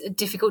it's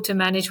difficult to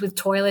manage with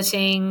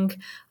toileting.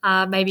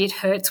 Maybe it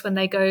hurts when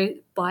they go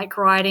bike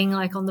riding,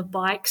 like on the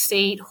bike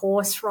seat,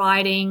 horse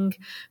riding,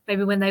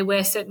 maybe when they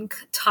wear certain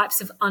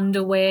types of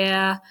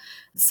underwear.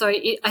 So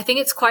I think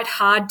it's quite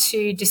hard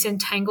to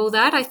disentangle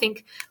that. I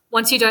think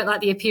once you don't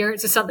like the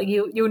appearance of something,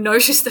 you'll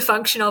notice the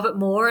function of it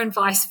more and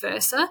vice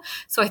versa.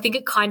 So I think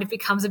it kind of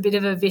becomes a bit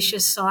of a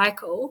vicious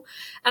cycle.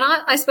 And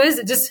I suppose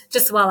that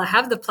just while I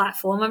have the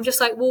platform, I'm just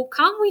like, well,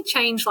 can't we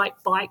change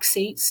like bike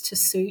seats to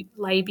suit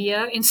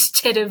labia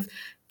instead of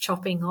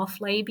chopping off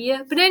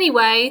labia? But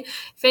anyway,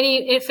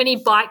 if any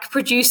bike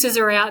producers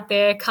are out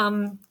there,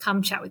 come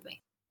chat with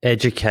me.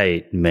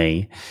 Educate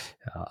me,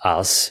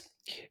 us.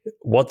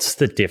 What's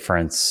the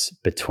difference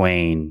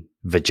between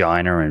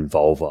vagina and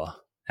vulva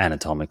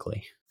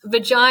anatomically?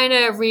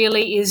 Vagina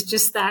really is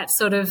just that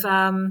sort of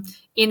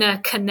inner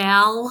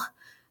canal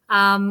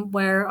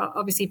where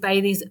obviously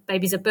babies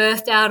are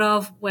birthed out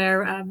of,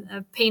 where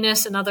a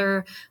penis and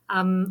other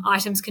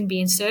items can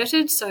be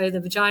inserted. So the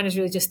vagina is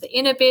really just the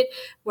inner bit,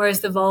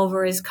 whereas the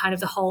vulva is kind of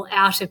the whole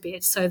outer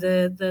bit. So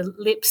the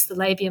lips, the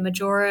labia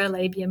majora,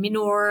 labia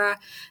minora,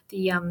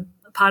 the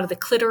part of the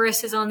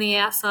clitoris is on the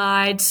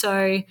outside.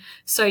 So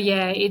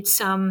yeah,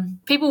 it's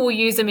people will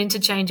use them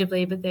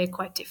interchangeably, but they're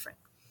quite different.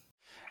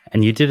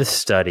 And you did a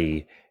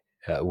study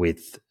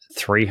with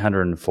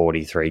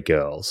 343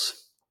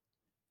 girls,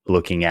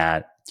 looking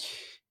at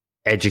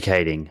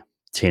educating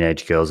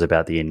teenage girls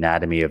about the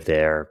anatomy of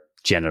their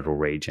genital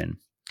region.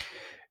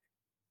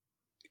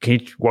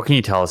 What can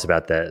you tell us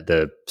about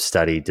the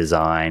study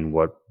design,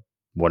 what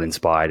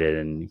inspired it,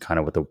 and kind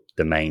of what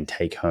the main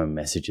take-home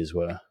messages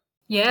were?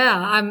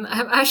 Yeah,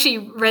 I've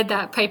actually read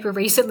that paper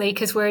recently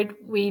because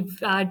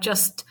we've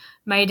just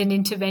made an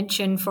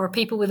intervention for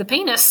people with a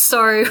penis.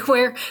 So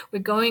we're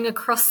going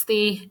across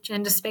the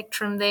gender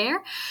spectrum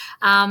there.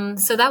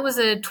 So that was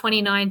a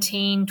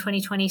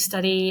 2019-2020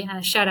 study.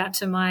 Shout out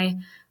to my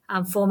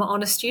former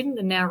honours student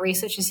and now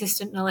research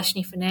assistant,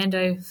 Naleshni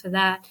Fernando, for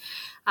that.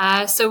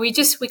 So we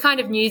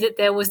kind of knew that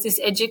there was this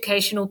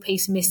educational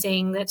piece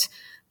missing, that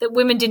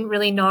women didn't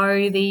really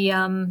know the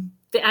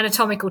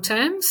anatomical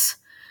terms.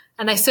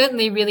 And they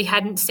certainly really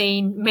hadn't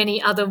seen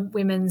many other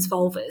women's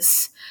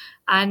vulvas.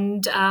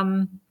 And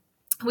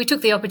we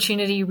took the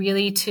opportunity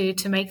really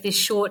to make this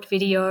short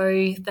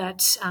video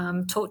that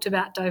talked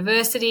about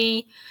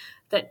diversity,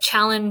 that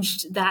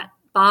challenged that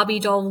Barbie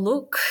doll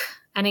look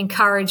and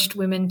encouraged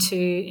women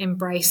to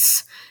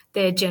embrace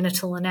their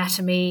genital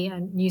anatomy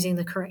and using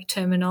the correct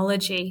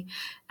terminology.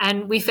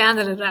 And we found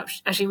that it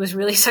actually was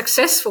really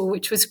successful,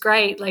 which was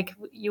great. Like,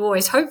 you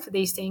always hope for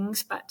these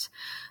things, but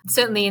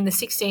certainly in the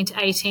 16 to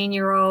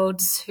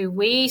 18-year-olds who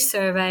we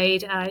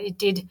surveyed, it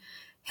did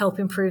help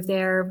improve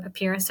their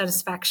appearance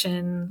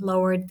satisfaction,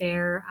 lowered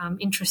their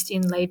interest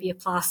in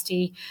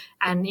labiaplasty,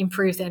 and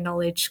improved their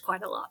knowledge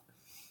quite a lot.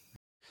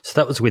 So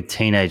that was with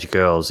teenage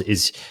girls.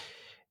 Is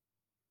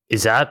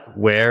that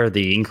where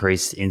the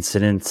increased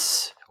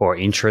incidence or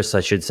interest,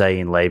 I should say,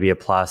 in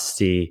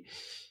labiaplasty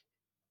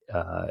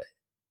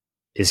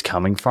is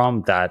coming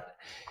from,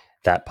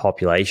 that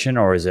population,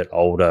 or is it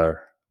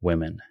older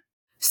women?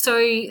 So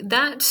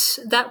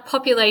that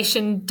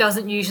population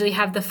doesn't usually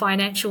have the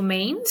financial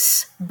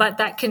means, but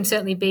that can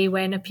certainly be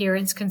when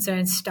appearance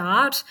concerns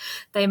start.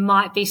 They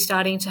might be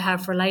starting to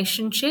have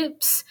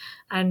relationships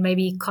and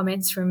maybe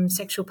comments from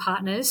sexual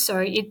partners. So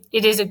it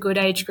is a good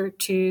age group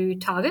to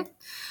target.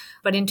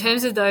 But in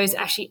terms of those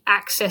actually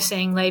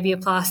accessing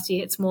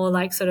labiaplasty, it's more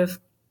like sort of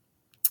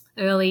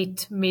early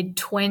to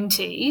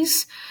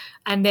mid-20s.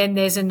 And then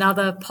there's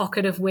another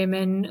pocket of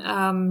women,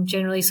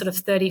 generally sort of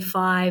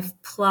 35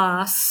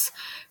 plus,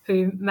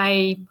 who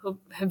may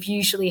have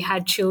usually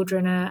had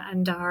children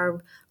and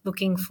are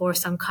looking for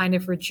some kind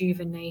of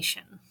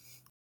rejuvenation.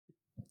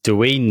 Do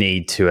we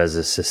need to, as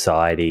a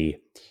society,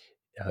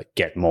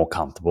 get more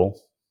comfortable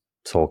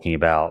talking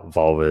about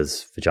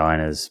vulvas,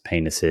 vaginas,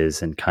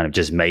 penises, and kind of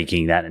just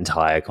making that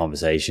entire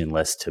conversation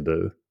less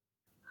taboo?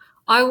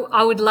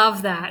 I would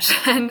love that.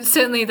 And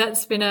certainly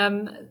that's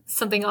been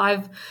something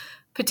I've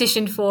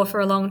petitioned for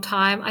a long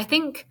time. I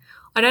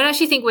don't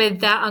actually think we're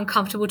that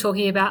uncomfortable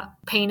talking about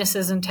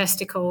penises and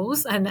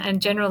testicles,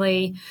 and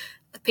generally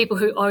people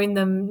who own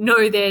them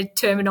know their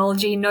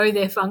terminology, know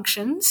their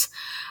functions.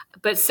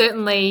 But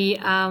certainly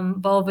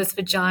vulvas,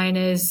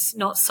 vaginas,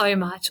 not so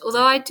much.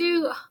 Although I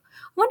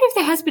wonder if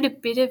there has been a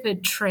bit of a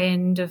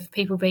trend of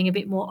people being a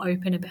bit more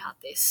open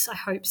about this. I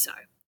hope so.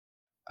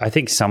 I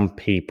think some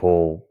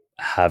people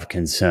have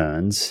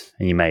concerns,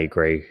 and you may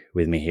agree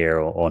with me here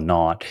or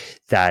not,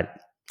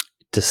 that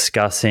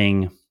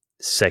discussing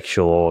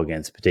sexual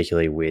organs,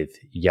 particularly with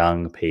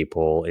young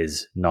people,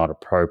 is not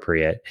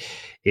appropriate.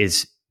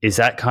 Is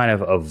that kind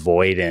of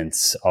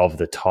avoidance of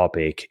the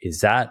topic,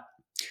 is that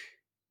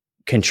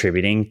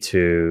contributing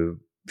to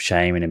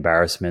shame and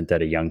embarrassment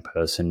that a young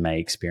person may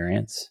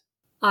experience?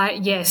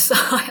 Yes,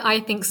 I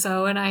think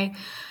so. And I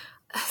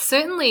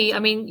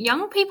mean,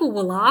 young people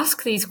will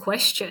ask these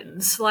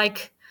questions.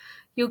 Like,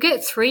 you'll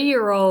get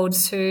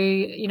 3-year-olds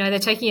who, they're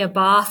taking a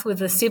bath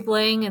with a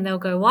sibling and they'll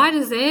go, why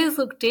does theirs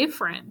look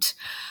different?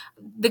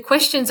 The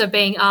questions are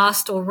being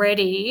asked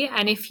already.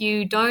 And if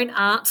you don't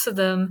answer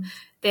them,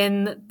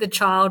 then the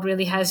child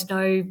really has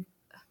no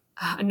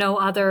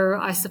other,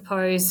 I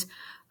suppose,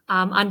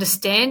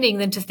 understanding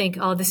than to think,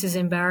 oh, this is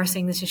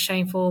embarrassing, this is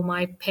shameful,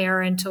 my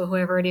parent or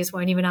whoever it is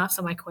won't even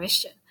answer my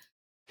question.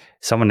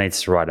 Someone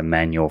needs to write a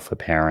manual for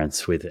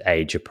parents with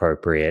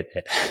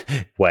age-appropriate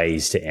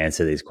ways to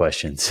answer these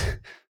questions.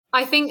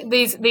 I think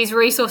these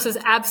resources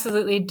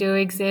absolutely do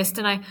exist,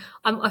 and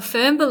I'm a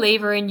firm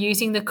believer in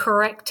using the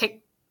correct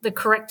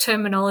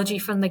terminology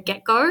from the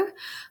get-go.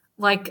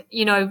 Like,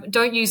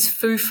 don't use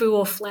foo-foo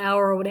or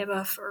flower or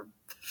whatever for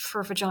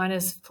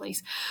vaginas,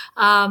 please.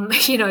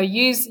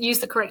 Use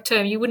the correct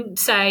term. You wouldn't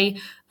say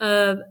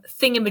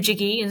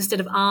thingamajiggy instead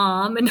of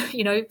arm, and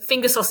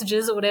finger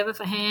sausages or whatever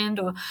for hand,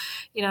 or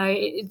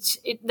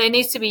they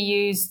needs to be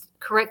used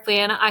correctly.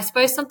 And I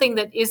suppose something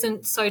that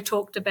isn't so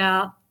talked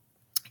about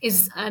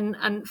is, and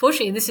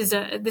unfortunately this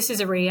is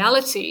a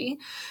reality,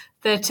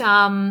 that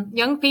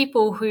young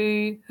people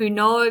who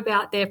know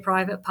about their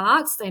private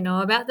parts, they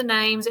know about the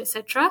names,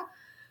 etc.,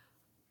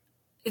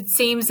 it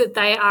seems that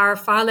they are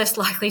far less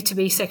likely to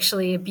be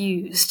sexually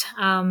abused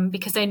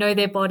because they know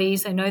their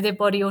bodies, they know their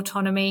body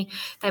autonomy.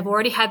 They've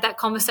already had that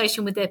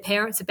conversation with their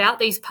parents about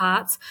these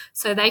parts,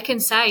 so they can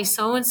say,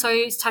 so-and-so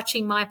is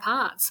touching my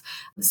parts.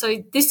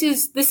 So this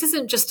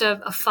isn't just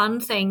a fun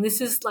thing.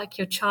 This is like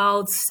your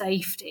child's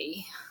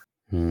safety.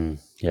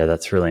 Yeah,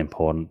 that's really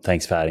important.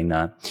 Thanks for adding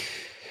that.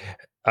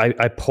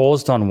 I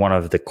paused on one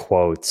of the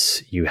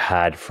quotes you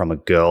had from a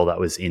girl that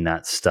was in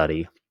that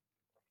study.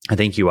 I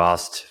think you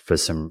asked for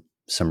some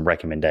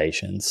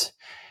recommendations,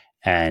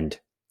 and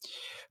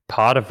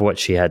part of what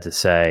she had to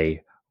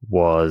say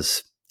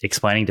was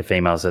explaining to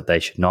females that they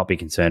should not be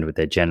concerned with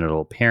their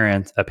genital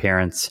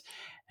appearance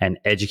and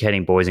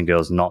educating boys and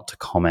girls not to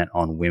comment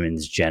on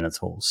women's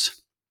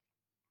genitals.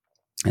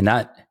 And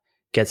that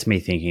gets me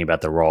thinking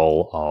about the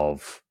role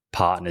of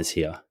partners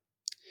here.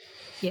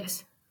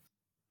 Yes.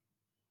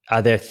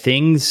 Are there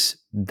things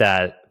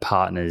that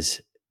partners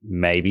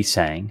may be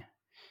saying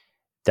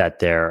that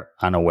they're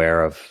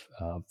unaware of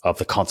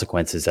the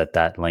consequences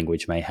that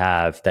language may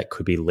have that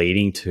could be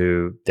leading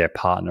to their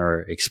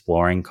partner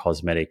exploring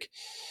cosmetic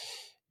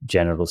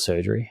genital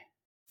surgery?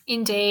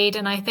 Indeed.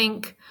 And I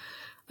think,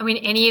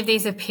 any of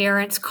these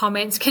appearance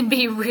comments can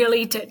be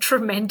really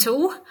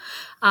detrimental.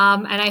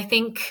 And I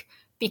think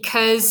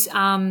because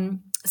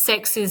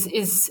sex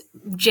is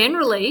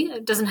generally,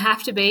 it doesn't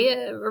have to be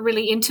a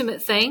really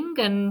intimate thing,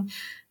 and,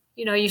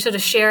 you're sort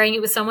of sharing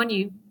it with someone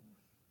you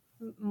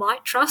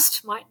might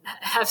trust, might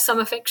have some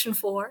affection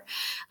for.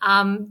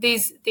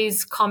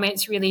 These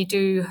comments really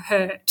do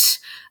hurt,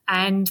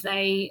 and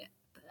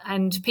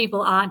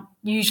people aren't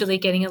usually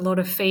getting a lot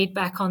of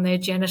feedback on their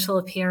genital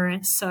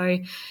appearance. So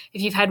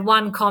if you've had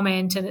one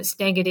comment and it's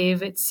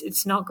negative,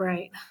 it's not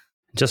great.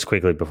 Just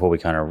quickly before we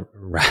kind of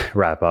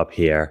wrap up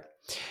here,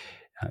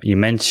 you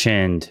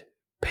mentioned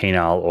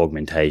penile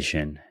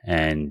augmentation,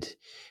 and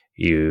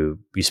you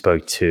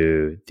spoke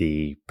to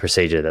the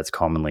procedure that's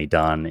commonly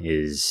done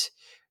is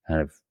kind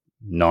of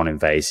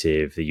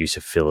non-invasive, the use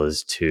of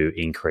fillers to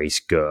increase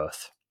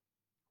girth.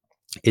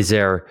 Is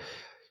there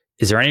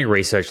any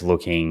research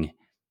looking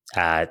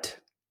at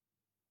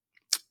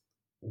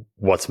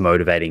what's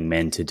motivating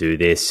men to do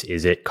this?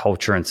 Is it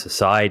culture and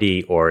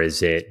society, or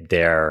is it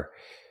their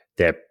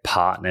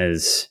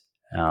partners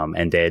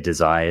and their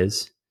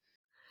desires?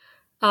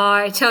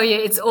 I tell you,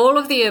 it's all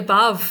of the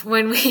above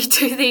when we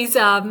do these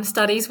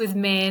studies with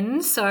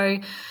men. So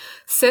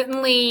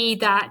certainly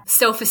that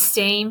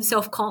self-esteem,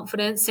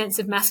 self-confidence, sense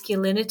of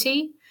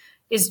masculinity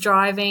is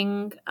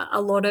driving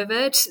a lot of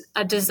it,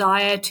 a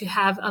desire to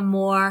have a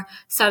more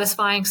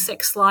satisfying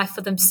sex life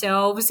for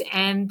themselves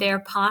and their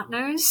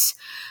partners.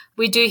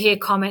 We do hear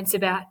comments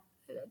about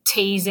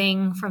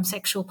teasing from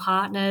sexual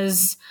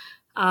partners,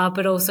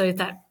 but also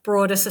that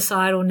broader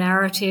societal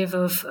narrative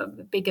of a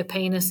bigger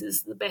penis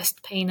is the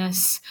best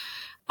penis.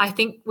 I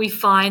think we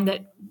find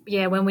that,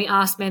 when we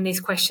ask men these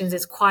questions,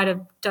 it's quite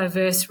a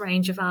diverse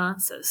range of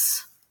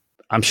answers.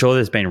 I'm sure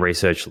there's been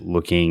research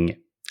looking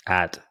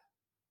at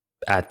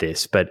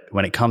this, but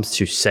when it comes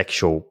to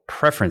sexual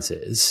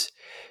preferences,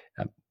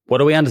 what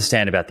do we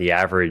understand about the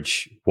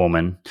average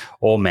woman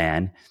or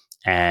man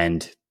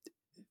and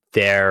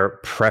their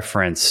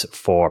preference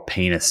for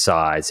penis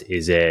size?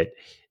 Is it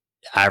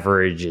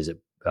average? Is it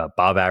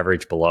above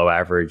average, below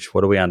average?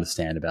 What do we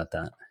understand about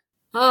that?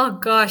 Oh,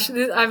 gosh.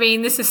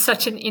 This is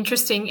such an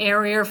interesting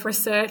area of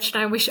research,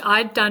 and I wish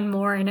I'd done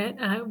more in it,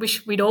 and I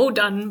wish we'd all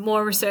done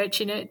more research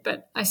in it.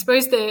 But I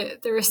suppose the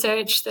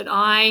research that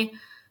I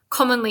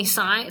commonly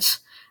cite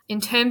in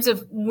terms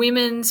of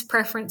women's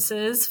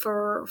preferences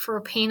for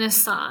a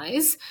penis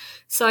size,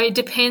 so it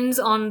depends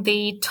on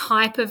the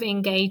type of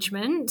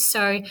engagement.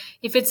 So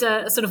if it's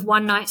a sort of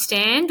one-night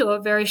stand or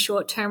a very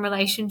short-term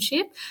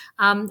relationship,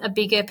 a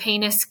bigger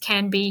penis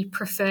can be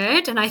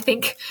preferred, and I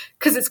think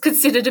because it's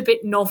considered a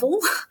bit novel.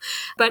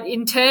 But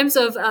in terms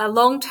of a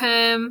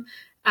long-term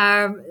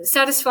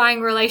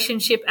satisfying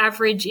relationship,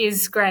 average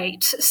is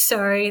great.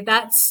 So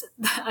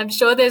I'm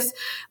sure there's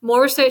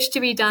more research to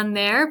be done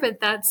there,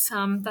 but that's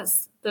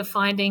the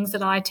findings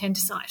that I tend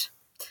to cite.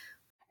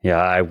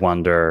 Yeah, I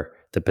wonder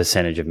the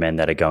percentage of men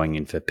that are going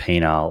in for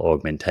penile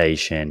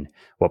augmentation,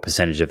 what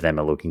percentage of them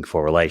are looking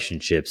for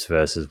relationships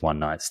versus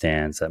one-night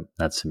stands.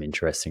 That's some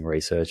interesting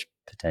research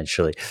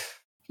potentially.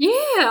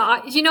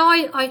 Yeah,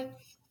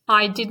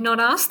 I did not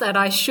ask that.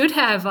 I should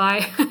have.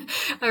 I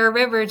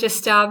remember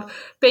just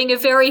being a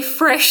very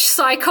fresh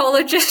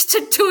psychologist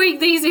and doing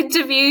these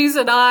interviews,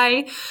 and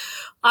I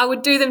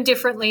would do them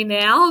differently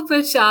now,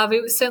 but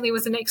it certainly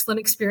was an excellent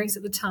experience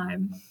at the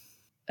time.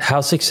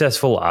 How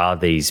successful are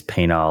these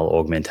penile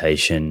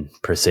augmentation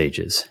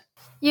procedures?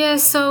 Yeah,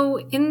 so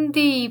in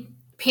the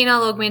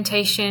penile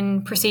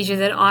augmentation procedure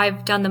that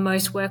I've done the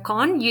most work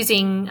on,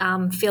 using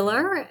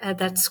filler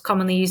that's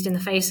commonly used in the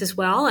face as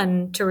well,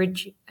 and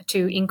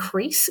to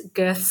increase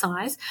girth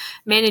size,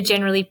 men are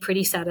generally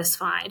pretty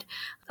satisfied.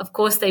 Of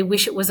course, they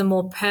wish it was a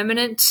more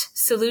permanent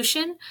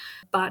solution,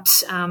 but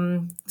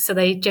so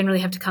they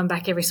generally have to come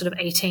back every sort of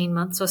 18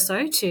 months or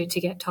so to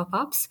get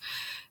top-ups.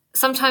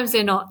 sometimes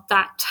they're not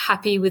that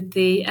happy with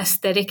the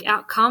aesthetic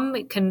outcome.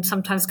 It can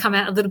sometimes come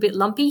out a little bit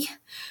lumpy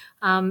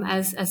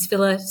as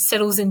filler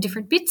settles in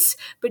different bits,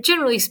 but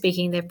generally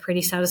speaking, they're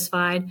pretty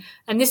satisfied.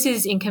 And this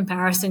is in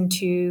comparison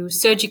to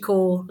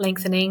surgical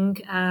lengthening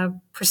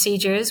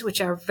procedures,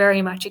 which are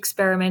very much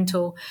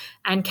experimental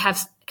and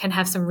can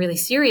have some really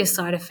serious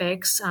side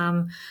effects.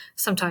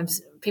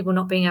 Sometimes people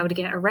not being able to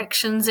get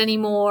erections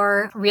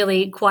anymore,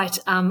 really quite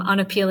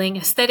unappealing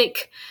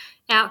aesthetic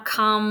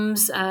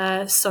outcomes.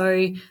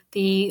 So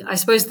I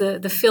suppose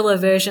the filler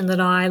version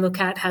that I look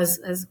at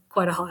has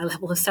quite a high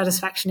level of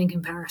satisfaction in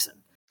comparison.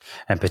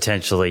 And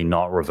potentially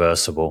not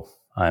reversible,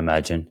 I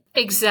imagine.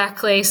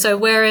 Exactly. So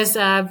whereas,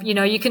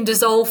 you can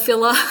dissolve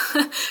filler,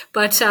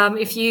 but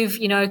if you've,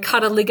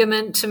 cut a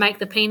ligament to make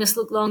the penis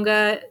look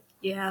longer,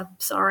 yeah,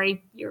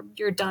 sorry,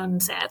 you're done,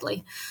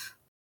 sadly.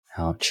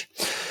 Ouch.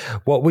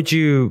 What would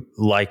you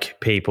like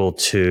people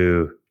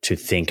to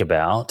think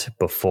about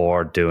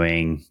before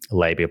doing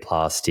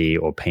labiaplasty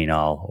or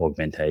penile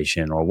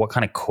augmentation, or what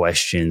kind of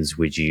questions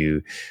would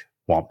you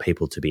want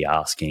people to be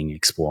asking,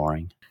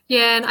 exploring?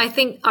 Yeah, and I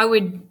think I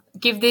would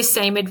give this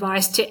same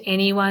advice to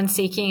anyone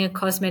seeking a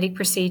cosmetic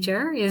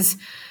procedure is,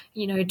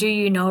 do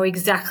you know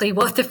exactly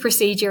what the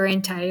procedure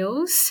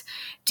entails?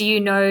 Do you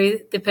know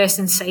the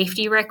person's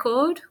safety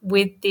record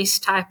with this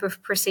type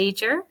of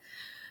procedure?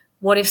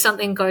 What if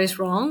something goes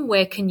wrong?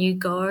 Where can you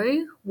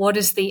go? What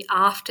is the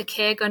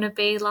aftercare going to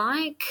be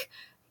like?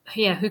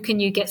 Yeah, who can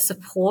you get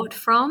support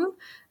from?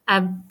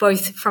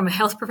 Both from a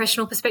health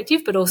professional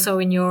perspective, but also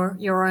in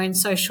your own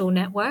social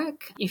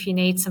network if you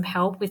need some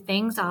help with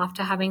things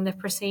after having the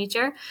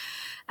procedure.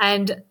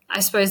 And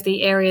I suppose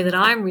the area that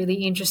I'm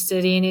really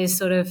interested in is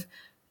sort of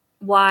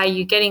why are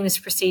you getting this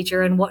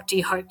procedure and what do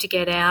you hope to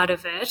get out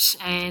of it?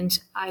 And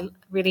I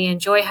really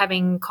enjoy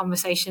having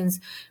conversations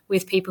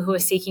with people who are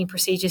seeking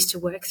procedures to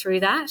work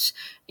through that.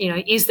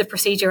 Is the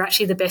procedure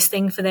actually the best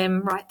thing for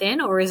them right then,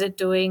 or is it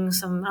doing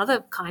some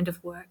other kind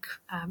of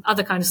work,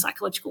 other kind of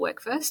psychological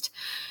work first?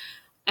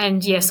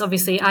 And yes,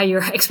 obviously, are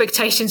your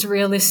expectations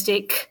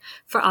realistic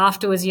for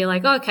afterwards? You're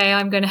like, okay,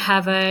 I'm going to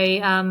have a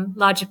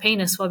larger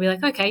penis. Well, I'll be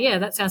like, okay, yeah,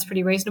 that sounds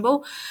pretty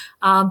reasonable.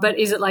 But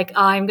is it like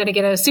I'm going to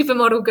get a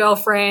supermodel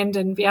girlfriend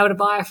and be able to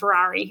buy a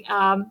Ferrari?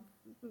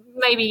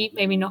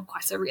 Maybe not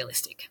quite so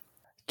realistic.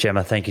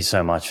 Gemma, thank you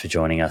so much for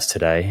joining us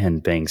today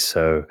and being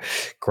so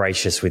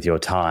gracious with your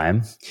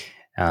time.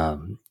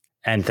 And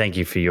thank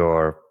you for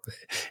your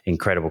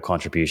incredible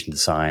contribution to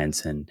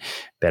science and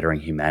bettering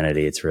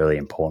humanity. It's really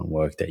important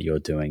work that you're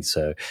doing.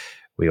 So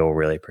we all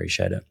really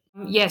appreciate it.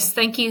 Yes,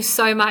 thank you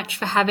so much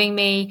for having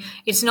me.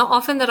 It's not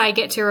often that I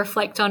get to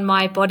reflect on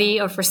my body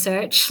of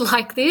research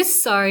like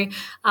this. So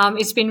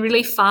it's been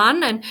really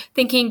fun, and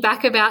thinking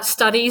back about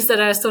studies that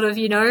are sort of,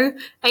 8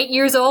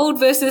 years old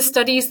versus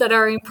studies that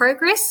are in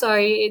progress. So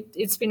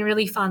it's been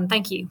really fun.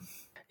 Thank you.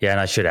 Yeah,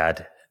 and I should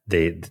add,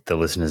 the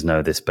listeners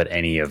know this, but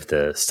any of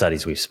the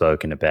studies we've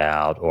spoken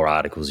about or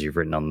articles you've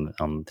written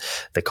on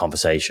the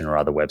conversation or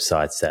other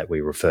websites that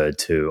we referred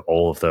to,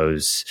 all of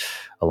those,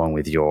 along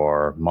with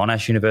your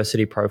Monash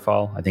University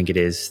profile, I think it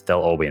is,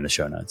 they'll all be in the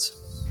show notes.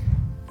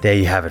 There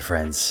you have it,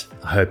 friends.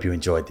 I hope you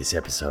enjoyed this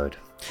episode.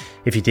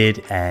 If you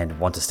did and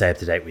want to stay up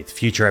to date with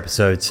future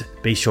episodes,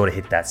 be sure to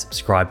hit that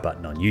subscribe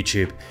button on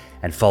YouTube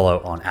and follow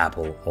on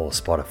Apple or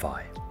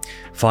Spotify.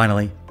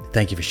 Finally,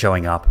 thank you for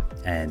showing up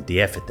and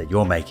the effort that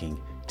you're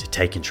making to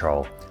take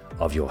control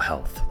of your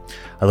health.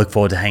 I look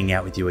forward to hanging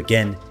out with you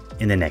again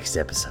in the next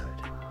episode.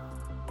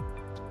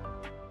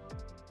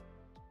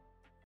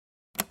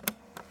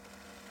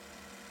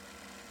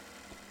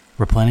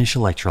 Replenish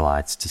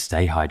electrolytes to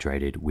stay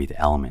hydrated with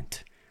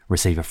Element.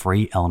 Receive a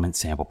free Element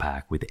sample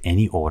pack with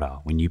any order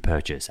when you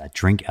purchase at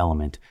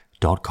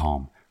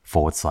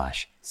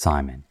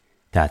drinkelement.com/Simon.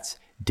 That's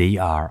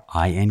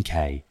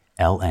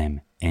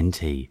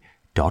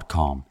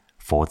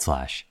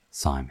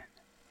DRINKLMNT.com/Simon.